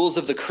the rules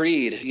of the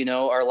creed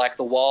are like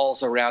the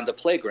walls around a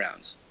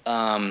playground.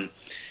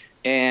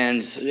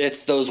 And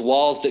it's those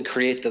walls that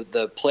create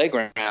the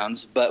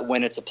playgrounds. But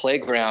when it's a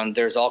playground,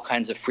 there's all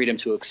kinds of freedom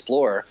to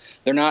explore.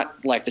 They're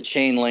not like the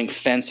chain link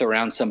fence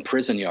around some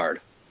prison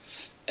yard.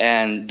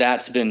 And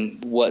that's been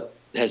what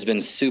has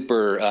been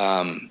super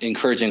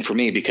encouraging for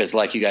me, because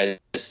like you guys,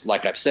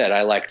 like I've said,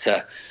 I like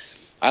to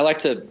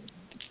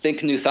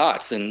think new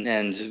thoughts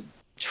and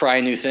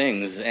try new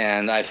things.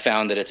 And I've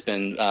found that it's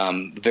been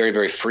very,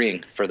 very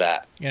freeing for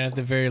that. And at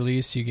the very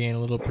least, you gain a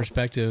little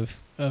perspective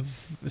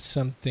of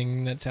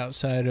something that's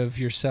outside of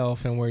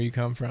yourself and where you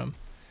come from.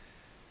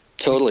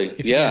 Totally.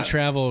 If you can't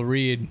travel,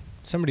 read.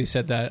 Somebody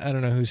said that. I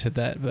don't know who said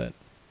that, but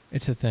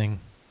it's a thing.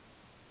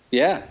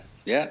 Yeah,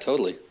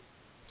 totally.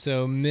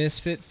 So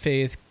Misfit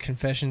Faith,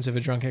 Confessions of a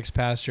Drunk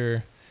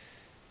Ex-Pastor.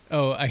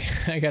 Oh,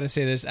 I got to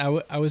say this.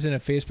 I was in a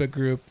Facebook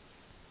group,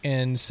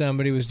 and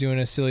somebody was doing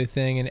a silly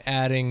thing and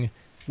adding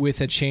with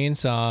a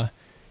chainsaw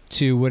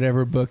to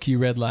whatever book you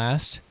read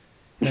last.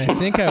 And I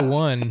think I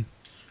won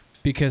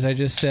because I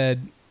just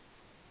said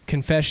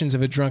Confessions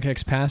of a Drunk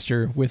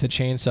Ex-Pastor with a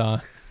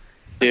chainsaw.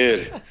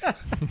 Dude.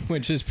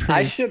 Which is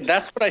pretty...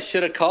 That's what I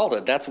should have called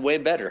it. That's way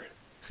better.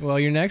 Well,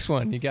 your next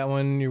one. You got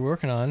one you're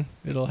working on.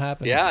 It'll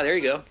happen. Yeah, there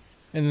you go.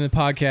 And then the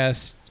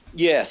podcast.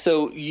 Yeah,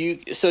 so you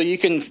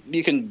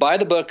can buy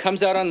the book.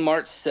 Comes out on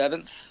March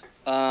 7th.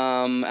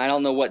 I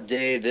don't know what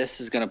day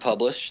this is going to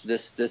publish,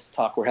 this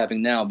talk we're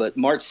having now, but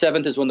March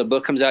 7th is when the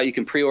book comes out. You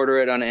can pre-order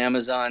it on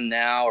Amazon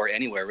now or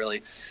anywhere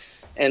really.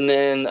 And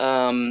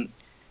then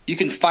you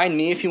can find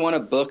me if you want to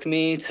book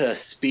me to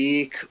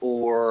speak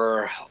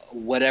or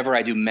whatever.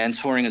 I do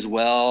mentoring as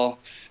well.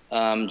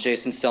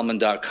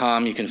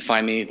 JasonStelman.com. You can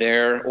find me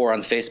there or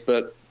on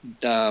Facebook.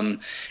 And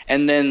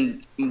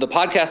then the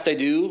podcast I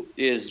do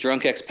is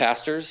Drunk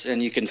Ex-Pastors,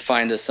 and you can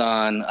find us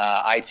on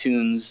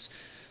iTunes,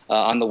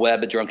 on the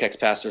web at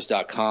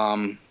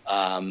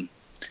drunkexpastors.com.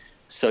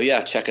 So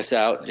yeah, check us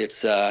out.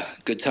 It's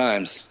good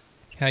times.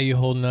 How you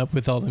holding up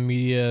with all the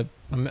media?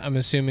 I'm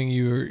assuming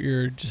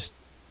you're just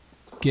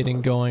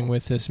getting going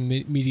with this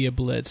media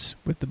blitz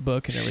with the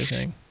book and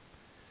everything.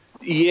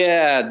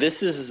 Yeah,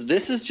 this is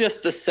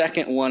just the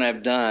second one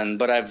I've done,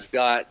 but I've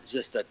got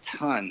just a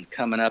ton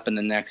coming up in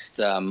the next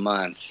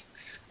month.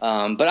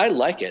 But I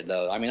like it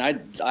though. I mean,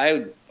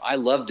 I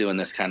love doing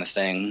this kind of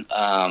thing.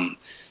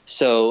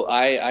 So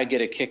I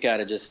get a kick out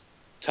of just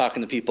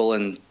talking to people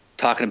and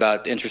talking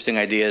about interesting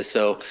ideas.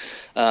 So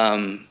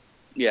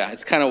yeah,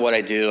 it's kind of what I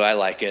do. I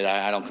like it.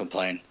 I don't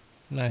complain.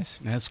 Nice.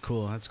 That's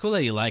cool. That's cool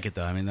that you like it,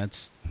 though. I mean,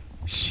 that's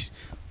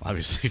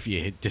obviously if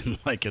you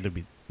didn't like it,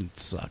 it'd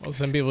suck. Well,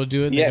 some people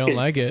do it and Yeah, they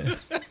don't like it.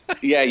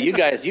 Yeah, you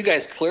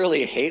guys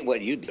clearly hate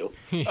what you do.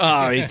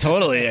 Oh,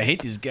 totally. I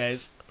hate these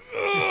guys.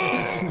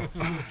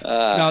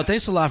 No,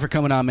 thanks a lot for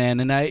coming on, man.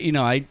 And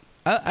I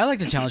like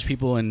to challenge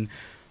people, and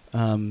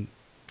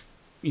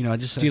I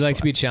just. Do you like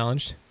to be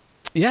challenged?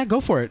 Yeah,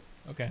 go for it.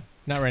 Okay,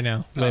 not right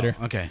now. Later.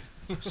 Oh, okay,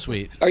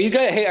 sweet. Are you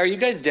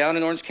guys down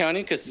in Orange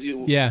County? Because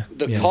Yeah.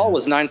 the call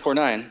was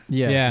 949.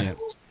 Yeah.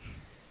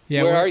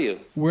 Where we're- are you?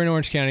 We're in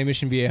Orange County,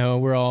 Mission Viejo.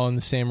 We're all in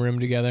the same room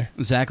together.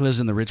 Zach lives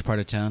in the rich part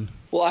of town.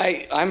 Well,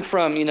 I'm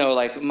from,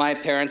 like my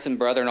parents and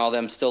brother and all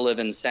them still live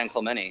in San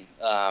Clemente.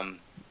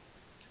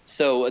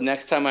 So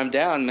next time I'm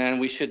down, man,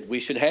 we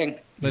should hang.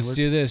 Let's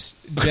do this.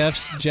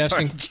 Jeff's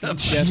in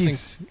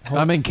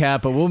I'm in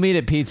Kappa. We'll meet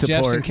at Pizza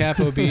Jeff's in Port.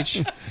 Capo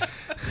Beach.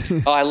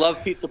 Oh, I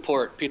love Pizza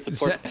Port. Pizza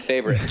Port's my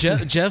favorite.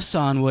 Jeff's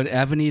on what,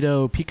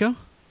 Avenida Pico?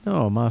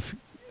 No,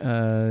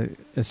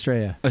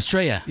 Estrella.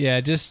 Estrella.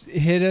 Yeah, just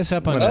hit us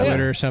up on Oh, yeah.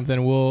 Twitter or something.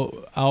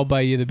 I'll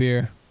buy you the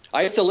beer.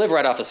 I used to live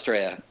right off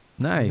Estrella.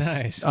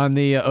 Nice. On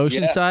the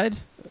ocean Yeah. side?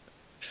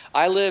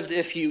 I lived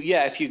if you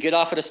get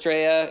off at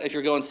Estrella, if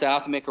you're going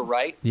south, make a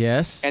right,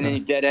 Yes. and then you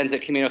dead ends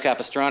at Camino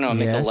Capistrano and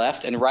make a Yes.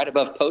 left, and right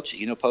above Pochi.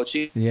 You know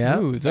Pochi? Yeah.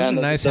 Ooh, those are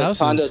And nice those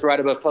houses. condos right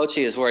above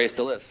Pochi is where I used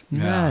to live.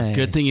 Nice.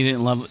 Good thing you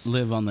didn't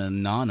live on the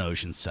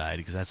non-ocean side,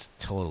 because that's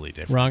totally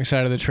different. Wrong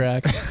side of the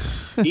track.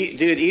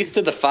 Dude, east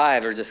of the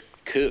 5 are just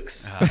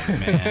kooks.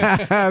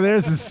 Oh, man.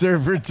 There's a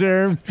surfer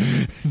term.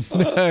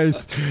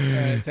 Nice.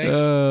 Thanks,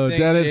 down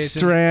at Jason.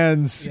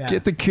 Strands. Yeah.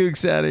 Get the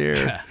kooks out of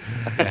here.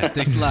 Yeah,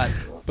 thanks a lot.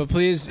 But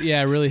please,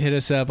 really hit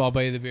us up. I'll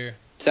buy you the beer.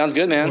 Sounds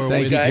good, man. Or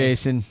Thanks, with Thank you, guys.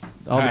 Jason.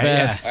 All the right,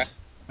 best. yeah.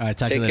 All right,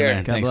 talk Take to you later, care.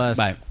 man. God Thanks. bless.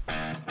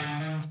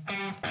 Bye.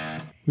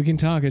 We can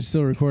talk. It's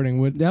still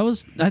recording.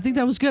 I think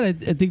that was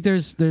good. I think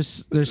there's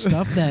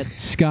stuff that.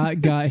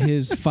 Scott got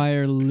his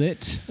fire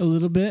lit a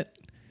little bit.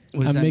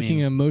 What does I'm that making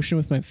mean? a motion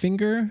with my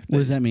finger. What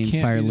does that mean,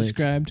 Can't fire be lit?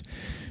 described.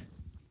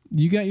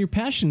 You got your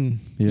passion.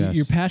 Yes.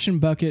 Your passion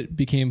bucket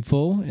became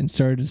full and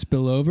started to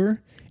spill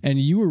over, and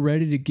you were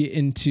ready to get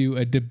into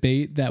a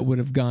debate that would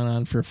have gone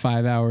on for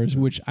 5 hours,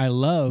 which I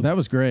love. That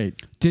was great.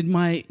 Did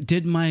my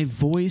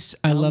voice?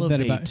 I love that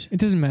elevate? about. It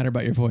doesn't matter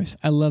about your voice.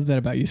 I love that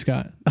about you,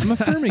 Scott. I'm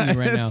affirming you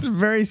right now. It's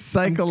very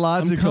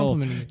psychological. I'm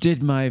complimenting you.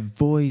 Did my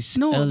voice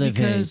No, elevate?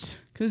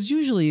 because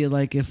usually,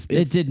 like, if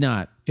it did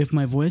not. if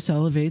my voice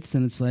elevates,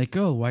 then it's like,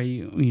 oh, why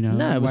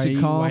No, it was why a are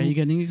calm. why are you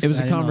getting excited? It was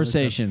a and all this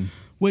stuff? conversation.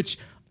 Which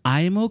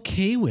I am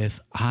okay with.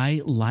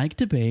 I like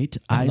debate.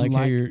 I like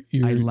how you're-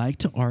 I like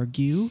to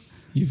argue.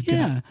 You've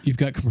Yeah.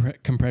 got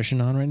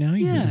compression on right now.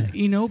 Yeah,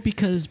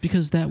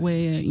 because that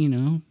way,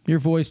 Your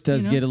voice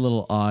does You know? get a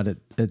little odd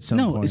at some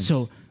no. points.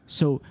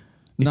 So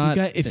Not-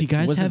 if you it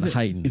guys wasn't haven't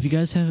heightened. if you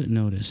guys haven't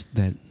noticed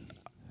that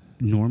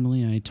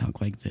normally I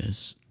talk like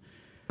this,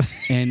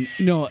 and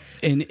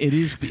it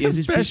is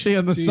especially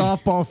on the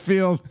softball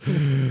field.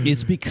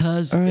 it's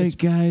because All right, it's,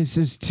 guys,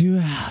 there's 2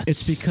 outs.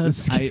 it's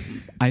because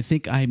I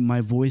think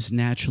my voice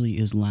naturally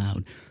is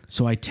loud,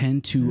 so I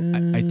tend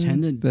to I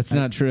tend to That's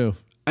not true.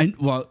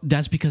 well,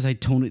 that's because I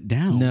tone it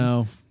down.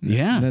 No.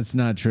 Yeah. That's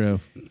not true.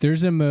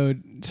 There's a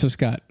mode. So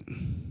Scott,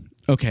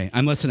 Okay,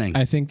 I'm listening.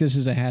 I think this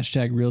is a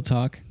hashtag real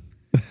talk.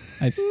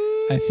 I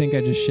think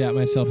I just shat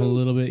myself a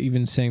little bit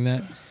even saying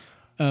that.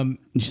 Did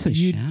you say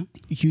shat?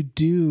 You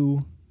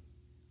do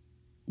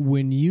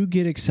when you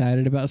get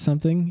excited about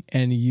something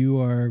and you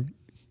are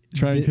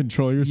Try to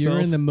control yourself.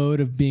 You're in the mode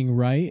of being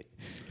right.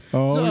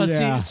 Oh, So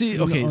yeah. see,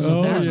 okay, so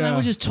Oh, that's what I yeah.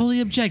 would just totally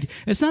object.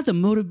 It's not the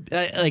motive,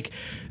 like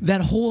that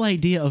whole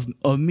idea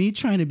of me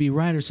trying to be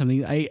right or something.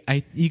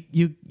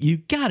 You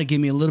got to give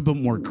me a little bit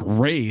more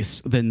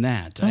grace than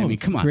that. I mean,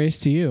 come on, Grace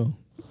to you.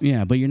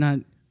 yeah, but you're not.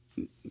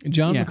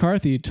 John Yeah.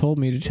 McCarthy told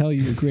me to tell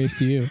you grace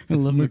to you. I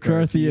love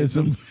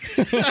McCarthyism.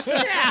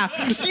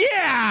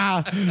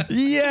 yeah.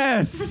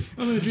 Yes.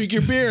 I'm gonna drink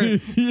your beer.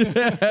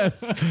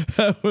 Yes.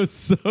 That was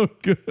so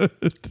good.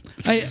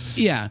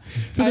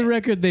 For the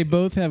record, they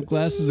both have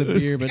glasses of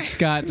beer, but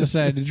Scott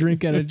decided to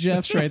drink out of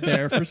Jeff's right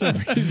there for some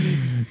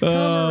reason.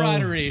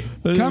 Camaraderie.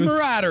 That was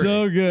Camaraderie.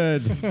 So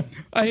good.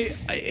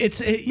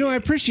 No, I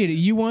appreciate it.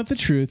 You want the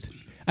truth.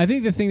 I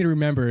think the thing to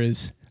remember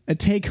is a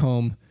take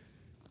home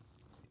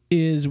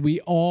is we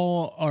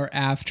all are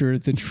after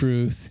the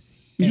truth.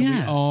 And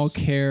Yes. we all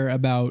care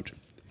about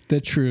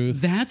the truth.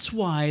 That's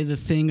why the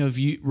thing of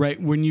you right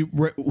when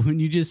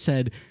you just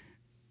said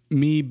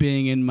me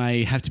being in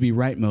my have to be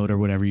right mode or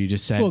whatever you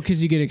just said. Well,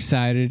 because you get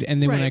excited,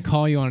 and then when Right. I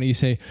call you on it, you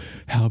say,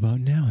 "How about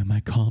now? Am I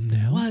calm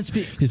now? Well, Is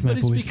my but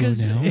it's voice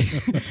because, low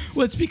now?"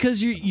 well, it's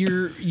because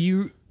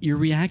you're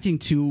reacting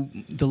to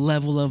the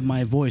level of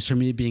my voice or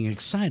me being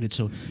excited.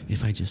 So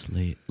if I just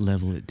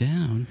level it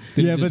down,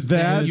 then Yeah, it but just-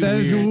 that then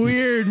it's is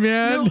weird,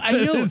 man. No, I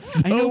know, That is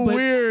so I know, but,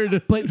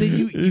 weird. But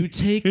then you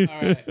take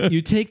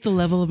you take the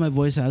level of my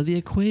voice out of the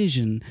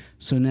equation.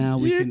 So now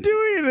we You're can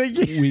doing it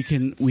again. we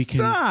can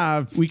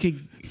Stop. we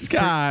can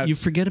Scott. you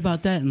forget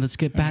about that and let's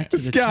get back to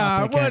the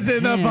Scott, topic. what's at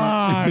in the hand.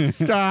 box?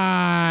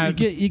 Scott.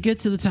 You get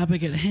to the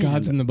topic at hand.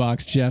 God's in the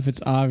box, Jeff.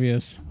 It's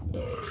obvious.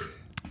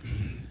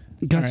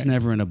 God's All right.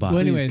 never in a box.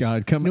 Well, anyways,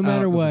 God, come no out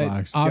matter of the what,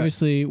 box.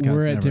 obviously God's we're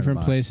never in at a different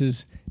box.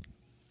 places.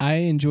 I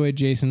enjoy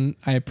Jason.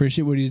 I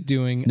appreciate what he's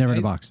doing. Never in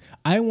a I- box.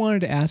 I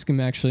wanted to ask him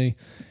actually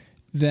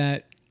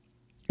that.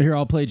 Here,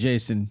 I'll play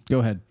Jason. Go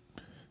ahead.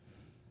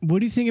 What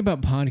do you think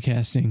about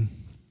podcasting?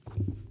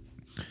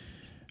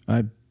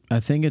 I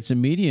think it's a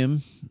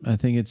medium. I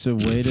think it's a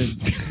way to.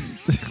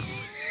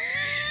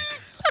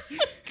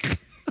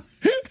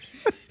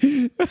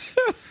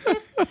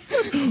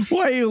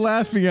 Why are you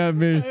laughing at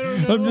me?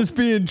 I'm just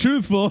being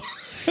truthful.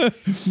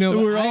 No, but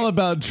We're all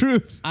about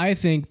truth. I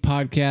think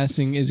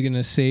podcasting is going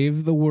to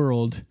save the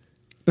world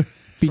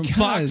From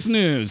Fox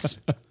News.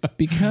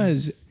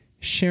 because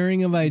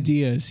sharing of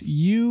ideas.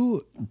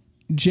 You,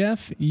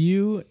 Jeff,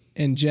 you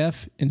and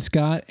Jeff and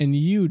Scott and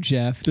you,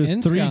 Jeff. There's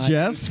and 3 Scott.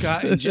 Jeffs.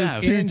 Scott and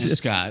Jeff. And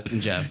Scott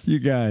and Jeff. You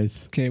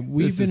guys. Okay,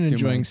 we've This is been too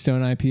enjoying much.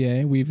 Stone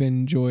IPA. We've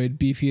enjoyed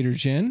Beefeater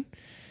Gin.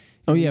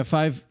 Oh yeah,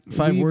 five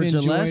We've words or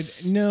enjoyed-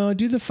 less. No,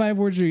 do the 5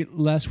 words or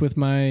less with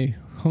my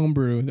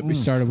homebrew that we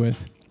started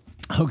with,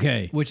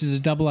 Okay. which is a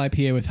double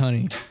IPA with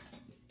honey.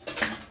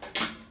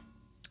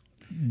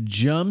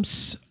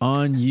 Jumps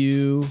on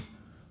you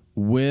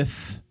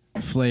with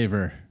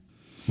flavor.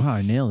 Wow,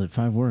 I nailed it.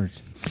 5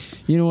 words.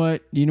 You know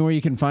what? You know where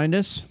you can find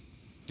us?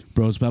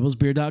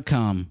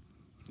 BrosBabblesBeer.com.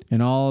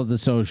 And all of the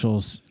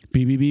socials.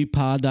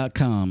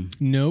 BBBpod.com.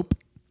 Nope.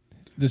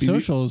 The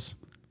socials: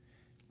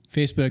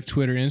 Facebook,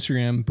 Twitter,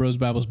 Instagram. Bros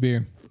Babbles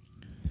Beer.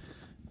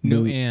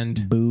 No Boo- and.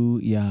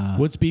 Booyah.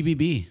 What's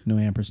BBB? No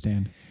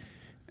ampersand.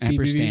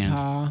 Ampersand.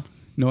 BBB.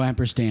 No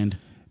ampersand.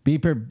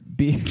 Beeper.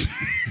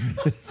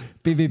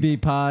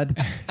 BBB pod.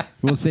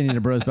 We'll send you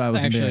to Bros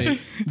Bibles and Beer. Actually,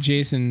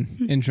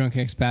 Jason and Drunk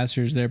Ex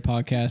Bastards, their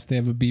podcast, they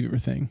have a beaver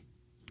thing.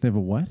 They have a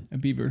what? A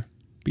beaver.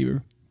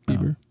 Oh,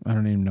 Beaver. I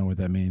don't even know what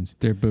that means.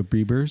 They're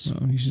Beavers.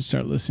 Oh, you should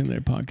start listening to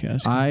their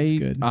podcast. 'Cause it's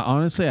good.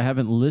 Honestly, I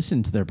haven't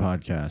listened to their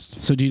podcast.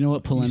 So do you know what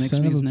You polemics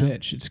son of means a now?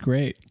 bitch. It's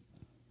great.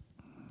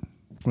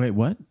 Wait,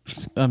 what?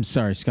 I'm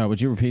sorry, Scott. Would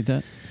you repeat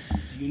that?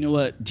 Do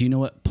you know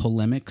what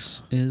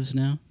polemics is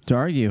now? To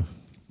argue,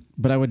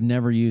 but I would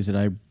never use it.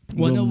 I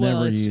will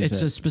never use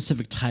it's it. a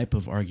specific type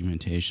of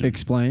argumentation.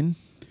 Explain.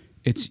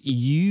 It's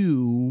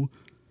you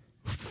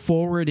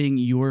forwarding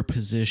your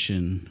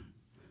position.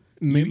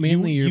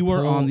 Mainly you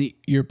are on the-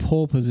 your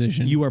pole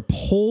position. You are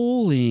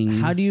polling.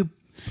 How do you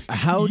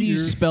You're-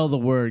 spell the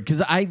word?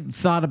 Because I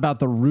thought about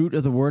the root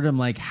of the word. I'm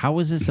like, how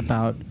is this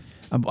about?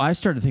 I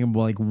started thinking,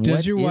 well, like, what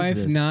Does your is wife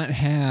this? not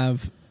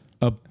have?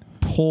 a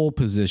pole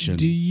position?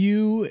 Do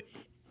you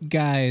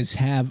guys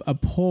have a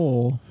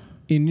pole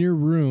in your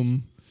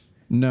room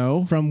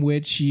No, from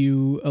which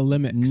you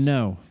eliminate?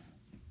 no,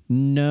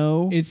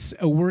 no, It's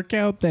a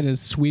workout that is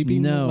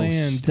sweeping the no. land.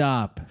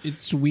 Stop.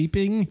 It's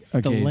sweeping the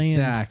Okay, land.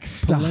 Zach,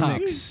 stop.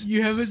 Polemics.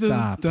 You haven't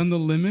Stop. done the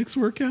Limix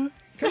workout?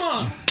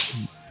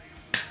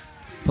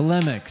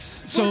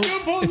 Polemics. So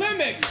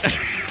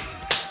polemics.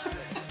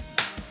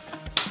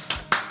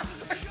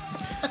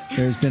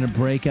 There's been a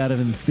breakout of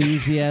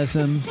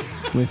enthusiasm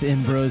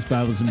within Bros,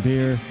 Bibles, and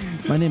Beer.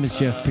 My name is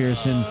Jeff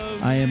Pearson.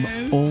 I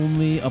am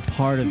only a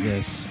part of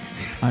this.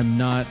 I'm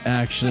not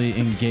actually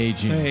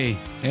engaging.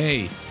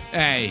 hey.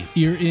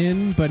 You're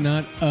in, but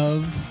not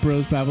of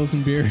Bros, Babbles,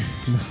 and Beer.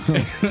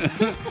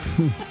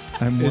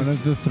 I'm one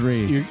of the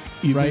 3.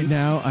 Right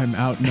now, I'm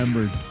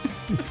outnumbered.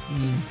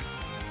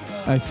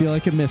 I feel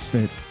like a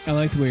misfit. I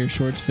like the way your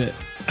shorts fit.